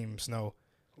became Snow.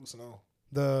 Who's Snow?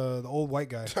 The old white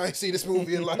guy. I ain't seen this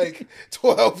movie in like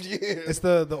 12 years. It's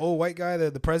the old white guy,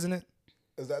 the president.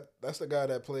 That's the guy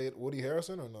that played Woody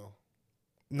Harrelson or no?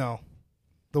 No,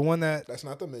 the one that That's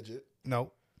not the midget.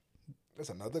 no That's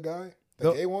another guy. The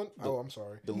No. gay one? Oh, I'm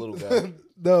sorry. The little guy.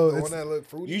 no. The It's, one that looked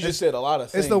fruity. You just said a lot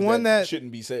of things. It's the one that-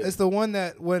 shouldn't be said. it's the one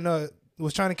that when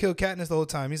was trying to kill Katniss the whole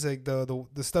time. He's like the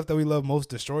stuff that we love most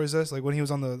destroys us. Like when he was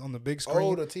on the big screen.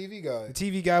 Oh, the TV guy. The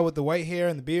TV guy with the white hair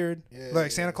and the beard, Yeah, like yeah.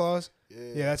 Santa Claus. Yeah,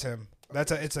 Yeah, that's him.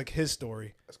 It's like his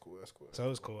story. That's cool. That's cool. So it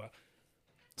was cool.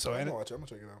 So I'm and gonna watch it. I'm gonna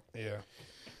check it out. yeah,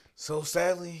 So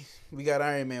sadly, we got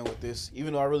Iron Man with this.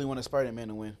 Even though I really wanted Spider-Man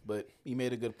to win, but he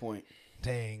made a good point.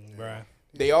 dang, bruh.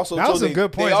 They also That was chose a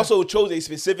good point. They also chose a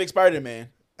specific Spider-Man.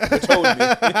 Which told me.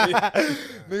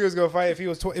 Nigga was gonna fight if he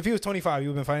was 25. You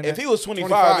would been fighting. If that? he was 25,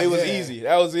 25, it was yeah. easy.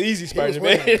 That was an easy He was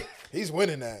Spider-Man. winning. He's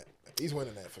winning that. He's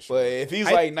winning that for sure. But if he's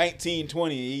like 19,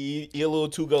 20, he a little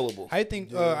too gullible. I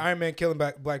think Iron Man killing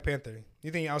Black Panther.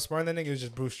 You think outsmarting that nigga is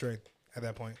just Bruce strength at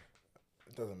that point?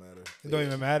 It doesn't matter. It don't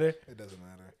even matter. It doesn't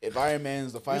matter. If Iron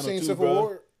Man's the You final seen two, Civil bro.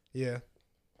 War? Yeah,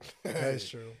 that's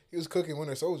true. He was cooking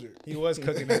Winter Soldier. He was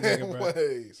cooking that nigga, bro.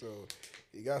 Way, so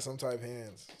he got some type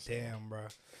hands. Damn, bro.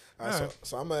 All right,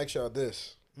 so I'm gonna ask y'all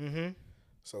this. Mm-hmm.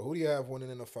 So who do you have winning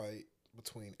in a fight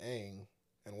between Aang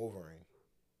and Wolverine?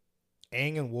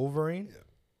 Aang and Wolverine. Yeah.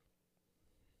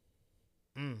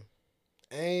 Mm.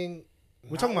 Aang.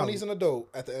 We're talking about- when he's an adult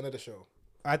at the end of the show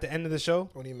At the end of the show.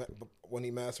 when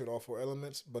he mastered all 4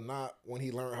 elements, but not when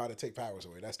he learned how to take powers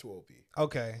away. That's too OP.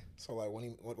 Okay. So like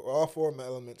when all 4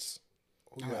 elements.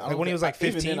 Who you I got? don't Like when he think- was like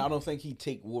Even 15? then, I don't think he'd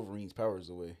take Wolverine's powers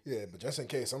away. Yeah, but just in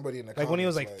case somebody in the Like when he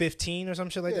was comments, like 15 or some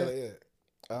shit like yeah, that.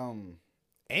 yeah.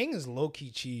 Aang is low key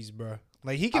cheese, bro.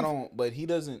 Like he I can. don't, but he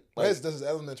doesn't. Like, Like, does his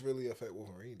elements really affect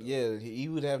Wolverine? Though? yeah, he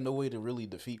would have no way to really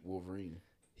defeat Wolverine.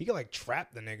 He could like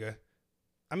trap the nigga.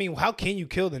 I mean, how can you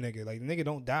kill the nigga? Like the nigga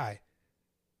don't die,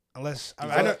 unless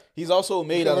I know He's also He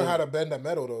made could out learn how of. to bend that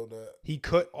metal though. he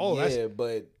could. Oh, yeah, that's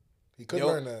but He could the,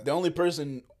 learn that. the only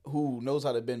person who knows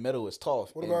how to bend metal is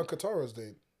Toph. What and- about Katara's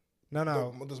day?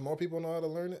 no. Does more people know how to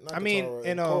learn it? Not I mean, Katara,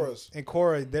 in Korra's.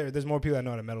 Korra, there's more people that know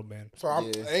how to metal band. So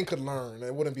Yeah. Aang could learn.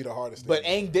 It wouldn't be the hardest. But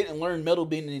thing. Aang didn't learn metal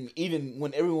bending even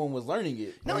when everyone was learning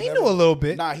it. No, he he never- knew a little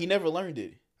bit. Nah, he never learned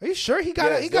it. Are you sure he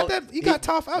got Yes, he got the- that he got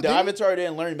Toph out? The didn't he? Avatar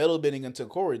didn't learn metal bending until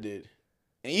Korra did,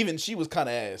 and even she was kind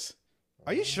of ass.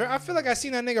 Are you sure? I feel like I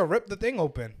seen that nigga rip the thing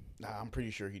open. Nah, I'm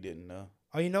pretty sure he didn't know.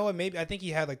 Oh, you know what? Maybe I think he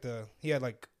had like the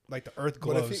earth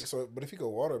gloves. But if he go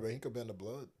water bend, he could bend the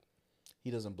blood.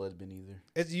 He doesn't blood bend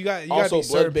either. You got Also, be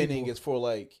certain blood bending people, is for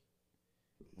like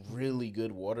really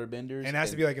good water benders, and it has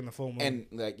to be like in the full moon.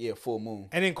 and like full moon.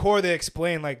 And in core, they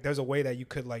explain like there's a way that you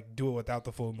could like do it without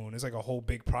the full moon. It's like a whole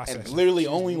big process. And literally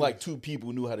only like 2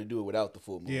 people knew how to do it without the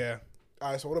full moon. Yeah.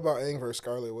 All right, so what about Aang versus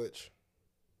Scarlet Witch?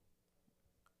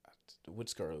 Which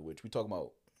Scarlet Witch? We talking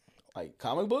about like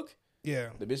comic book? Yeah.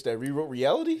 The bitch that rewrote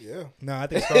reality? Yeah, No, I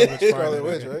think Scarlet Witch. Scarlet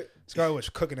Witch, right? Scarlet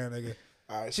Witch cooking that nigga.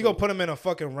 All right, She so, gonna put him in a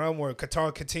fucking realm where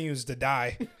Qatar continues to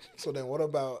die. So then, what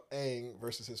about Aang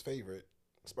versus his favorite,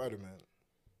 Spider-Man?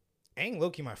 Aang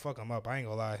Loki might fuck him up. I ain't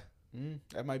gonna lie.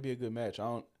 That might be a good match.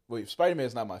 Spider-Man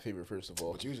is not my favorite, first of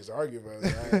all. But you just argue about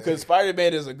it. Right? Because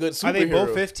Spider-Man is a good superhero. Are they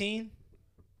both 15?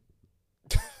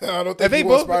 I don't If think they he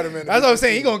wants both, Spider-Man. that's what I'm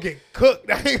saying. He gonna get cooked.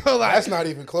 I ain't gonna lie. That's not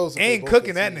even close. if they Ain't both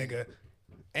cooking that 15. nigga.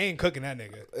 Ain't cooking that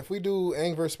nigga. If we do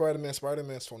Aang versus Spider-Man,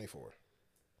 Spider-Man's 24.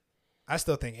 I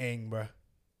still think Aang, bro.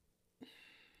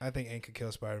 I think Aang could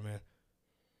kill Spider-Man.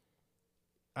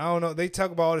 I don't know. They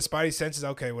talk about all the Spidey senses.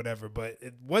 Okay, whatever. But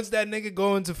once that nigga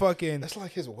go into fucking, That's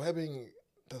like his webbing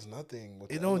does nothing.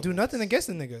 With it the don't do elements. nothing against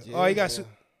the nigga. Yeah, Oh, he got, yeah.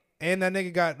 and that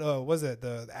nigga got what's that?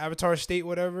 The Avatar state,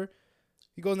 whatever.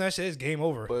 He goes in that shit. It's game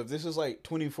over. But if this is like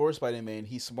 24 Spider-Man,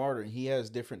 he's smarter and he has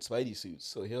different Spidey suits.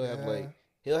 So he'll have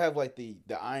like the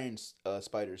Iron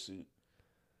Spider suit.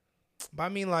 But I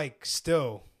mean, like,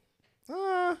 still,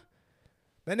 that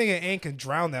nigga Aang can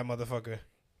drown that motherfucker.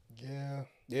 Yeah.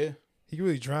 Yeah. He can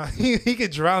really drown. He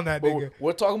could drown that But nigga.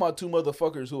 we're talking about 2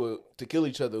 motherfuckers who are to kill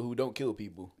each other who don't kill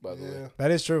people, by the way. Yeah.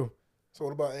 That is true. So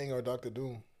what about Aang or Doctor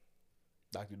Doom?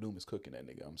 Dr. Doom is cooking that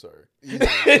nigga. I'm sorry.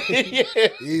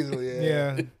 Easily, yeah.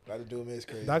 Yeah. Dr. Doom is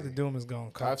crazy. Doctor Doom is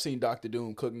gone I've seen Dr.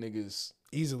 Doom cook niggas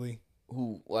easily.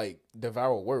 who like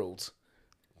devour worlds.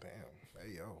 Damn.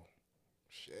 Hey, yo.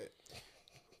 Shit.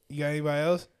 You got anybody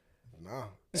else? Nah.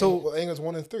 So- Well, Aang is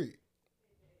 1 and 3.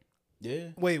 Yeah.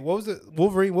 Wait, what was it?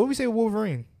 Wolverine? What did we say?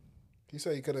 Wolverine? He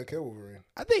said he could have killed Wolverine.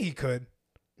 I think he could.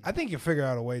 I think he'll figure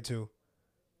out a way to.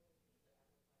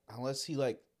 Unless he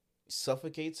like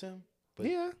suffocates him. But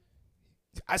Yeah.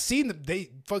 I seen them. They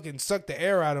fucking suck the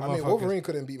air out of I mean, motherfuckers. Wolverine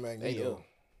couldn't beat Magneto. Hey, yo.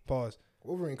 Pause.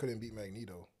 Wolverine couldn't beat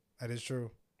Magneto. That is true.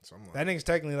 So I'm like, That nigga's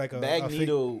technically like a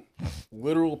Magneto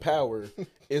literal power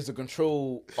is to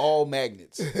control all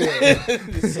magnets.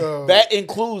 so, That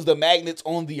includes the magnets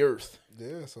on the earth.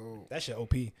 yeah, so that shit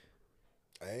OP.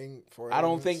 Aang for I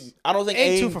don't think Aang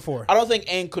Aang 2 for 4. I don't think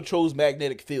Aang controls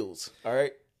magnetic fields. All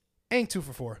right. Aang 2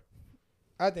 for 4.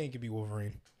 I think he could be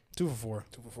Wolverine. 2 for 4.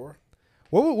 2 for 4.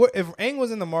 What if Aang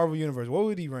was in the Marvel universe? What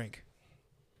would he rank?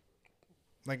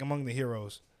 Like among the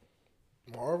heroes,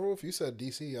 Marvel, if you said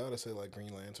DC, I would have said like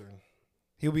Green Lantern.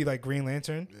 he'll be like Green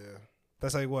Lantern. Yeah.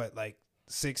 That's like what, like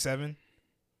 6, 7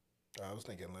 I was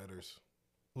thinking letters.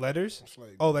 letters. It's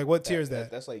like Oh, like what tier is that?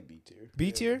 That's like B tier. B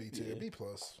yeah, tier, B tier, Yeah. B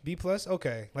plus. B plus.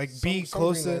 Okay, like Some- B some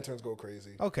close Green to. Lanterns go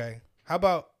crazy. Okay, how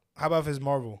about if it's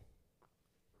Marvel?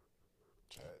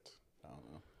 Chat. I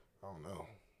don't know. I don't know.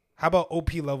 How about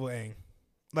OP level Aang?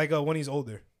 Like when he's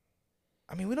older.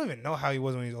 I mean, we don't even know how he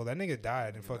was when he was old. That nigga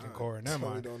died in fucking Nah, Korra. Never so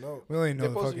mind. We don't know. We only know They're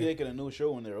the supposed to be fucking. making a new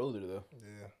show when they're older, though.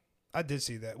 Yeah. I did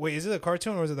see that. Wait, is it a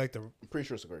cartoon or is it like the? I'm pretty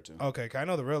sure it's a cartoon. Okay, 'cause I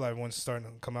know the real life one's starting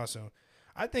to come out soon.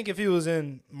 I think if he was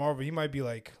in Marvel, he might be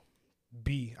like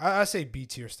B. I say B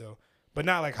tier still, but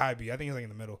not like high B. I think he's like in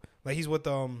the middle. Like he's with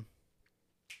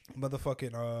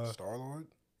motherfucking Star Lord?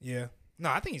 yeah. No,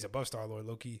 I think he's above Star Lord,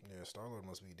 low key. Yeah, Star Lord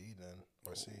must be D then.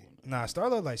 Or C. Nah, Star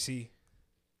Lord like C.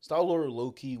 Star Lord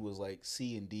low key was like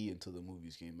C and D until the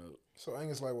movies came out. So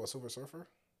Aang is like what, Silver Surfer?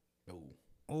 No.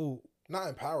 Oh Not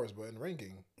in powers, but in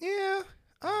ranking. yeah.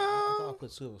 I thought I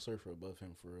put Silver Surfer above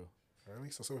him for real. Really?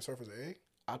 So Silver Surfer's A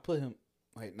I put him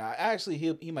like actually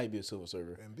he might be a Silver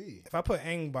Surfer. and B. If I put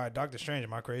Aang by Doctor Strange,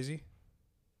 am I crazy?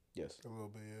 Yes. A little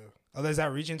bit, yeah. Oh, is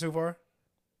that reaching too far?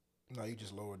 No, you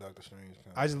just lower Doctor Strange.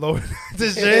 Kinda. I just lowered Doctor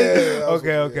Strange. Yeah, I was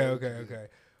Okay, like, okay, yeah, okay, yeah. okay.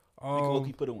 You can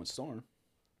low-key put him with Storm.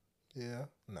 Yeah.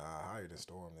 Nah, higher than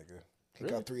Storm, nigga. He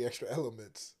Really? got 3 extra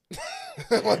elements.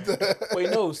 What the? Wait,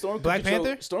 no, Storm can Black control,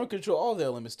 Panther? Storm control all the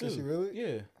elements too. Does he really?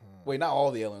 Yeah. Wait, not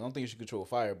all the elements. I don't think she control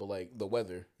fire, but like the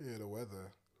weather. Yeah, the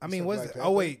weather. I You mean, said what's Black the, oh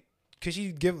Panther? wait,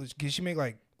 could she make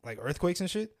like earthquakes and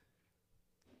shit?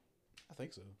 I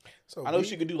think so. So I know B,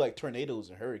 she could do like tornadoes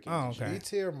and hurricanes. Oh, and shit. okay. B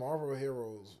tier Marvel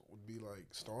heroes would be like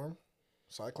Storm,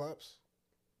 Cyclops.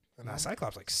 And Nah, them.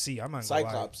 Cyclops like C. I'm not gonna lie.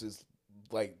 Cyclops is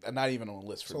like not even on the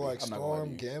list for So me. like I'm not gonna lie to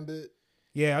Storm, you. Gambit,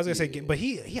 Yeah, I was gonna say, Yeah. but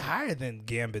he higher than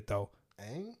Gambit though.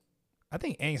 Aang. I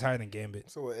think Aang's higher than Gambit.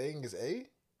 So what, Aang is A?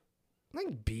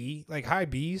 Like B, like high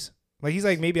B's. Like he's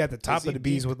like maybe at the top of the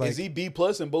B's with like Is he B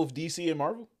plus in both DC and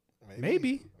Marvel?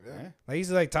 maybe. Yeah. Like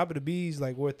he's like top of the B's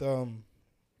like with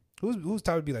who's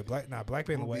top of the B like Black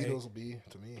Panther Blue way. Beetle's B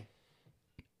to me.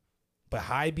 But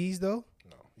high B's though?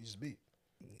 No, he's B.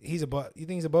 He's above you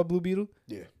think he's above Blue Beetle?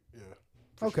 Yeah. Yeah.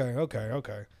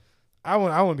 Okay. I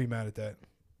wouldn't be mad at that.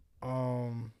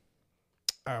 All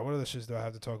right, what other shits do I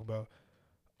have to talk about?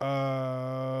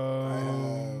 I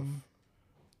have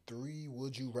 3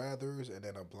 would you rathers and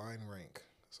then a blind rank.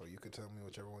 So you could tell me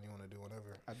whichever one you want to do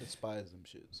whenever. I despise them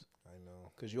shits. I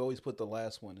know. Because you always put the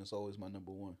last one. It's always my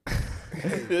number one.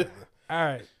 All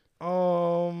right.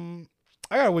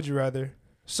 I got a would you rather.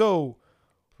 So,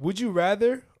 would you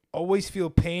rather always feel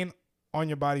pain on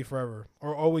your body forever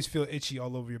or always feel itchy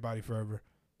all over your body forever?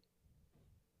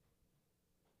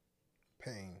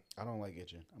 Pain. I don't like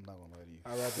itching. I'm not going to lie to you.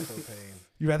 I'd rather feel pain.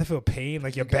 You rather feel pain,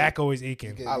 like your get- back always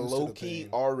aching. get I used to the low-key pain.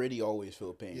 already always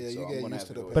feel pain. Yeah, so you I'm get gonna used have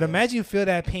to the go with But pain. imagine you feel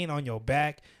that pain on your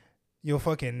back, your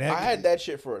fucking neck. I had that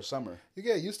shit for a summer. You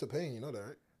get used to pain, you know that,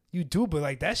 right? You do, but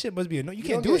like that shit must be annoying. You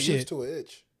can't don't do get shit. used to an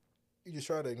itch. You just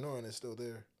try to ignore it and it's still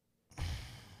there.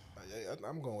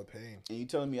 I'm going with pain. And you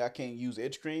telling me I can't use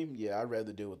itch cream? Yeah, I'd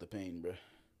rather deal with the pain, bro.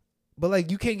 But like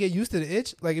you can't get used to the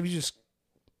itch. Like if you just,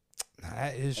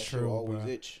 that is That shit true, always bro.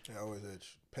 itch. I always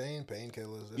itch.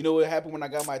 Painkillers. You know what happened when I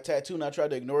got my tattoo and I tried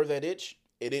to ignore that itch?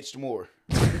 It itched more.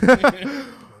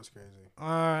 That's crazy.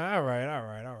 All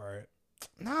right.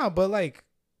 Nah, but like,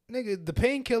 nigga, the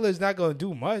painkiller is not gonna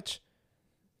do much.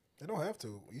 They don't have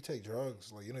to. You take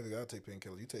drugs. Like, you don't even gotta take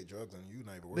painkillers. You take drugs and you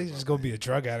not even worried They about just gonna pain. be a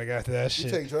drug addict after that You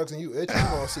shit. take drugs and you itch. You're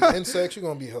gonna see insects. You're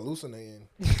gonna be hallucinating.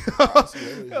 I see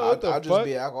everything. Yo, what the I'll fuck? just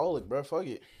be an alcoholic, bro. Fuck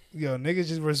it. Yo, niggas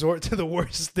just resort to the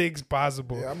worst things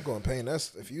possible. Yeah, I'm going pain.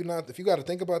 That's if you got to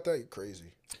think about that, you're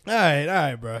crazy. All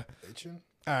right, bro. Itching.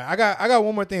 All right, I got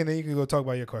one more thing, and then you can go talk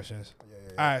about your questions. Yeah.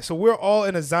 All right, so we're all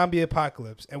in a zombie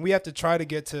apocalypse, and we have to try to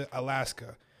get to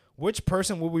Alaska. Which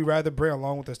person would we rather bring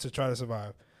along with us to try to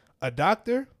survive? A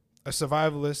doctor, a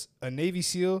survivalist, a Navy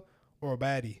SEAL, or a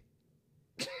baddie?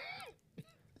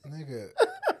 Nigga.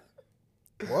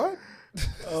 What?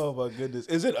 Oh my goodness.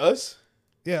 Is it us?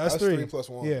 Yeah, us Us three. 3 plus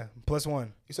 1. Yeah, plus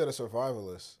one. You said a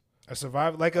survivalist, A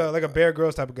survivor, like a Bear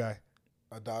Grylls type of guy.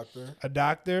 a doctor. A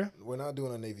doctor. We're not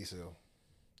doing a Navy SEAL.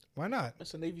 Why not?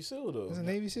 That's a Navy SEAL though. It's a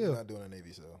Navy We're SEAL. not doing a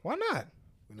Navy SEAL. Why not?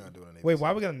 We're not doing a Navy Wait, SEAL.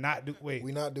 why are we gonna not do? Wait.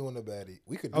 We're not doing the baddie.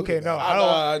 We could do Okay, the no, baddie. I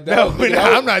don't. that No, was- we're nigga, not,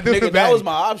 that I'm not doing nigga, the that was baddie.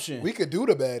 my option. We could do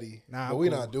the baddie, Nah, but we're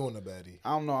cool. not doing the baddie. I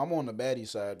don't know. I'm on the baddie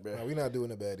side, bro. No, we're not doing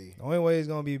the baddie. The only way is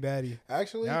gonna be baddie.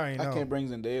 Actually, I already I know. can't bring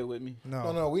Zendaya with me.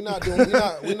 no, we're not doing.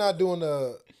 We're not doing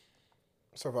the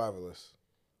survivalist.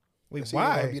 Wait, It's either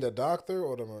gonna why? be the doctor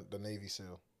or the Navy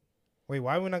SEAL. Wait,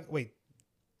 why we not? Wait,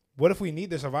 what if we need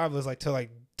the survivalists like to like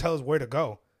tell us where to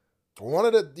go? One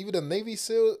of either the Navy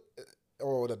SEAL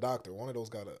or the doctor. One of those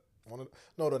got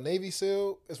the Navy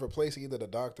SEAL is replacing either the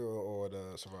doctor or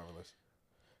the survivalist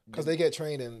because they get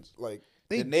trained in like.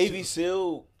 The Navy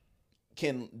SEAL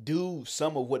can do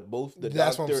some of what both the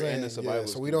That's what I'm doctor saying. and the survivalist.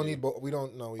 So we can don't do. need both. We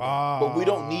don't know. But we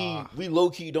don't need. We low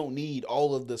key don't need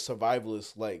all of the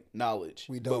survivalist like knowledge.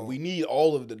 We But don't. we need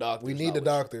all of the doctors. We need the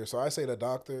knowledge. doctor. So I say the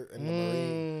doctor and the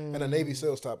Marine and the Navy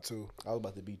SEALs top 2. I was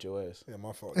about to beat your ass. Yeah,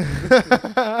 my fault.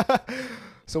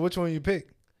 So which one you pick?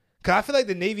 Cause I feel like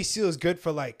the Navy SEAL is good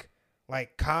for like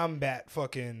combat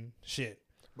fucking shit.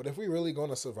 But if we really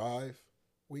gonna survive,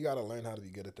 we gotta learn how to be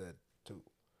good at that too.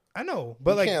 I know,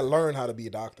 but We like can't learn how to be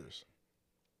doctors.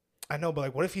 I know, but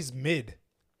like what if he's mid?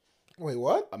 Wait,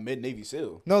 what? A mid Navy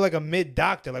SEAL. No, like a mid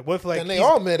doctor. Like what if like And they he's-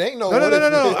 all mid. Ain't no. No. what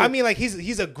if- I mean like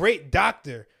he's a great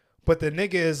doctor, but the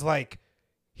nigga is like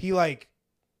he like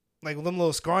them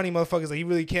little scrawny motherfuckers. Like he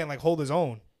really can't like hold his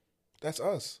own. That's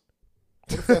us.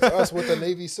 What if that's us with the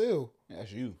Navy SEAL?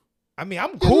 That's you. I mean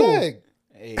I'm Your cool. leg.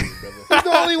 Hey, brother. He's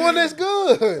the only one that's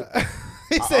good.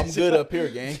 He said, I'm good up here,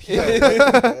 gang.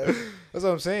 That's what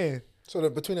I'm saying. So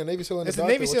between the Navy SEAL and It's the the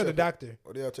doctor, Navy SEAL and the doctor.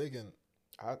 What are y'all taking?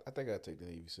 I think I'd take the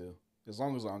Navy SEAL. As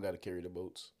long as I don't got to carry the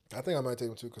boats. I think I might take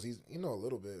him too because he's a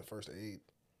little bit first aid.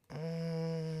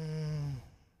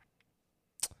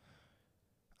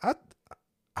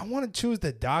 I want to choose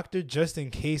the doctor just in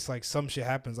case like some shit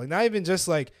happens. Like not even just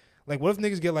like what if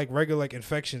niggas get like regular like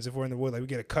infections if we're in the wood, like we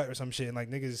get a cut or some shit and like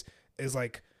niggas is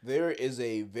like There is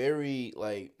a very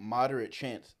like moderate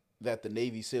chance that the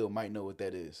Navy SEAL might know what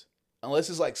that is. Unless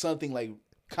it's like something like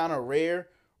kind of rare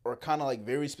or kind of like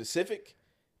very specific,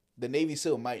 the Navy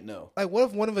SEAL might know. what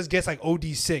if one of us gets like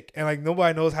OD sick and like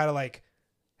nobody knows how to like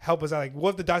help us out? Like what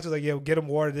if the doctor's like, yo, get him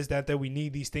water, this, that, we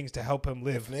need these things to help him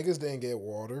live. If niggas didn't get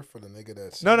water for the nigga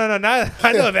that's No, not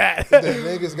I know that. then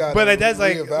niggas got. But like that's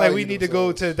like we reevaluate need to go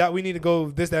themselves. to that. We need to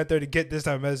go this, that, to get this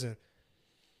type of medicine.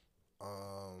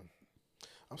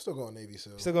 I'm still going Navy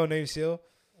SEAL. Still going Navy SEAL?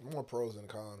 More pros than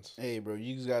cons. Hey, bro,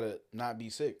 you just gotta not be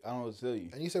sick. I don't know what to tell you.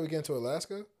 And you said we get to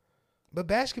Alaska? But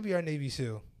Bash could be our Navy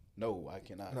SEAL. No, I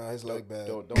cannot. Nah, his leg bad.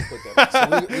 Don't put that.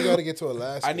 So we got to get to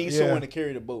Alaska. I need Yeah. someone to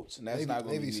carry the boats, and that's Navy, not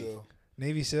going to Navy be me. SEAL.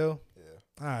 Navy SEAL? Yeah.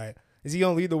 All right. Is he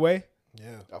going to lead the way?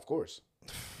 Yeah. Of course.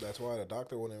 That's why the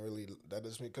doctor wouldn't really. That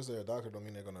doesn't because they're a doctor don't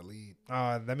mean they're gonna lead.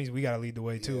 That means we got to lead the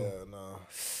way, too. Yeah, no.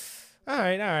 All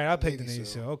right. I'll pick the Navy Navy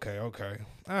SEAL. SEAL. Okay.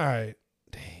 All right.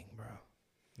 Dang, bro.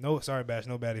 No, sorry, Bash.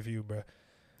 No baddie for you, bro.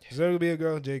 Is there going to be a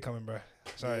girl? Jay coming, bro.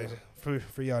 Sorry. Yeah.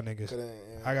 For y'all niggas. Couldn't,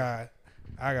 yeah. Oh.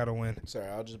 I got to win. Sorry,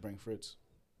 I'll just bring Fritz.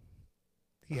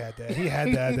 He had that. He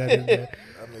had that in there.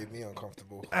 That made me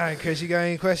uncomfortable. All right, Chris, you got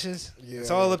any questions? Yeah,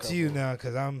 It's I all got a up to you couple. now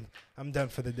because I'm done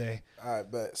for the day. All right,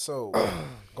 bet. So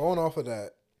going off of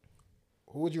that,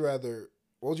 what would you rather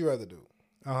do?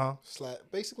 Uh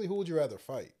Basically, who would you rather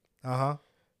fight? huh.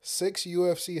 6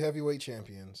 UFC heavyweight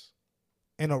champions.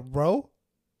 In a row?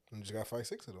 You just got to fight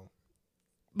 6 of them.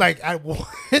 Like at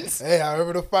once? Hey,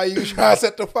 however the fight you try to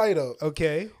set the fight up.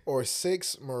 Okay. Or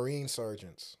 6 Marine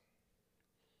sergeants.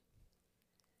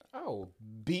 I'll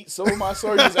beat some of my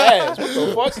sergeant's ass. What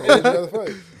the fuck? So who would you rather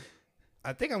fight?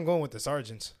 I think I'm going with the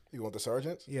sergeants. You want the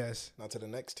sergeants? Yes. Now to the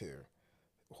next tier.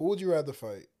 Who would you rather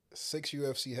fight? 6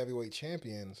 UFC heavyweight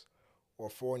champions or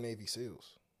 4 Navy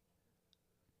SEALs?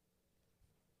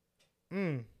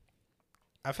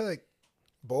 I feel like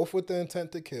Both with the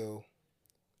intent to kill,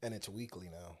 and it's weekly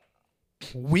now.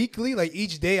 weekly, like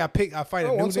each day I fight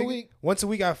No, a new once a nigga. week. Once a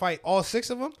week I fight all 6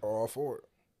 of them? Or all 4.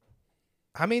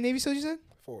 How many Navy SEALs you said?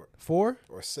 4. 4?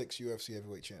 Or 6 UFC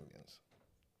heavyweight champions.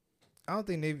 I don't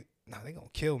think Navy. Nah, they gonna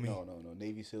kill me. No.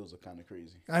 Navy SEALs are kind of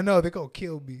crazy. I know they gonna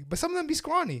kill me, but some of them be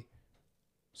scrawny.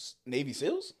 Navy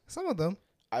SEALs? Some of them.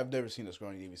 I've never seen a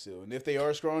scrawny Navy SEAL. And if they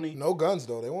are scrawny, No guns,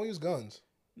 though. They won't use guns.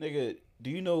 nigga, do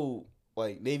you know,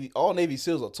 like, all Navy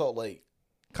SEALs are taught, like,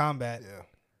 Combat. Yeah.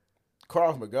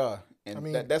 Krav Maga. And I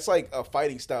mean- that's like a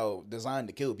fighting style designed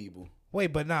to kill people. Wait,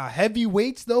 but nah,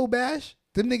 heavyweights though, Bash.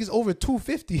 Them niggas over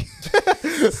 250.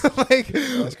 Like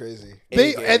That's crazy.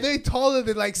 they taller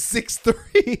than like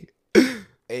 6'3".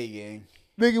 Hey, gang.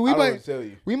 Nigga, I don't know what might to tell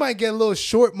you. we might get a little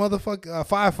short motherfucker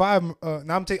 5'5".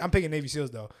 No, I'm picking Navy SEALs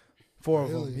though. 4 of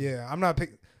them. Really? Yeah, I'm not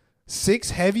picking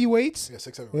 6 heavyweights Yeah,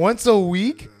 6 heavyweights. once a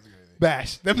week. That's crazy.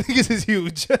 Bash, them niggas is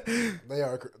huge.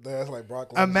 That's like Brock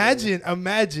Lesnar.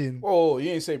 imagine. Whoa, you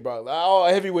ain't say Brock. All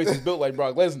heavyweights is built like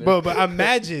Brock Lesnar. But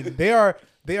imagine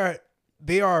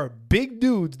they are big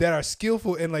dudes that are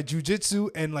skillful in like jujitsu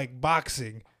and like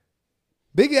boxing.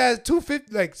 Big ass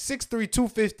 250, like 6'3",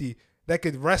 250 that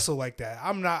could wrestle like that.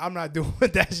 I'm not doing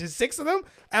that shit. 6 of them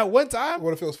at one time.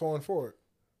 What if it was 4 and 4?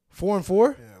 4 and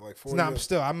 4. Yeah, like 4. Nah, I'm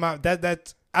still. I'm not.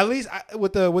 That's at least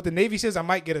with the Navy SEALs, I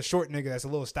might get a short nigga that's a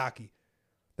little stocky.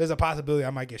 There's a possibility I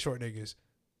might get short niggas.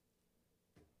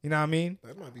 You know what I mean?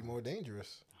 That might be more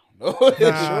dangerous. no.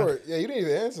 Nah. Short. Yeah, you didn't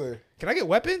even answer. Can I get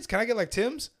weapons? Can I get like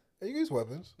Tim's? Yeah, you use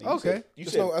weapons. Okay. You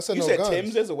Just said, no- I said you no said guns.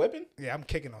 Tim's as a weapon? Yeah, I'm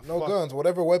kicking off. No guns.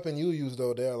 Whatever weapon you use,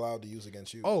 though, they're allowed to use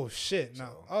against you. Oh shit! No.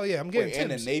 Oh yeah, I'm getting Wait, and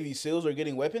the Tim's. Navy SEAls are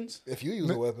getting weapons? If you use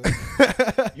a weapon.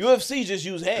 UFC just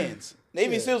use hands.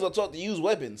 Navy Yeah. SEAls are taught to use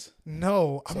weapons.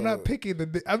 No, I'm So- not picking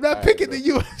the. I'm not picking the A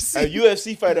UFC.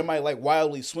 UFC fighter might like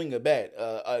wildly swing a bat.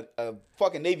 A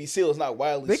fucking Navy SEAL is not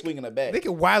wildly swinging a bat. They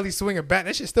can wildly swing a bat.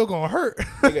 That shit's still gonna hurt.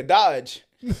 Nigga dodge.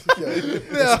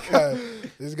 Yeah,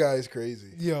 this guy is crazy.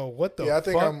 Yo, what the? Yeah, I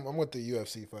think fuck? I'm with the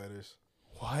UFC fighters.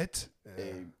 What? Yeah,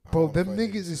 Hey, I Bro, wanna them fight niggas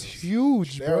Navy is SEALs.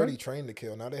 huge, They bro. already trained to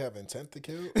kill. Now they have intent to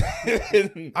kill.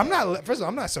 I'm not. First of all,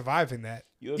 I'm not surviving that.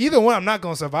 UFC Either one, I'm not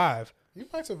gonna survive. You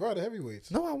might survive the heavyweights.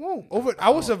 No, I won't. I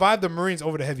will survive the Marines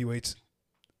over the heavyweights.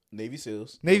 Navy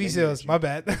SEAls. Navy They SEAls. get My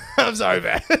bad. I'm sorry,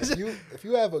 man. If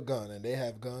you have a gun and they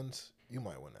have guns, you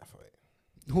might win that fight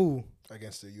Who?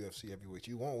 against the UFC heavyweights.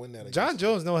 You won't win that. Against John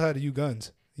Jones knows how to use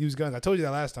guns. I told you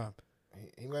that last time.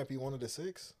 He might be one of the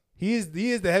 6. He is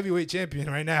the heavyweight champion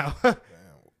right now. Damn.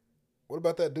 What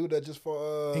about that dude that just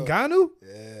fought? Ngannou?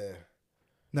 Yeah.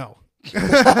 No.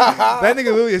 That nigga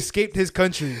literally escaped his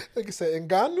country. Like I said,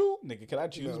 Ngannou. Nigga, can I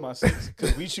choose my 6?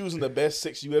 Because we choosing the best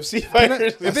 6 UFC Can I- fighters.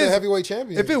 If If it's- it's heavyweight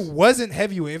champions. If it wasn't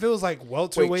heavyweight, if it was like Wait,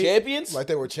 welterweight, champions? like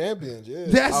they were champions, yeah.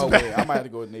 that's Oh, bad. wait, I might have to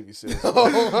go with Navy SEALs.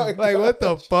 Oh my Like God. what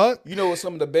the fuck? You know what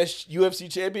some of the best UFC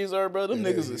champions are, bro? Them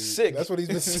Yeah, niggas is sick. That's what he's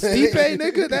been saying. Stipe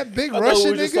nigga, that big I thought we Russian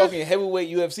were just nigga. talking heavyweight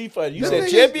UFC fighter. You Them said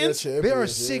niggas- champions? They're They are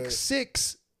champions,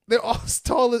 6'6". They're all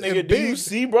tall and Nigga, do big. you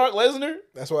see Brock Lesnar? Yeah.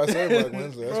 That's why I said Brock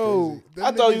Lesnar. That's Bro, crazy. them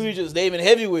I thought you niggas- were just naming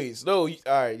heavyweights. No, all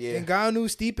right, yeah. Ngannou,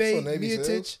 Stipe, So Navy Miocic.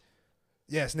 SEALs?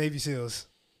 Yes, Navy SEAls.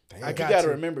 Damn. I You got gotta to.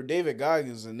 remember, David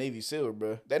Goggins is a Navy SEAL,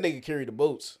 bro. That nigga carried the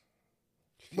boats.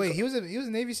 Wait, he was a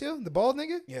Navy SEAL, the bald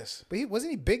nigga. Yes. But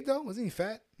wasn't he big though? Wasn't he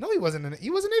fat? No, he wasn't. He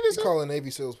was a Navy You SEAL. calling Navy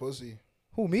SEALs pussy?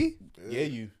 Who, me? Yeah,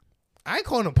 you. I ain't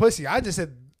calling him pussy. I just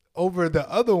said over the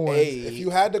other ones. Hey, If you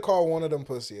had to call one of them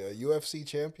pussy, a UFC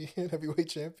champion, heavyweight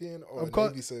champion, or a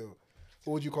Navy SEAL,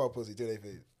 who would you call pussy to their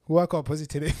face? Who I call pussy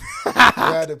today? You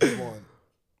had to pick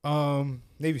one.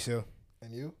 Navy SEAL.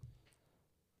 And you?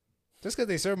 Just because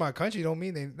they serve my country don't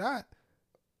mean they not.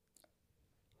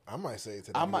 I might say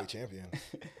to the heavyweight champion.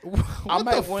 What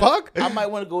the fuck? I might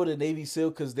want to go to Navy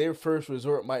SEAL because their first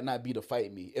resort might not be to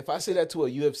fight me. If I say that to a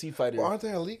UFC fighter, Well, aren't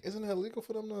they illegal? Isn't it illegal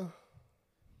for them to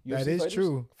That UFC is fighters?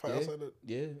 true. fight outside the...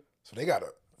 Yeah. So they gotta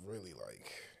really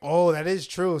like... Oh, that is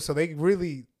true. So they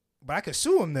really, but I could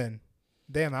sue him then.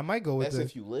 Damn, I might go with That's the.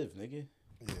 if you live, nigga.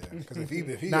 Yeah, because if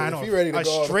he Nah, no, ready to a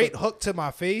go... straight hook to my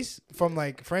face from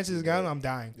like Francis Ngannou, I'm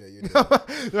dying. Yeah, you're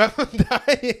dead. I'm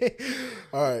dying.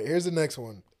 All right, here's the next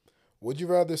one. Would you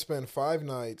rather spend 5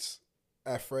 nights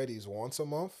at Freddy's once a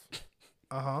month,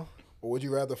 Or would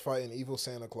you rather fight an evil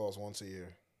Santa Claus once a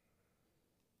year?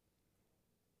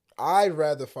 I'd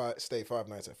rather stay 5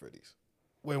 nights at Freddy's.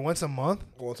 Wait, once a month?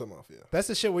 Once a month, yeah. That's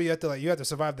the shit where you have to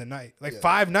survive the night, like Yeah.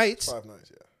 5 nights. 5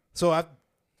 nights, yeah. So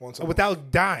Once a month.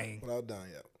 without dying. Without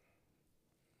dying, yeah.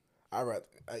 I'd rather...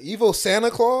 evil Santa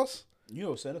Claus? You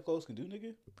know what Santa Claus can do,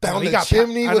 nigga? Down he the got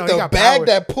chimney I know, with he the got bag power.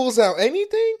 that pulls out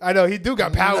anything? I know he do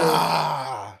got power.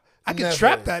 Nah. I can never.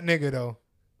 trap that nigga though.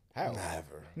 How?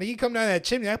 Never. Nigga, you come down that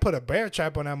chimney, I put a bear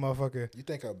trap on that motherfucker. You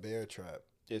think a bear trap?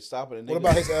 Just stop it. And What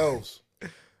about his elves?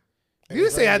 You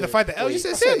didn't say I had to fight the elf. You Wait,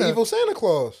 said I said Santa. evil Santa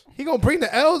Claus. He gonna bring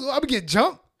the elves. I'm gonna get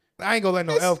jumped. I ain't gonna let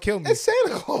no elf kill me. It's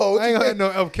Santa Claus. I ain't gonna let no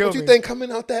elf kill What me. you think coming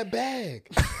out that bag?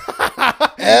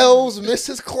 Elves,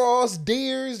 Mrs. Claus,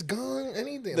 deers, gun,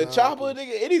 anything. The chopper,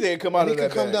 nigga, anything come out And he of that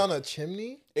could come bag. down a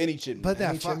chimney. Any chimney. But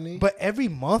Any that chimney? but every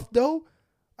month though,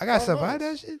 I gotta 5 survive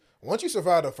months. that shit. Once you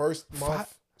survive the first month,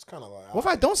 Five- it's kind of like. What if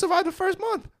I don't survive the first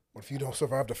month? What if you don't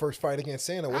survive the first fight against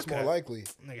Santa? What's more Okay. likely?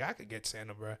 Nigga, I could get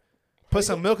Santa, bro. Put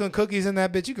some milk and cookies in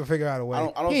that bitch. You can figure out a way. I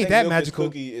don't he think ain't that Milk magical.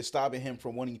 Cookie is stopping him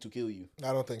from wanting to kill you.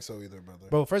 I don't think so either, brother.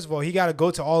 Bro, first of all, he got to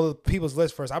go to all the people's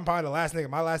list first. I'm probably the last nigga.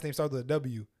 My last name starts with a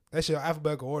W. That shit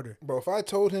alphabetical order. Bro, if I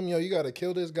told him, yo, you got to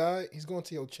kill this guy, he's going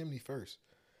to your chimney first.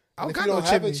 I And don't if got you no don't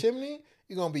have chimney. a chimney,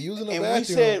 you're going to be using the And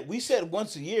bathroom. we said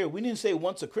once a year. We didn't say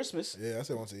once a Christmas. Yeah, I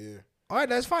said once a year. All right,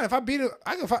 that's fine. If I beat it,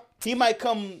 I can fight. He might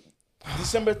come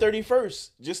December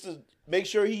 31st just to make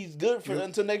sure he's good for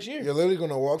until next year. You're literally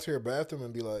going to walk to your bathroom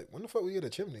and be like, when the fuck we get a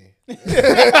chimney?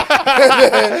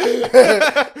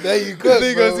 there you cook,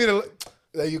 Nigga bro. gonna see the-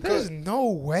 There you There's cook. no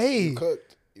way. You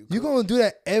cooked. You gonna do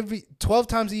that every 12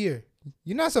 times a year.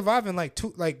 You're not surviving like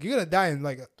you're gonna die in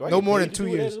like Do I no get more paid than to 2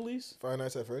 do that years. At least? 5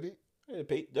 nights at Freddy? Do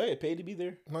I get paid to be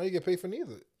there? No, you get paid for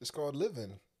neither. It's called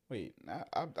living. Wait,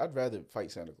 I'd rather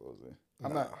fight Santa Claus then.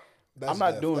 I'm Nah, not That's I'm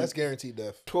not death. doing- That's guaranteed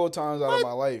death. 12 times out of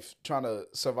my life trying to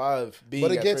survive being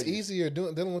But it at gets Freddy's. easier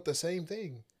dealing with the same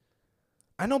thing.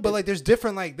 I know, but like there's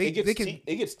different like It they can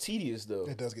it gets tedious though.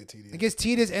 It does get tedious. it gets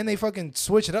tedious and they fucking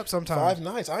switch it up sometimes. 5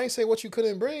 nights. I ain't say what you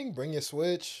couldn't bring. Bring your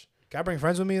Switch. Can I bring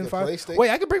friends with me in The 5? PlayStation-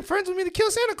 Wait, I can bring friends with me to kill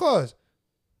Santa Claus.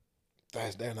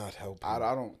 They're not helping. I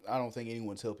don't think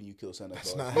anyone's helping you kill Santa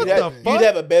Claus. not You'd What have, the fuck? you'd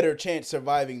have a better chance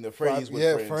surviving the Freddy's with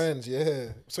yeah, friends. Yeah.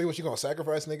 So what you gonna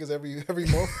sacrifice niggas every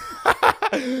month?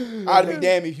 I'd be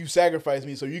damned if you sacrifice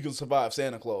me so you can survive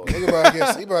Santa Claus. Nigga about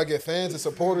to get fans and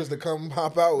supporters to come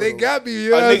hop out with They them. got me, you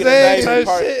A know what I'm nigga, that's saying? not even Type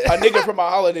part, shit. a nigga from a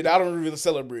holiday that I don't really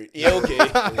celebrate. Yeah,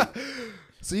 okay.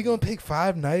 So you gonna pick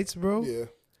 5 nights, bro? Yeah.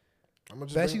 I'm gonna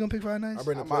just That's you bring, gonna pick 5 I nights?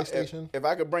 bring the PlayStation. If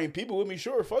I could bring people with me,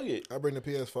 sure, fuck it. I bring the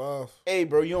PS5. Hey,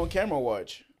 bro, you on camera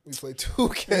watch? We play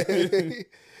 2K.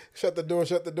 Shut the door.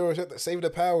 Save the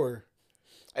power.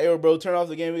 Hey, bro, turn off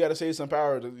the game. We gotta save some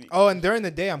power. Oh, and during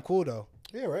the day I'm cool though.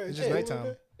 Yeah, right. It's just Yeah,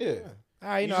 nighttime. Yeah. All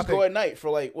right, You you know I just pick. go at night for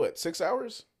like what, 6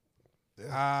 hours? What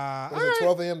all is it, right.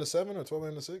 12 a.m. to 7 or 12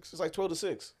 a.m. to 6? It's like 12 to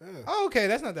 6. Yeah. Oh, okay,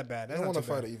 that's not that bad. I That's don't not want too to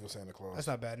fight bad. an evil Santa Claus. That's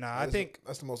not bad. Nah, I think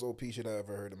That's the most OP shit I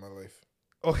ever heard in my life.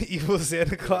 oh, evil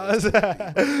Santa Claus. All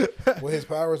With his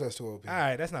powers, that's too OP.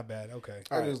 right, that's not bad. Okay.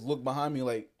 I just look behind me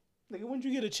like, nigga, when'd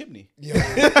you get a chimney? Yeah.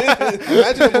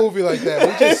 Imagine a movie like that.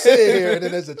 We just sit here and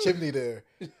then there's a chimney there.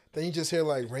 Then you just hear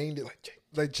like reindeer, like.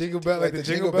 Like jingle bell, like, the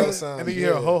jingle bell bell sound, and then you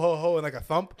hear a yeah. ho ho ho and like a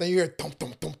thump. Then you hear thump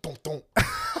thump thump thump thump.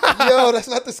 Yo, that's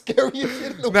not the scariest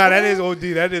shit in the Nah, that world. is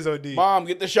OD. That is OD. Mom,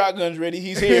 get the shotguns ready.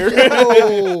 He's here.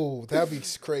 Yo, that'd be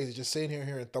crazy. Just sitting here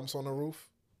hearing thumps on the roof.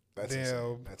 That's insane.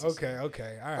 Damn. That's Okay. insane.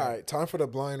 Okay. All right. All right, time for the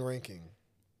blind ranking.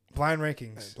 Blind Hey,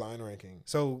 rankings. blind ranking.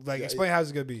 So like, Yeah, explain how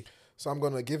it's gonna be. So I'm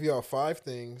gonna give y'all 5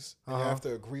 things, and you Uh-huh. have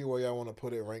to agree where y'all want to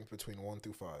put it ranked between 1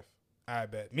 through 5. All I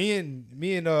bet. Me and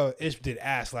Ish did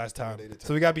ass last time, they did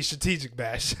so we gotta be strategic,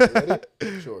 Bash. Ready?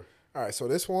 Sure. All right, so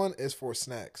this one is for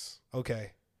snacks.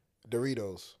 Okay.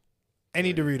 Doritos.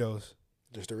 Any Doritos?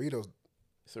 Just Doritos.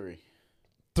 3.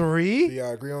 3? Do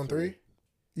y'all agree on 3?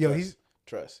 Yo, Trust. he's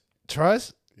Trust.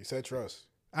 trust. You said trust.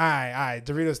 All right.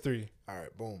 Doritos 3. All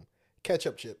right, boom.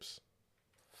 Ketchup chips.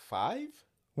 5?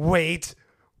 Wait,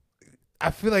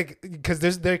 I feel like because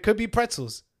there could be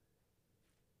pretzels.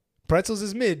 Pretzels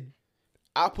is mid.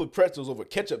 I'll put pretzels over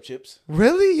ketchup chips.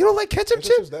 Really? You don't like ketchup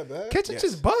Ketchup chips? that bad? Ketchup Yes.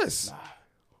 chips bust.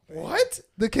 What?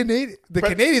 The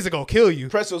Canadians are gonna kill you.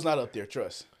 Pretzels not up there.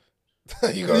 Trust.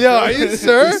 you Yo, are you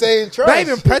sure? He's saying trust. Not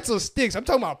even pretzel sticks. I'm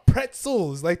talking about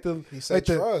pretzels, like the. He said like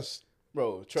the, trust.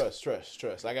 Bro, trust.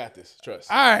 I got this.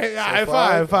 Trust. All right,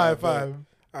 five? five.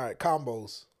 All right,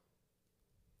 combos.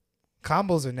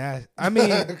 Combos are nasty. I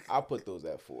mean, I'll put those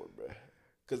at 4, bro.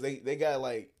 Because they got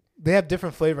like. they have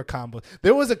different flavor combos.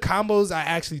 There was a combos I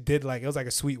actually did like. It was like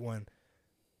a sweet one.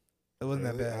 It wasn't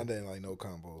that Really? I bad. didn't like no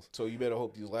combos. So you better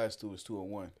hope these last 2 is 2 and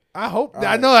 1. I hope. All I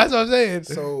right. know that's what I'm saying.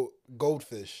 So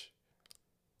goldfish.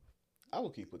 I will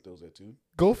keep with those at 2.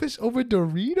 Goldfish over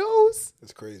Doritos?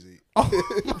 That's crazy. Oh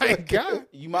my god!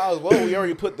 You might as well. We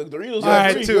already put the Doritos All at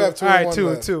right, 3. two. You have 2 All and right, 1 two,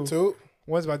 left. two. 2.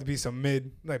 One's about to be some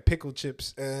mid, like pickle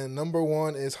chips. And number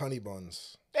 1 is honey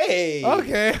buns. Hey.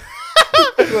 Okay.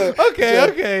 Look,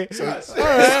 okay. So, All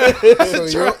right.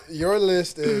 so your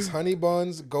list is honey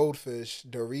buns, goldfish,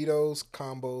 Doritos,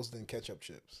 combos, then ketchup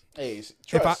chips. Hey.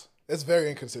 Trust. That's very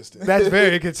inconsistent. That's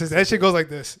very inconsistent. That shit goes like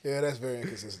this. Yeah, that's very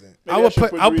inconsistent. Maybe I would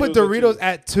should I'll put Doritos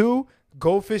at 2. at 2,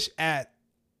 Goldfish at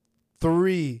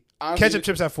 3, Honestly, ketchup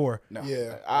chips at 4. No.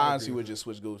 Yeah, I I honestly agree would just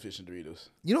switch goldfish and Doritos.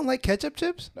 You don't like ketchup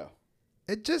chips? No.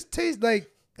 It just tastes like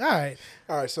all right.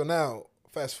 All right, so now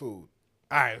fast food.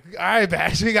 All right,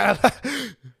 Bash. We got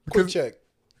Quick check.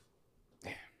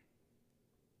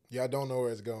 Y'all don't know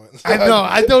where it's going. I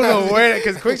don't know where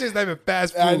because Quick Check's not even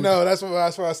fast food. I know. That's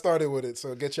why I started with it.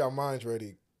 So get y'all minds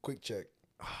ready. Quick check.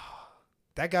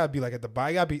 That gotta be like at the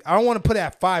bottom. I don't want to put it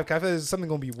at 5 because I feel like there's something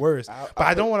gonna be worse. But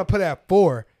I don't put- want to put it at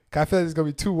 4 because I feel like it's gonna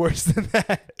be too worse than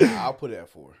that. I'll put it at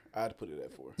 4. I'd put it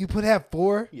at 4. You put it at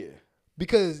 4 Yeah.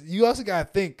 because you also gotta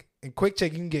think in Quick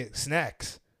Check you can get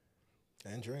snacks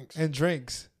And drinks. and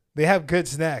drinks. They have good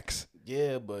snacks.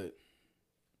 Yeah, but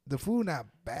The food not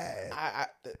bad. I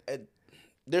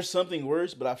there's something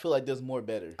worse, but I feel like there's more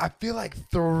better. I feel like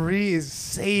 3 is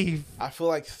safe. I feel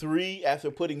like 3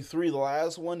 after putting 3 the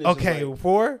last one is Okay, just like,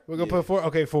 4. We're gonna Yeah. put 4.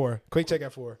 Okay, 4. Quick Check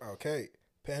at 4. Okay.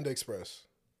 Panda Express.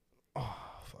 Oh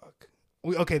fuck.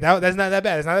 Okay, that's not that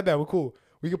bad. It's not that bad. We're cool.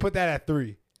 We can put that at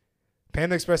 3.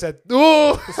 Panda Express at.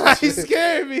 Oh, he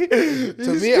scared me.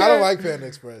 To me, I don't like Panda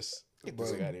Express. Get But,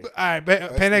 this guy out of here. All right,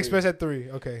 Panda me. Express at 3.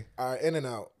 Okay. all right, In and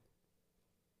Out.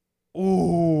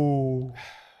 Ooh.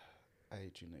 I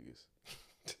hate you niggas.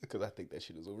 Because I think that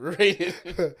shit is overrated.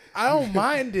 I don't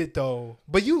mind it though.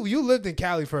 But you lived in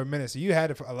Cali for a minute, so you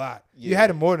had it for a lot. You Yeah. had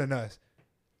it more than us.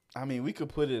 I mean, we could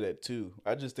put it at 2.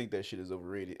 I just think that shit is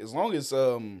overrated. As long as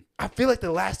I feel like the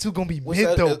last 2 gonna be what's mid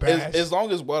that? though, as, Bash. as long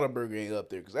as Whataburger ain't up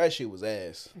there, because that shit was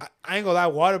ass. I ain't gonna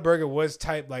lie, Whataburger was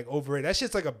type like overrated. That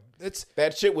shit's like it's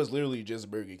That shit was literally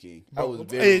just Burger King. I was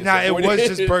very it was disappointed.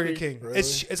 just Burger King. Really?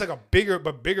 It's like a bigger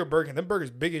Burger King. Them burgers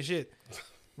big as shit.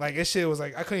 Like this shit was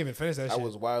like I couldn't even finish that I shit.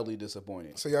 was wildly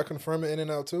disappointed. So y'all confirming In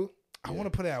and Out too? I want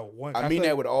to put it at 1. I mean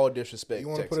that with all disrespect. You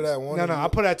want to Texas. put it at 1? No, and I'll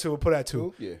put it at 2. We'll put it at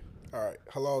 2. Yeah. All right.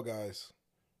 Hello, guys.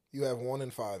 You have 1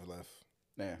 and 5 left.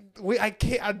 Nah.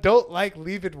 I don't like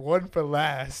leaving 1 for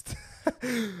last.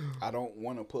 I don't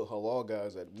want to put halal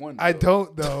guys at 1. I though.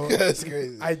 don't though. That's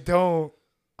crazy. I don't.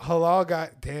 Halal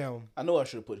guy, damn. I know I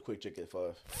should have put Quick Check at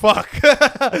 5. Fuck.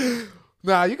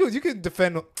 Nah, you can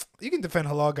defend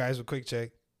halal guys with Quick Check.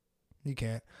 You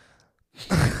can't.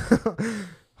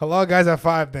 Halal guys at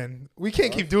 5 then. We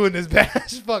can't keep doing this,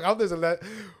 Bash. Fuck, I'm there's a lot.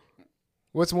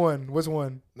 What's 1?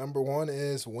 Number 1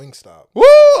 is Wingstop. Woo!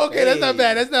 Okay, that's not Hey.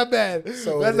 bad. That's not bad.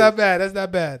 So That's it not is- bad. That's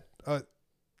not bad.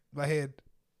 My head.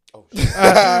 Oh, shit.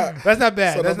 That's not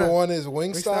bad. So That's number not, 1 is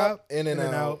Wingstop, In and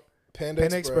Out, Panda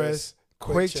Panda Express, Express,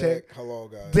 Quick Check. Hello,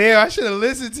 guys. Damn, I should have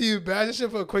listened to you, Bash. I should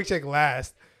have put Quick Check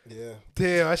last. Yeah.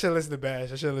 Damn, I should have listened to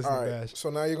Bash. I should have listened All to right. Bash. So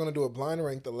now you're gonna do a blind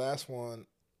rank. The last one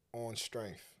on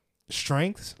strength.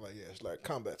 Strengths? Like it's like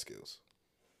combat skills.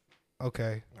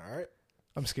 Okay. All right.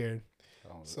 I'm scared. I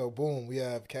don't know. So boom, we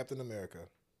have Captain America.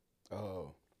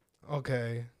 Oh,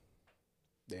 Okay.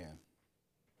 damn.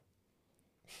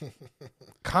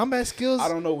 Combat skills? I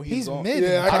don't know where he's He's going. mid.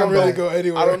 Yeah, I I can don't really know. go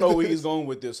anywhere. I don't know where he's going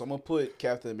with this. I'm gonna put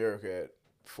Captain America at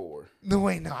 4. No,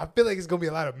 wait, no. I feel like it's going to be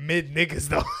a lot of mid niggas,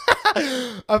 though.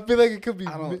 I feel like it could be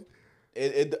I don't. mid.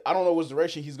 I don't know which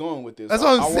direction he's going with this. That's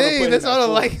what I'm wanna saying. put That's him all I at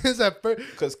like. four. Is that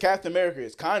Because Captain America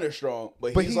is kind of strong,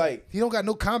 but he's he, like, he don't got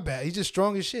no combat. He's just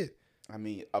strong as shit. I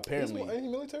mean, apparently, Ain't he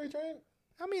military trained?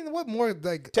 I mean, what more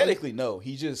like? technically, no.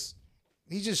 He's just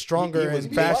stronger he was-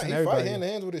 and he faster He than fight everybody. hand to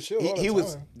hand with his shield. all the he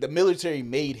was time. the military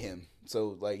made him,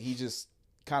 so like he just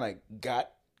kind of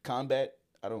got combat.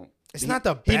 It's not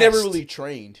the He never best. really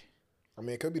trained. I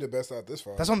mean, it could be the best out this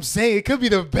far. That's what I'm saying. It could be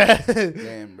the best.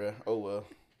 Damn, bro. Oh well.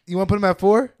 You want to put him at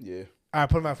 4? Yeah. All right,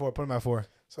 put him at 4. Put him at 4.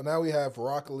 So now we have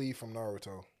Rock Lee from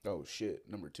Naruto. Oh shit.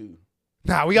 Number 2.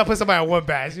 Nah, we gotta put somebody at 1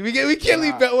 bash. We can't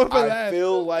leave that one for I last.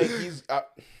 feel like he's.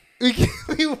 We can't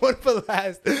leave one for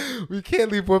last. We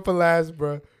can't leave one for last,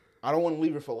 bro. I don't want to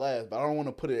leave it for last, but I don't want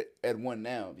to put it at 1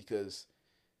 now because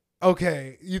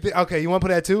Okay, okay? You want to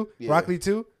put it at 2? Yeah. Rock Lee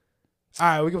 2. All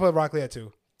right, we can put Rock Lee at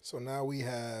 2. So now we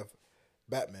have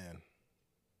Batman.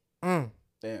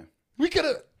 damn. We could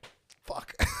have.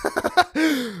 Fuck.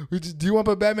 Do you want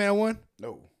to put Batman at 1?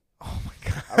 No. Oh my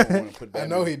god. I don't want to put I Batman.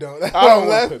 know he don't. I don't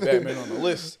want to put Batman on the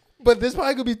list. But this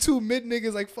probably could be 2 mid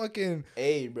niggas like fucking.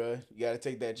 Hey, bro, you gotta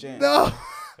take that chance. No.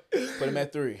 Put him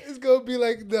at 3. It's gonna be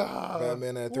like the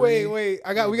Batman at 3. Wait.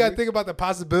 We gotta think about the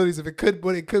possibilities of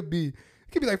what it could be.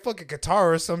 It could be like fucking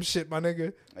Katara or some shit, my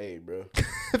nigga. Hey, bro.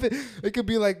 It could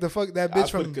be like the fuck that I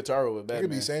bitch put from. Katara with It Batman. could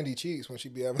be Sandy Cheeks when she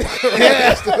be having.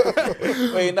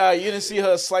 Wait, nah, you didn't see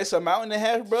her slice a mountain in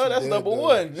half, bro? That's did, number though.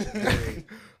 1.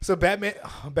 So Batman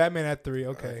at 3.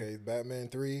 Okay. Okay, Batman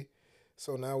 3.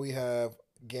 So now we have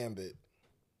Gambit.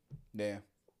 Damn.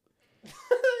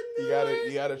 You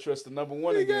gotta trust the number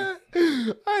 1 again.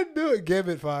 I knew it.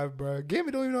 Gambit 5, bro.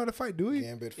 Gambit don't even know how to fight, do he?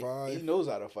 Gambit He 5. knows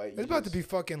how to fight. It's about to be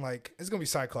fucking like. It's gonna be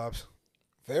Cyclops.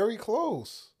 Very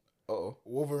close. Uh-oh.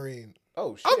 Wolverine.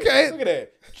 Oh shit. Okay. Look at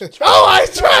that. Oh, I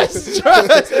trust.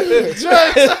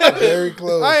 Very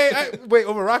close. Wait,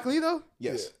 over Rock Lee though?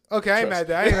 Yes. Okay, I ain't Trust.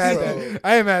 mad at that.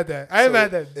 I ain't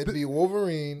mad at that. It'd be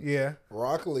Wolverine, Yeah.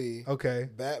 Rock Lee, Okay.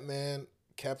 Batman,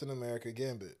 Captain America,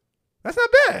 Gambit. That's not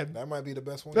bad. That might be the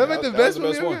best one. That might be the that best was the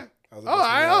one. best we one. ever got. That was the All best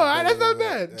one. right. That's not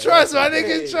bad. Yeah, Trust, my that was nigga.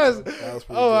 pretty Trust. good. That was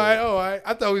pretty All good. right.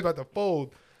 I thought we was about to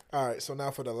fold. All right, so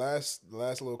now for the last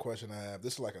little question I have.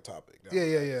 This is like a topic.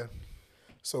 Yeah.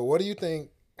 So what do you think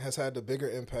has had the bigger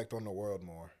impact on the world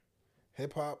more?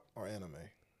 Hip hop or anime?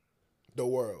 The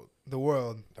world. The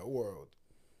world. The world.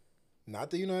 Not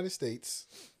the United States.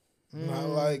 Not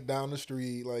like down the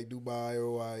street, like Dubai or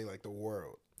Hawaii, like the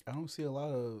world. I don't see a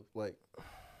lot of like.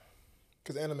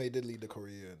 Because anime did lead to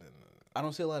Korea. And then, I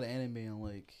don't see a lot of anime in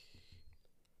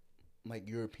like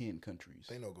European countries.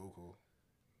 they know Goku.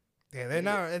 Yeah, they're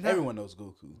not. Everyone knows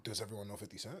Goku. Does everyone know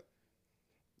 50 Cent?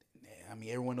 Yeah, I mean,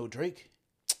 everyone know Drake.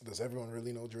 Does everyone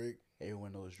really know Drake?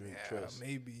 Everyone knows Drake. Yeah, Trust.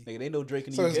 maybe. Nigga, they know Drake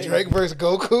in the So UK. it's Drake versus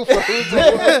Goku? For who's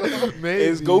the one? Maybe.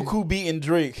 Is Goku beating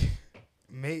Drake?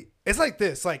 It's like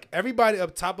this. Like everybody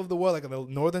up top of the world, like on the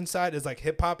northern side, is like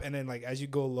hip hop, and then like as you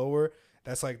go lower,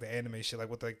 that's like the anime shit, like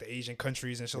with like the Asian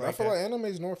countries and shit I like feel that. like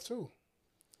anime's north too.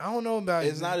 I don't know about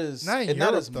It's not as not in it's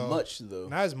Europe, not as though. much though.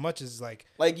 Not as much as like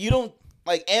Like you don't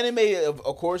like anime of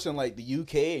course in like the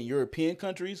UK and European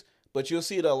countries, but you'll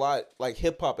see it a lot. Like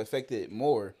hip hop affected it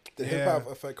more. Did Yeah. hip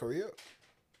hop affect Korea?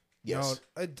 Yes,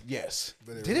 no, yes.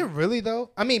 did it really though?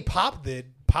 I mean, pop did.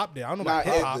 Pop did. I don't know about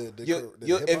Nah, hip hop. Did You,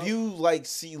 hip-hop? if you like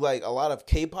see like a lot of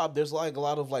K-pop, there's like a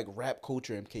lot of like rap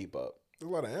culture in K-pop. There's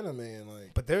a lot of anime and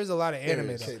like But there's a lot of anime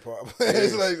though. K-pop.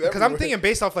 It's like Because I'm everywhere. thinking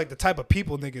based off like the type of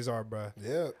people niggas are, bruh.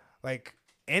 Yeah. Like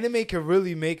anime can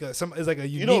really make it's like a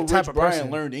unique You know, type Rich of Brian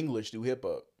person. learned English through hip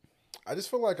hop. I just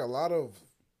feel like a lot of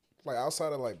like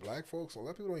outside of like black folks, a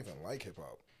lot of people don't even like hip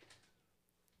hop.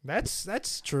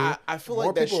 That's true. I feel More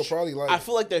like that's people probably like I it.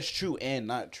 feel like that's true and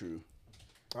not true.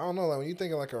 I don't know, like when you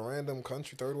think of like a random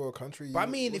country, third world country. But I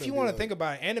mean, if you want to think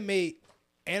about it,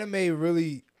 anime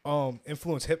really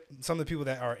influenced some of the people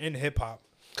that are in hip hop.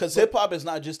 Because hip hop is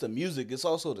not just the music; it's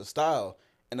also the style,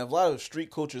 and a lot of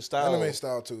street culture style. anime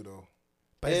style too, though.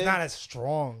 But it's not as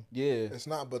strong. Yeah, It's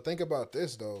not. But think about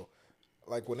this though,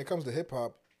 like when it comes to hip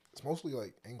hop, it's mostly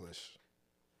like English,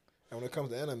 and when it comes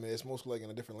to anime, it's mostly like in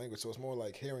a different language. So it's more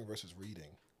like hearing versus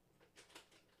reading.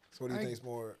 So what do you think is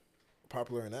more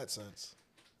popular in that sense?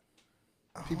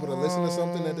 People that listen to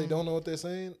something that they don't know what they're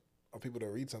saying, or people that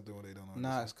read something when they don't know? What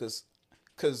nah, it's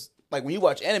because like when you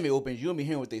watch anime opens, you don't be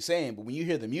hearing what they saying, but when you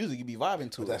hear the music, you be vibing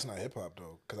to but it. that's not hip hop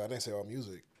though, because I didn't say all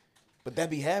music. But that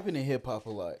be happening in hip hop a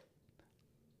lot.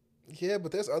 Yeah,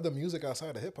 but there's other music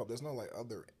outside of hip hop. There's no like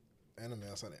other anime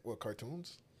outside of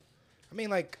cartoons. I mean,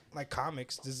 like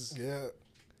comics. This is Yeah,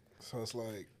 so it's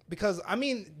like because I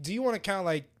mean, do you want to count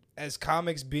like as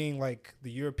comics being like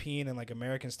the European and like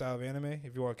American style of anime?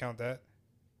 If you want to count that,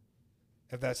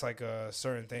 if that's like a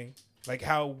certain thing. Like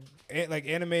how like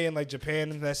anime and like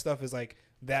Japan and that stuff is like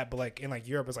that, but like in like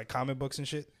Europe it's like comic books and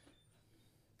shit.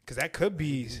 Because that could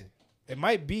be, it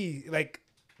might be like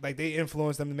they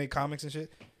influence them to make comics and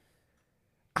shit.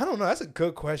 I don't know. That's a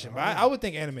good question, but I would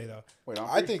think anime though. Wait,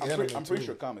 I'm pretty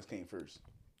sure comics came first.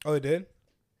 Oh, it did.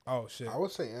 Oh shit. I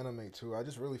would say anime too. I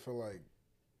just really feel like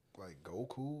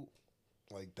Goku,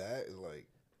 like that is like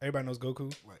Everybody knows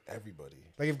Goku. like everybody.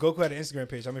 Like if Goku had an Instagram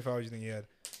page, how many followers do you think he had?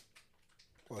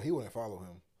 Well, he wouldn't follow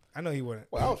him. I know he wouldn't.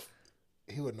 Well,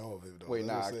 He would know of it though. wait,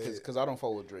 nah, because I don't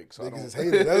follow Drake, so I Niggas don't. is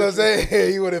hated. That's what I'm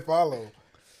saying. He wouldn't follow.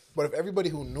 But if everybody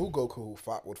who knew Goku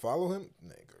would follow him,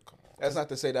 nigga, come on. That's not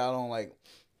to say that I don't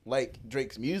like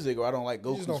Drake's music or I don't like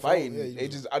just Goku's don't fighting. follow-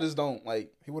 yeah, I just don't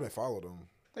like. He wouldn't follow them.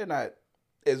 They're not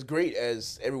as great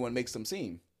as everyone makes them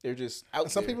seem. They're just out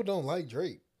And some there. people don't like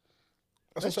Drake.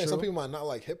 That's what I'm saying. Some people might not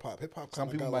like hip hop. Hip hop. Some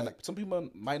people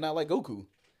might not like Goku.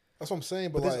 That's what I'm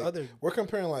saying. But there's like, we're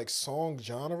comparing like song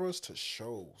genres to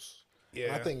shows. Yeah.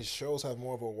 And I think shows have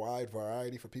more of a wide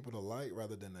variety for people to like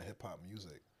rather than the hip hop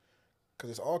music. Because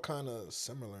it's all kind of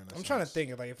similar. I'm trying to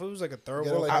think of like if it was like a third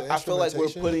Yeah, world. like- I feel like we're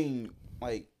instrumentation. putting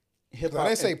like hip hop. I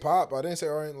didn't say pop. I didn't say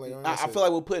R&B. Like, I feel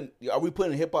like are we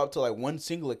putting hip hop to like one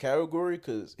singular category?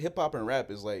 Because hip hop and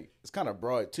rap is like it's kind of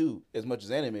broad too, as much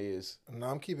as anime is. No,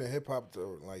 I'm keeping hip hop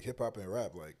to like hip hop and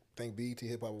rap. Like think BET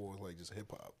hip hop was like just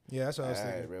hip hop. Yeah, that's what I was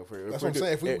Alright, thinking. bro, That's what I'm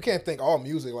saying. If we can't think all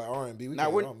music like R&B, we Now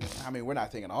can't we're. think all music. I mean, we're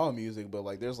not thinking all music, but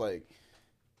like there's like.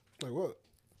 Like what?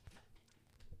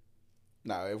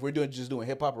 Nah, if we're just doing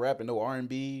hip hop, rap, and no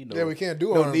R&B, no, Yeah, we can't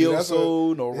do no R&B. neo That's soul,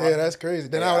 what- no rock. Yeah, that's crazy.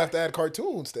 Then I Yeah. would have to add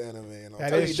cartoons to anime. And all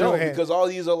That No, is you true, don't, hey. because all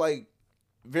these are like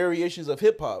variations of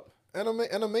hip hop.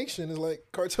 Animation is like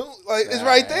cartoon. Like it's Nah.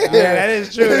 right there. Yeah, that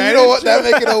is true. you That know is what? That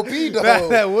true. make it OP though.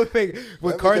 that would make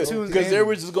with That cartoons Because and- they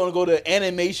were just gonna go to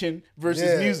animation versus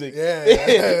Yeah, music. yeah.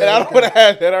 and I don't want to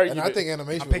have that And argument. I think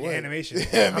animation. I'm would picking win. animation.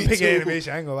 Yeah, I'm me picking too.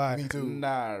 animation. I ain't gonna lie. Me too.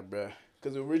 Nah, bruh.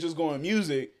 Because if we're just going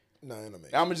music, No animation.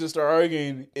 I'm gonna just start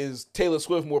arguing: is Taylor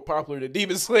Swift more popular than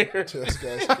Demon Slayer? That's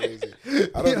crazy.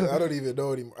 I don't even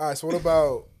know anymore. All right. So what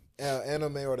about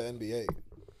anime or the NBA?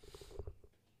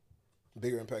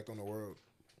 Bigger impact on the world.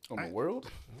 On the world?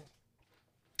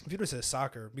 If you just said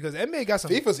soccer, because NBA got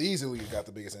some. FIFA's easily got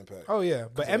the biggest impact. Oh yeah,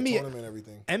 but Because of the NBA tournament and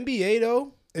everything. NBA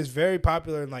though is very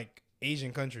popular in like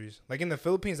Asian countries. Like in the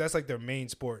Philippines, that's like their main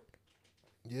sport.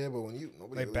 Yeah, but when nobody Like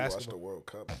really watched basketball. the World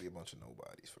Cup, it'd be a bunch of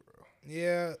nobodies for real.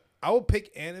 Yeah, I would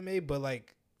pick anime, but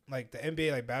like the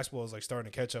NBA, like basketball is like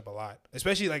starting to catch up a lot,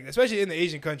 especially in the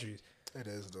Asian countries. It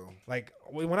is though. Like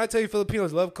when I tell you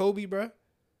Filipinos love Kobe, bruh,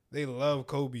 they love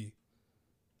Kobe.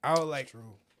 I would like True.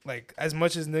 like as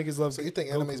much as niggas love. So you think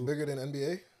Goku. anime's bigger than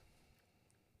NBA?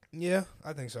 Yeah,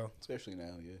 I think so. Especially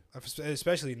now, yeah.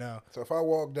 Especially now. So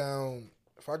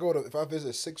if I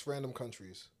visit 6 random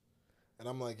countries, and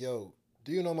I'm like, yo,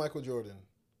 do you know Michael Jordan?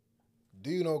 Do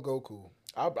you know Goku?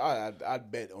 I'd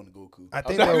bet on Goku. I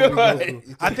think I'm that not would be gonna lie.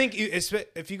 Goku. I think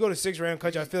if you go to 6 random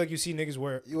countries, I feel like you see niggas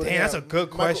wear. You would Damn, that's a have good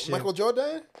question. Michael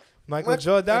Jordan? Michael And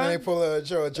Jordan. they pull a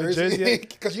jersey. jersey?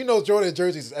 Because you know Jordan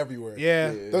jerseys is everywhere.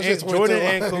 Yeah, Yeah. Those and shits Jordan went to,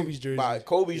 and like- Kobe's jersey. By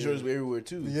Kobe's jersey everywhere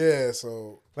too. Yeah,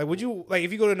 so Like, would you like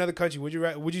if you go to another country? Would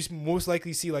you most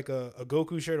likely see like a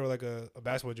Goku shirt or like a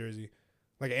basketball jersey,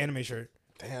 like an anime shirt?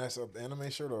 damn, that's an anime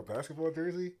shirt or a basketball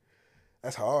jersey?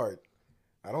 That's hard.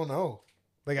 I don't know.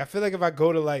 Like, I feel like if I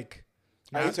go to like,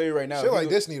 I can tell you right now. Shit if you like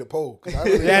go- this need a poll. 'Cause I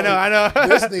really yeah, I know.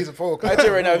 This needs a poll. 'cause I tell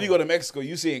you right now, if you go to Mexico,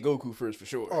 you seeing Goku first for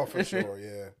sure. Oh, for sure,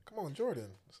 yeah. Come on, Jordan.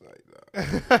 It's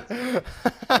like,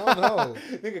 I don't know.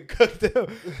 Nigga cooked them.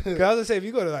 Cause I was gonna say if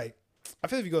you go to like, I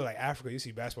feel if you go to like Africa, you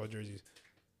see basketball jerseys.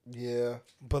 Yeah.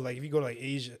 But like if you go to like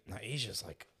Asia, Asia's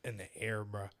like in the air,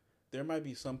 bro. There might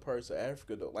be some parts of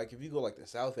Africa though. Like if you go like to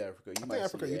South Africa, you I might think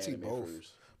Africa, see you'd see anime both.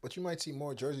 first. But you might see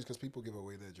more jerseys because people give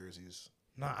away their jerseys.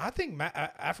 Nah, I think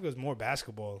Africa's more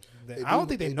basketball. They I don't do-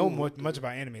 think they they know do. much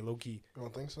about anime, low key. You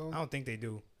don't think so? I don't think they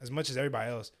do as much as everybody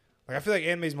else. Like I feel like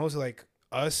anime is mostly like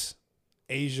us,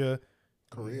 Asia,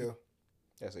 Korea.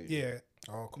 That's it. yeah,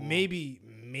 Oh, cool.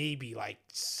 maybe like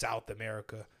South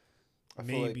America, I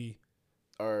feel like maybe.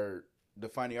 our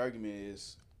defining argument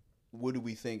is, what do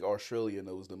we think Australia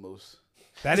knows the most?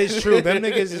 That is true. Them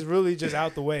niggas is really just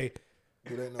out the way.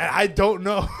 Do they know? And I don't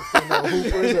know. They know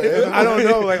hoopers or anime? I don't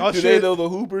know. Like Do they Australia, know the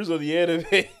Hoopers or the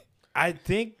anime? I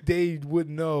think they would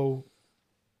know.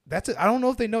 I don't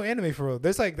know if they know anime for real.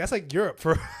 That's like Europe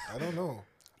for I don't know.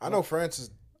 I know France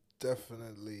is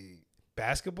definitely.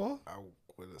 basketball. I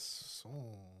would assume.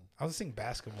 I was thinking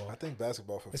basketball, I think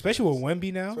basketball for especially France. with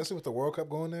Wemby now. Especially with the World Cup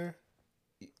going there.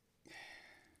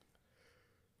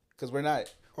 Because we're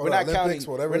not Or we're the not Olympics,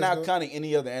 counting whatever we're it's not called. counting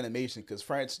any other animation because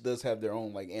France does have their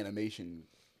own like animation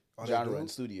Oh, they genre do? and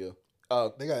studio.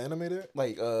 They got anime there?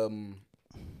 Like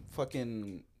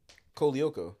fucking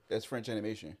Kolyoko. That's French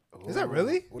animation. Is that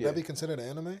really? Would Yeah. that be considered an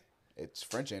anime? It's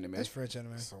French anime. That's French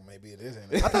anime. So maybe it is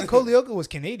anime. I thought Kolyoko was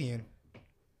Canadian.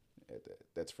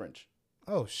 That's French.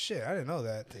 Oh shit, I didn't know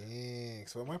that. Dang.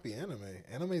 So it might be anime.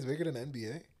 Anime is bigger than the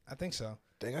NBA. I think so.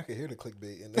 Dang, I could hear the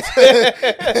clickbait in the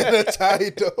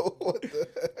title. What the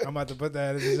I'm about to put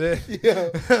that as it. Yeah.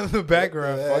 The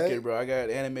background. What the Fuck heck? it, bro. I got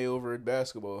anime over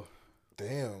basketball.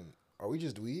 Damn. Are we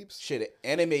just dweebs? Shit,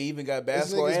 anime even got There's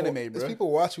basketball niggas- anime, There's bro.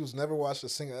 people watch who's never watched a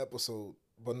single episode,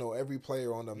 but know every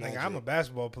player on the Magic. Nigga, I'm a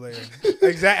basketball player.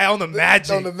 Exactly on the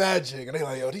Magic. On the Magic. And they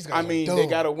like, yo, these guys I mean, are they dope.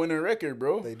 got a winning record,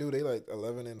 bro. They do. They like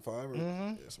 11-5 or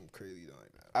Mhm. yeah, some crazy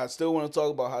like that. I still want to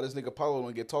talk about how this nigga Paulo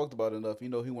don't get talked about enough. You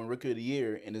know, he won Rookie of the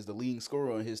Year and is the leading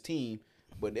scorer on his team,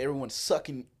 but everyone's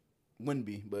sucking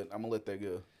Wimby. But I'm gonna let that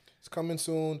go. It's coming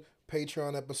soon.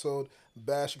 Patreon episode,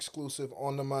 Bash exclusive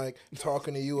on the mic,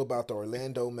 talking to you about the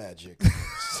Orlando Magic.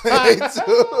 Stay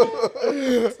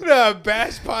tuned. Nah,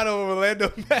 Bash Pot over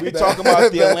Orlando Magic. We talking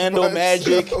about the That's Orlando myself.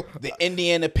 Magic, the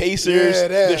Indiana Pacers, Yeah,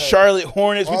 that. the Charlotte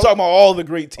Hornets. We All- talking about all the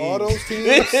great teams. All those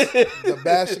teams, the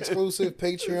Bash exclusive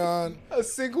Patreon. A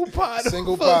single pot.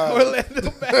 Single for pot.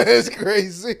 Orlando Magic. That's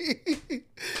crazy.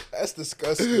 That's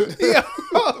disgusting.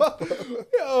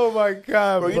 Oh my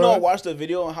god, Bro, bro. you know, I watched a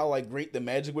video on how like great the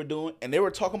Magic were doing, and they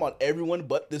were talking about everyone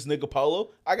but this nigga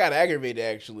Paulo. I got aggravated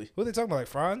actually. What are they talking about? Like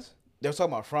Franz? They were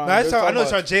talking about Franz. No, They were I know it's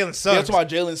about- about Jalen They were Suggs. talking about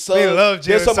Jalen Suggs. They love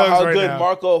They were Jalen talking about how Suggs right good now.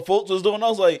 Marco Fultz was doing. I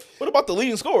was like, what about the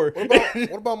leading scorer?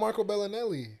 What about Marco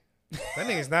Bellinelli? That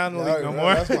nigga's not in the Yeah, league no bro,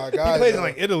 more. that's my guy, He plays in though.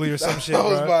 like Italy or some shit, That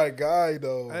was bro. my guy,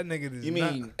 though. That nigga is You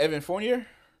not- mean Evan Fournier?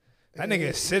 that nigga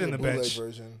is sitting the bootleg bench.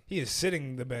 version. He is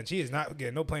sitting the bench. He is not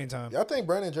getting no playing time. Yeah, I think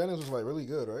Brandon Jennings was like really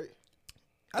good, right?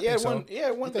 I Yeah, think so. one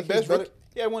You the think best he's better- rookie.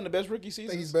 Yeah, one of the best rookie I think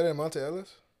seasons. he's better than Monte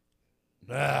Ellis.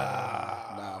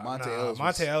 Nah, Monte Ellis.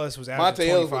 Monte Ellis was Monte averaging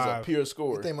Ellis was a 25. pure You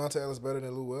scorer. think Monte Ellis better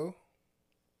than Lou Will?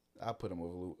 I put him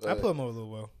over Lou. I put him over a little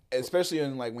well. especially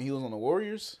in like when he was on the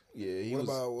Warriors. Yeah, he What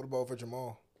was. about for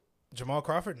Jamal? Jamal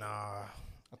Crawford? Nah.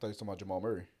 I thought he was talking about Jamal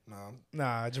Murray.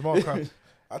 Nah, Jamal Crawford.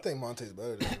 I think Monte's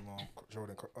better than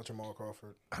Jamal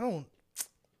Crawford.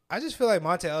 I just feel like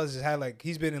Monte Ellis has had like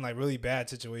he's been in like really bad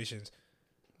situations.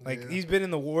 Like Yeah. he's been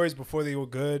in the Warriors before they were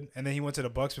good, and then he went to the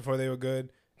Bucks before they were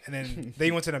good, and then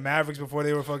they went to the Mavericks before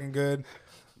they were fucking good.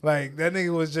 Like that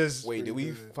nigga was just Wait, did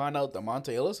we good. find out the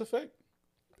Monte Ellis effect?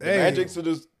 The Hey. Magic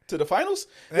to the finals?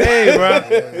 hey, bro,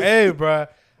 hey, bro.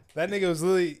 That nigga was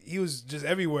literally he was just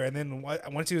everywhere, and then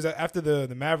once he was after the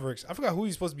Mavericks, I forgot who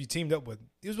he's supposed to be teamed up with.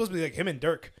 He was supposed to be like him and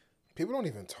Dirk. People don't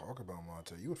even talk about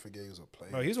Monte. You would forget he was a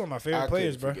player. Bro, he's one of my I favorite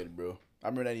players, couldn't bro. forget it, bro. I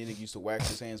remember that nigga used to wax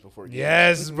his hands before games.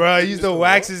 Yes, bro. He used to to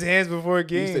wax what? his hands before He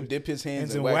games. used to dip his hands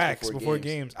Hands in in wax, before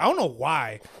games. I don't know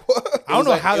why. What? I don't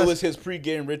know how it that's- was his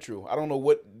pre-game ritual. I don't know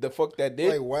what the fuck that did.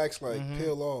 Like wax, like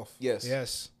peel off. yes.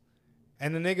 Yes.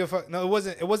 And the nigga no,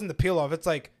 it wasn't the peel off. It's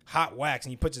like hot wax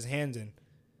and he puts his hands in.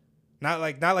 Not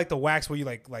like the wax where you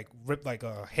like rip like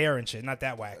hair and shit. Not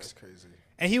that wax. That's crazy.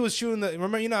 And he was shooting the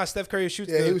remember you know how Steph Curry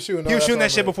shoots Yeah, he was shooting all that that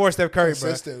shit time, before Steph Curry, bro.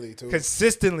 Consistently, too.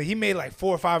 Consistently. He made like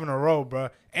 4 or 5 in a row, bro.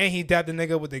 And he dapped the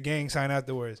nigga with the gang sign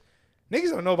afterwards.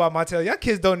 Niggas don't know about Montel. Y'all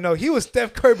kids don't know. He was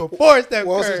Steph Curry before Steph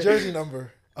What was Curry. his jersey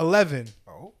number? 11.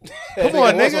 Oh, Come on, He was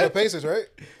on the nigga. Pacers, right?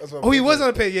 That's what Oh, he I'm was thinking.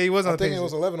 on the page. Yeah, he was on I'm the thinking it page.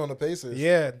 was 11 on the Pacers.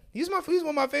 Yeah. He's one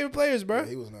of my favorite players, bro. Yeah,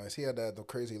 he was nice. He had the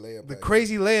crazy layup. The back.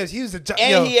 crazy layups. He was And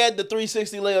yo, he had the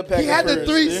 360 layup pack. he had the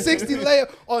first. 360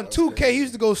 layup on 2K. He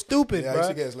used to go stupid, Yeah, I used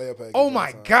to bro. get his layup pack. Oh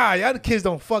my god, y'all the kids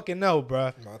don't fucking know,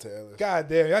 bro. Monte Ellis. God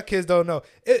damn, y'all kids don't know.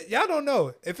 Y'all don't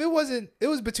know. If it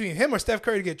was between him or Steph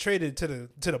Curry to get traded to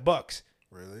the Bucks.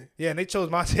 Really? Yeah, and they chose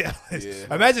Monte Ellis.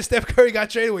 Yeah. Imagine Steph Curry got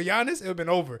traded with Giannis, it would have been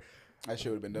over. That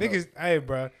shit would have been done. Niggas, hey,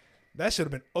 bro, that should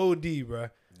have been OD, bro. Yeah.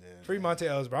 Free Monte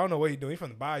Ellis, bro. I don't know what he's doing. He's from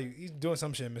the Bayou. He's doing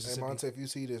some shit in Hey, Mississippi. Monte, if you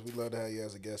see this, we'd love to have you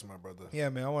as a guest, my brother. Yeah,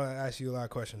 man, I want to ask you a lot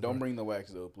of questions. Don't bro. bring the wax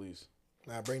though, please.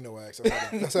 Nah, bring no wax.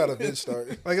 That's how the bitch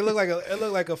started. Like it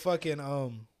looked like a fucking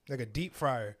like a deep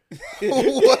fryer.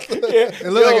 What the? Yeah,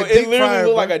 It looked like a deep it literally fryer, looked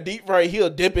bro. like a deep fryer. He'll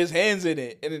dip his hands in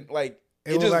it, and it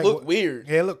looked just like- looked weird.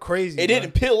 Yeah, it looked crazy. It bro.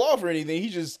 didn't peel off or anything. He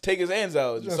just take his hands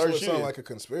out and Just start sound shooting. like a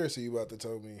conspiracy you about to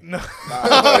tell me. No. Nah,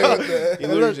 What the he heck?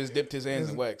 literally just dipped his hands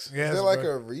in wax. Yes, Is there like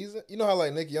bro. a reason? You know how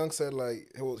like Nick Young said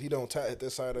like he don't hit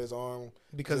this side of his arm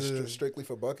Because just of- strictly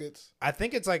for buckets. I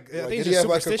think it's like I Like, think did it's he just have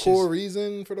like a superstitious. cool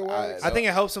reason for the wax? I think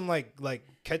it helps him like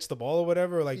catch the ball or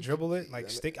whatever, or like dribble it, like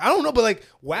stick. I don't know, but like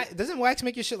wax doesn't wax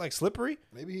make your shit like slippery?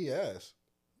 Maybe he has.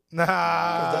 Nah.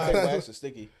 That fake wax is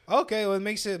sticky. Okay, well it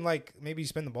makes it like maybe you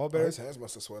spin the ball Oh, better. his hands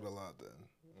must have sweat a lot then.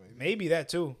 Maybe that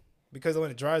too. because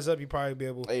when it dries up, you probably be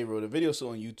able. Hey, bro, the video's still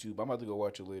on YouTube. I'm about to go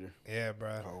watch it later. Yeah,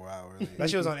 bro. Oh wow, really? That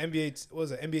shit was on NBA. What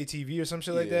was it, NBA TV or some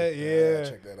shit like Yeah. that? Yeah.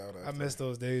 Check that out. I miss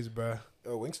those days, bro.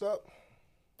 Oh, Wingstop.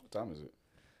 What time is it?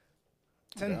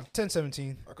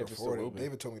 10:17. I can If it's afford still it. open.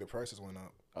 David told me the prices went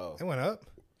up. Oh, It went up.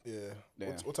 Yeah.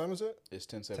 damn. What time is it? It's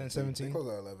 10:17. 10:17. They close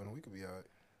at 11. We could be alright.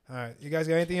 All right. You guys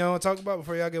got anything y'all want to talk about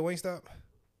before y'all get Wingstop?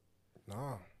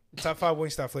 Nah. Top 5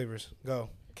 Wingstop flavors. Go.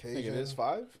 Nigga, Cajun. there's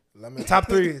 5? Lemon. Top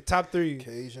 3. Top 3.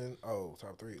 Cajun. Oh,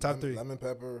 top 3. Top 3. Lemon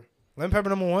pepper. Lemon pepper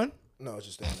number 1. No, it's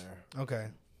just down there. Okay.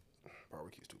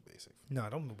 Barbecue's too basic. No,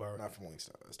 don't move bar. Not from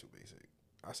Wingstop. That's too basic.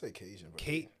 I say Cajun. But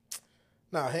Kate.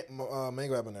 Nah,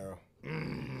 mango habanero.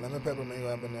 Lemon pepper,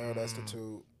 mango habanero. That's the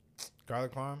 2.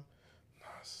 Garlic parm.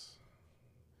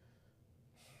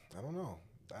 I don't know.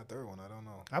 That third one, I don't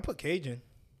know. I put Cajun.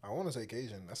 I want to say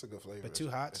Cajun. That's a good flavor. But too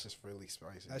hot? It's just really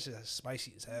spicy. That's just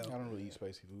spicy as I hell. don't really eat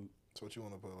spicy food. That's what you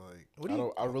want to put like What do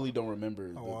you? I really don't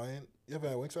remember. Hawaiian. You ever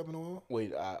had Wingstop in a while?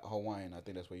 Wait, Hawaiian. I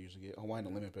think that's what you usually get. Hawaiian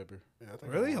and lemon pepper. Yeah, I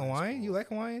think Really? Hawaiian's Hawaiian? cool. You like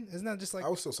Hawaiian? Isn't that just like I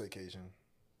would still say Cajun.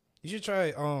 you should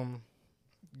try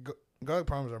garlic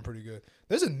parmesan are pretty good.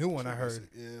 There's a new one I heard.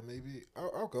 Yeah, maybe.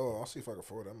 I'll go. I'll see if I can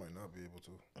afford it. I might not be able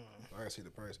to. I gotta see the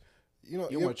price. You know,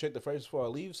 You want to check the price before I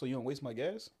leave so you don't waste my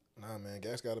gas? nah, man,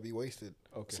 gas gotta be wasted.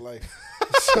 Okay. It's life.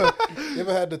 So, you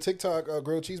ever had the TikTok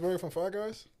grilled cheeseburger from Five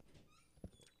Guys?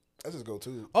 That's his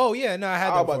go-to. Oh yeah, no, I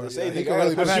had I that was about before. to say, Yeah, he nigga, can I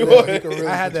really gotta put put you you on. on. He can really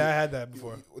I had put that. you- I had that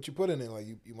before. What you put in it? Like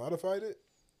you modified it?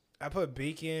 I put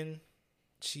bacon,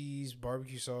 cheese,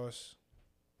 barbecue sauce.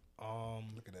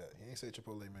 Look at that. He ain't say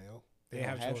Chipotle mayo. They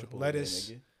have Hash Chipotle, Chipotle, lettuce.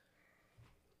 nigga.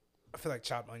 I feel like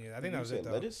chopped onion. I think You that was it said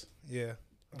though. lettuce? Yeah,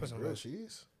 I put some grilled lettuce.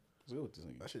 cheese. What's good with this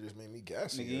nigga? That shit just made me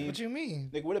gassy. Nigga, What you mean?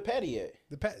 Nigga, where the patty at?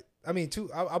 The pat. I mean,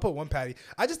 two. I'll put one patty.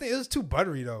 I just think it was too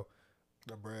buttery though.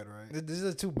 The bread, right? This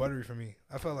is too buttery for me.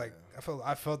 I felt like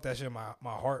I felt that shit in my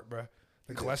heart, bro.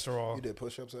 The cholesterol. You did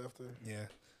push-ups after?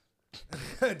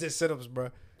 Yeah. Did sit-ups, bro.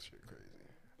 Shit crazy.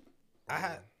 I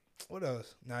had what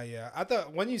else? Nah, yeah. I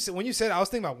thought when you said I was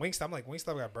thinking about Wingstop. I'm like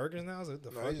Wingstop got burgers now. I was like,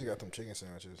 what the No, fuck? you just got them chicken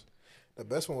sandwiches. The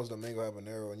best one was the mango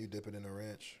habanero, and you dip it in the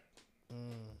ranch.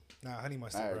 Nah, honey All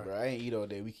mustard, right, bro. bro. I ain't eat all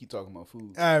day. We keep talking about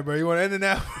food. All right, bro. You want to end it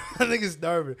now? I think it's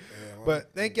starving. Yeah,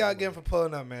 But thank y'all again for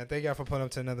pulling up, man. Thank y'all for pulling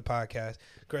up to another podcast.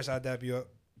 Chris, I'll dap you up.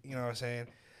 You know what I'm saying?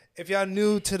 If y'all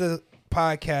new to the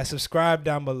podcast, subscribe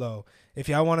down below. If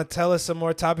y'all want to tell us some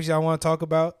more topics y'all want to talk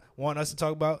about, want us to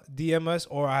talk about, DM us,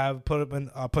 or I have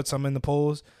put some in the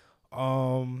polls.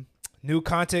 New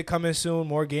content coming soon.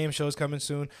 More game shows coming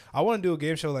soon. I want to do a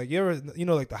game show like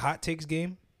like the hot takes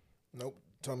game. Nope.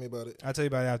 Tell me about it. I'll tell you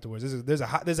about it afterwards. There's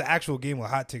an actual game with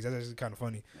hot takes. That's actually kind of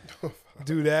funny.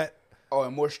 Do that. Oh,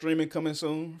 and more streaming coming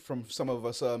soon from some of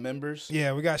us members.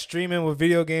 Yeah, we got streaming with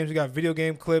video games. We got video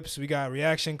game clips. We got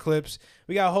reaction clips.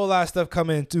 We got a whole lot of stuff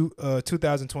coming to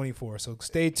 2024. So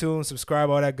stay tuned, subscribe,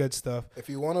 all that good stuff. If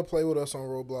you want to play with us on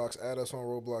Roblox, add us on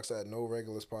Roblox at No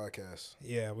Regulars Podcast.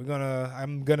 Yeah, I'm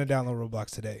gonna download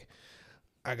Roblox today.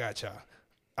 I got y'all.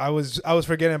 I was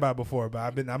forgetting about it before, but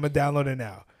I'm gonna download it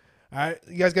now. All right,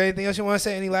 you guys got anything else you want to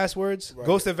say? Any last words? Right.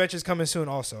 Ghost Adventures coming soon,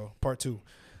 also part 2.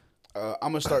 I'm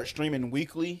gonna start streaming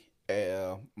weekly.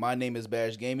 My name is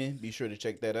Bash Gaming. Be sure to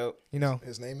check that out. You know,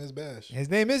 His name is Bash. his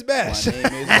name is Bash. My name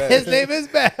is Bash. His name is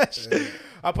Bash.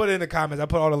 I'll put it in the comments. I'll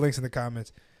put all the links in the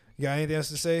comments. You got anything else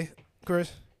to say,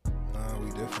 Chris? Nah,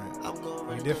 we different.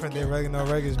 We different than regular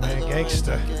regulars, man.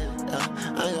 Gangster.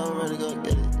 I ain't gonna really go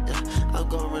get it. Yeah, I'm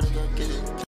gonna really go get it.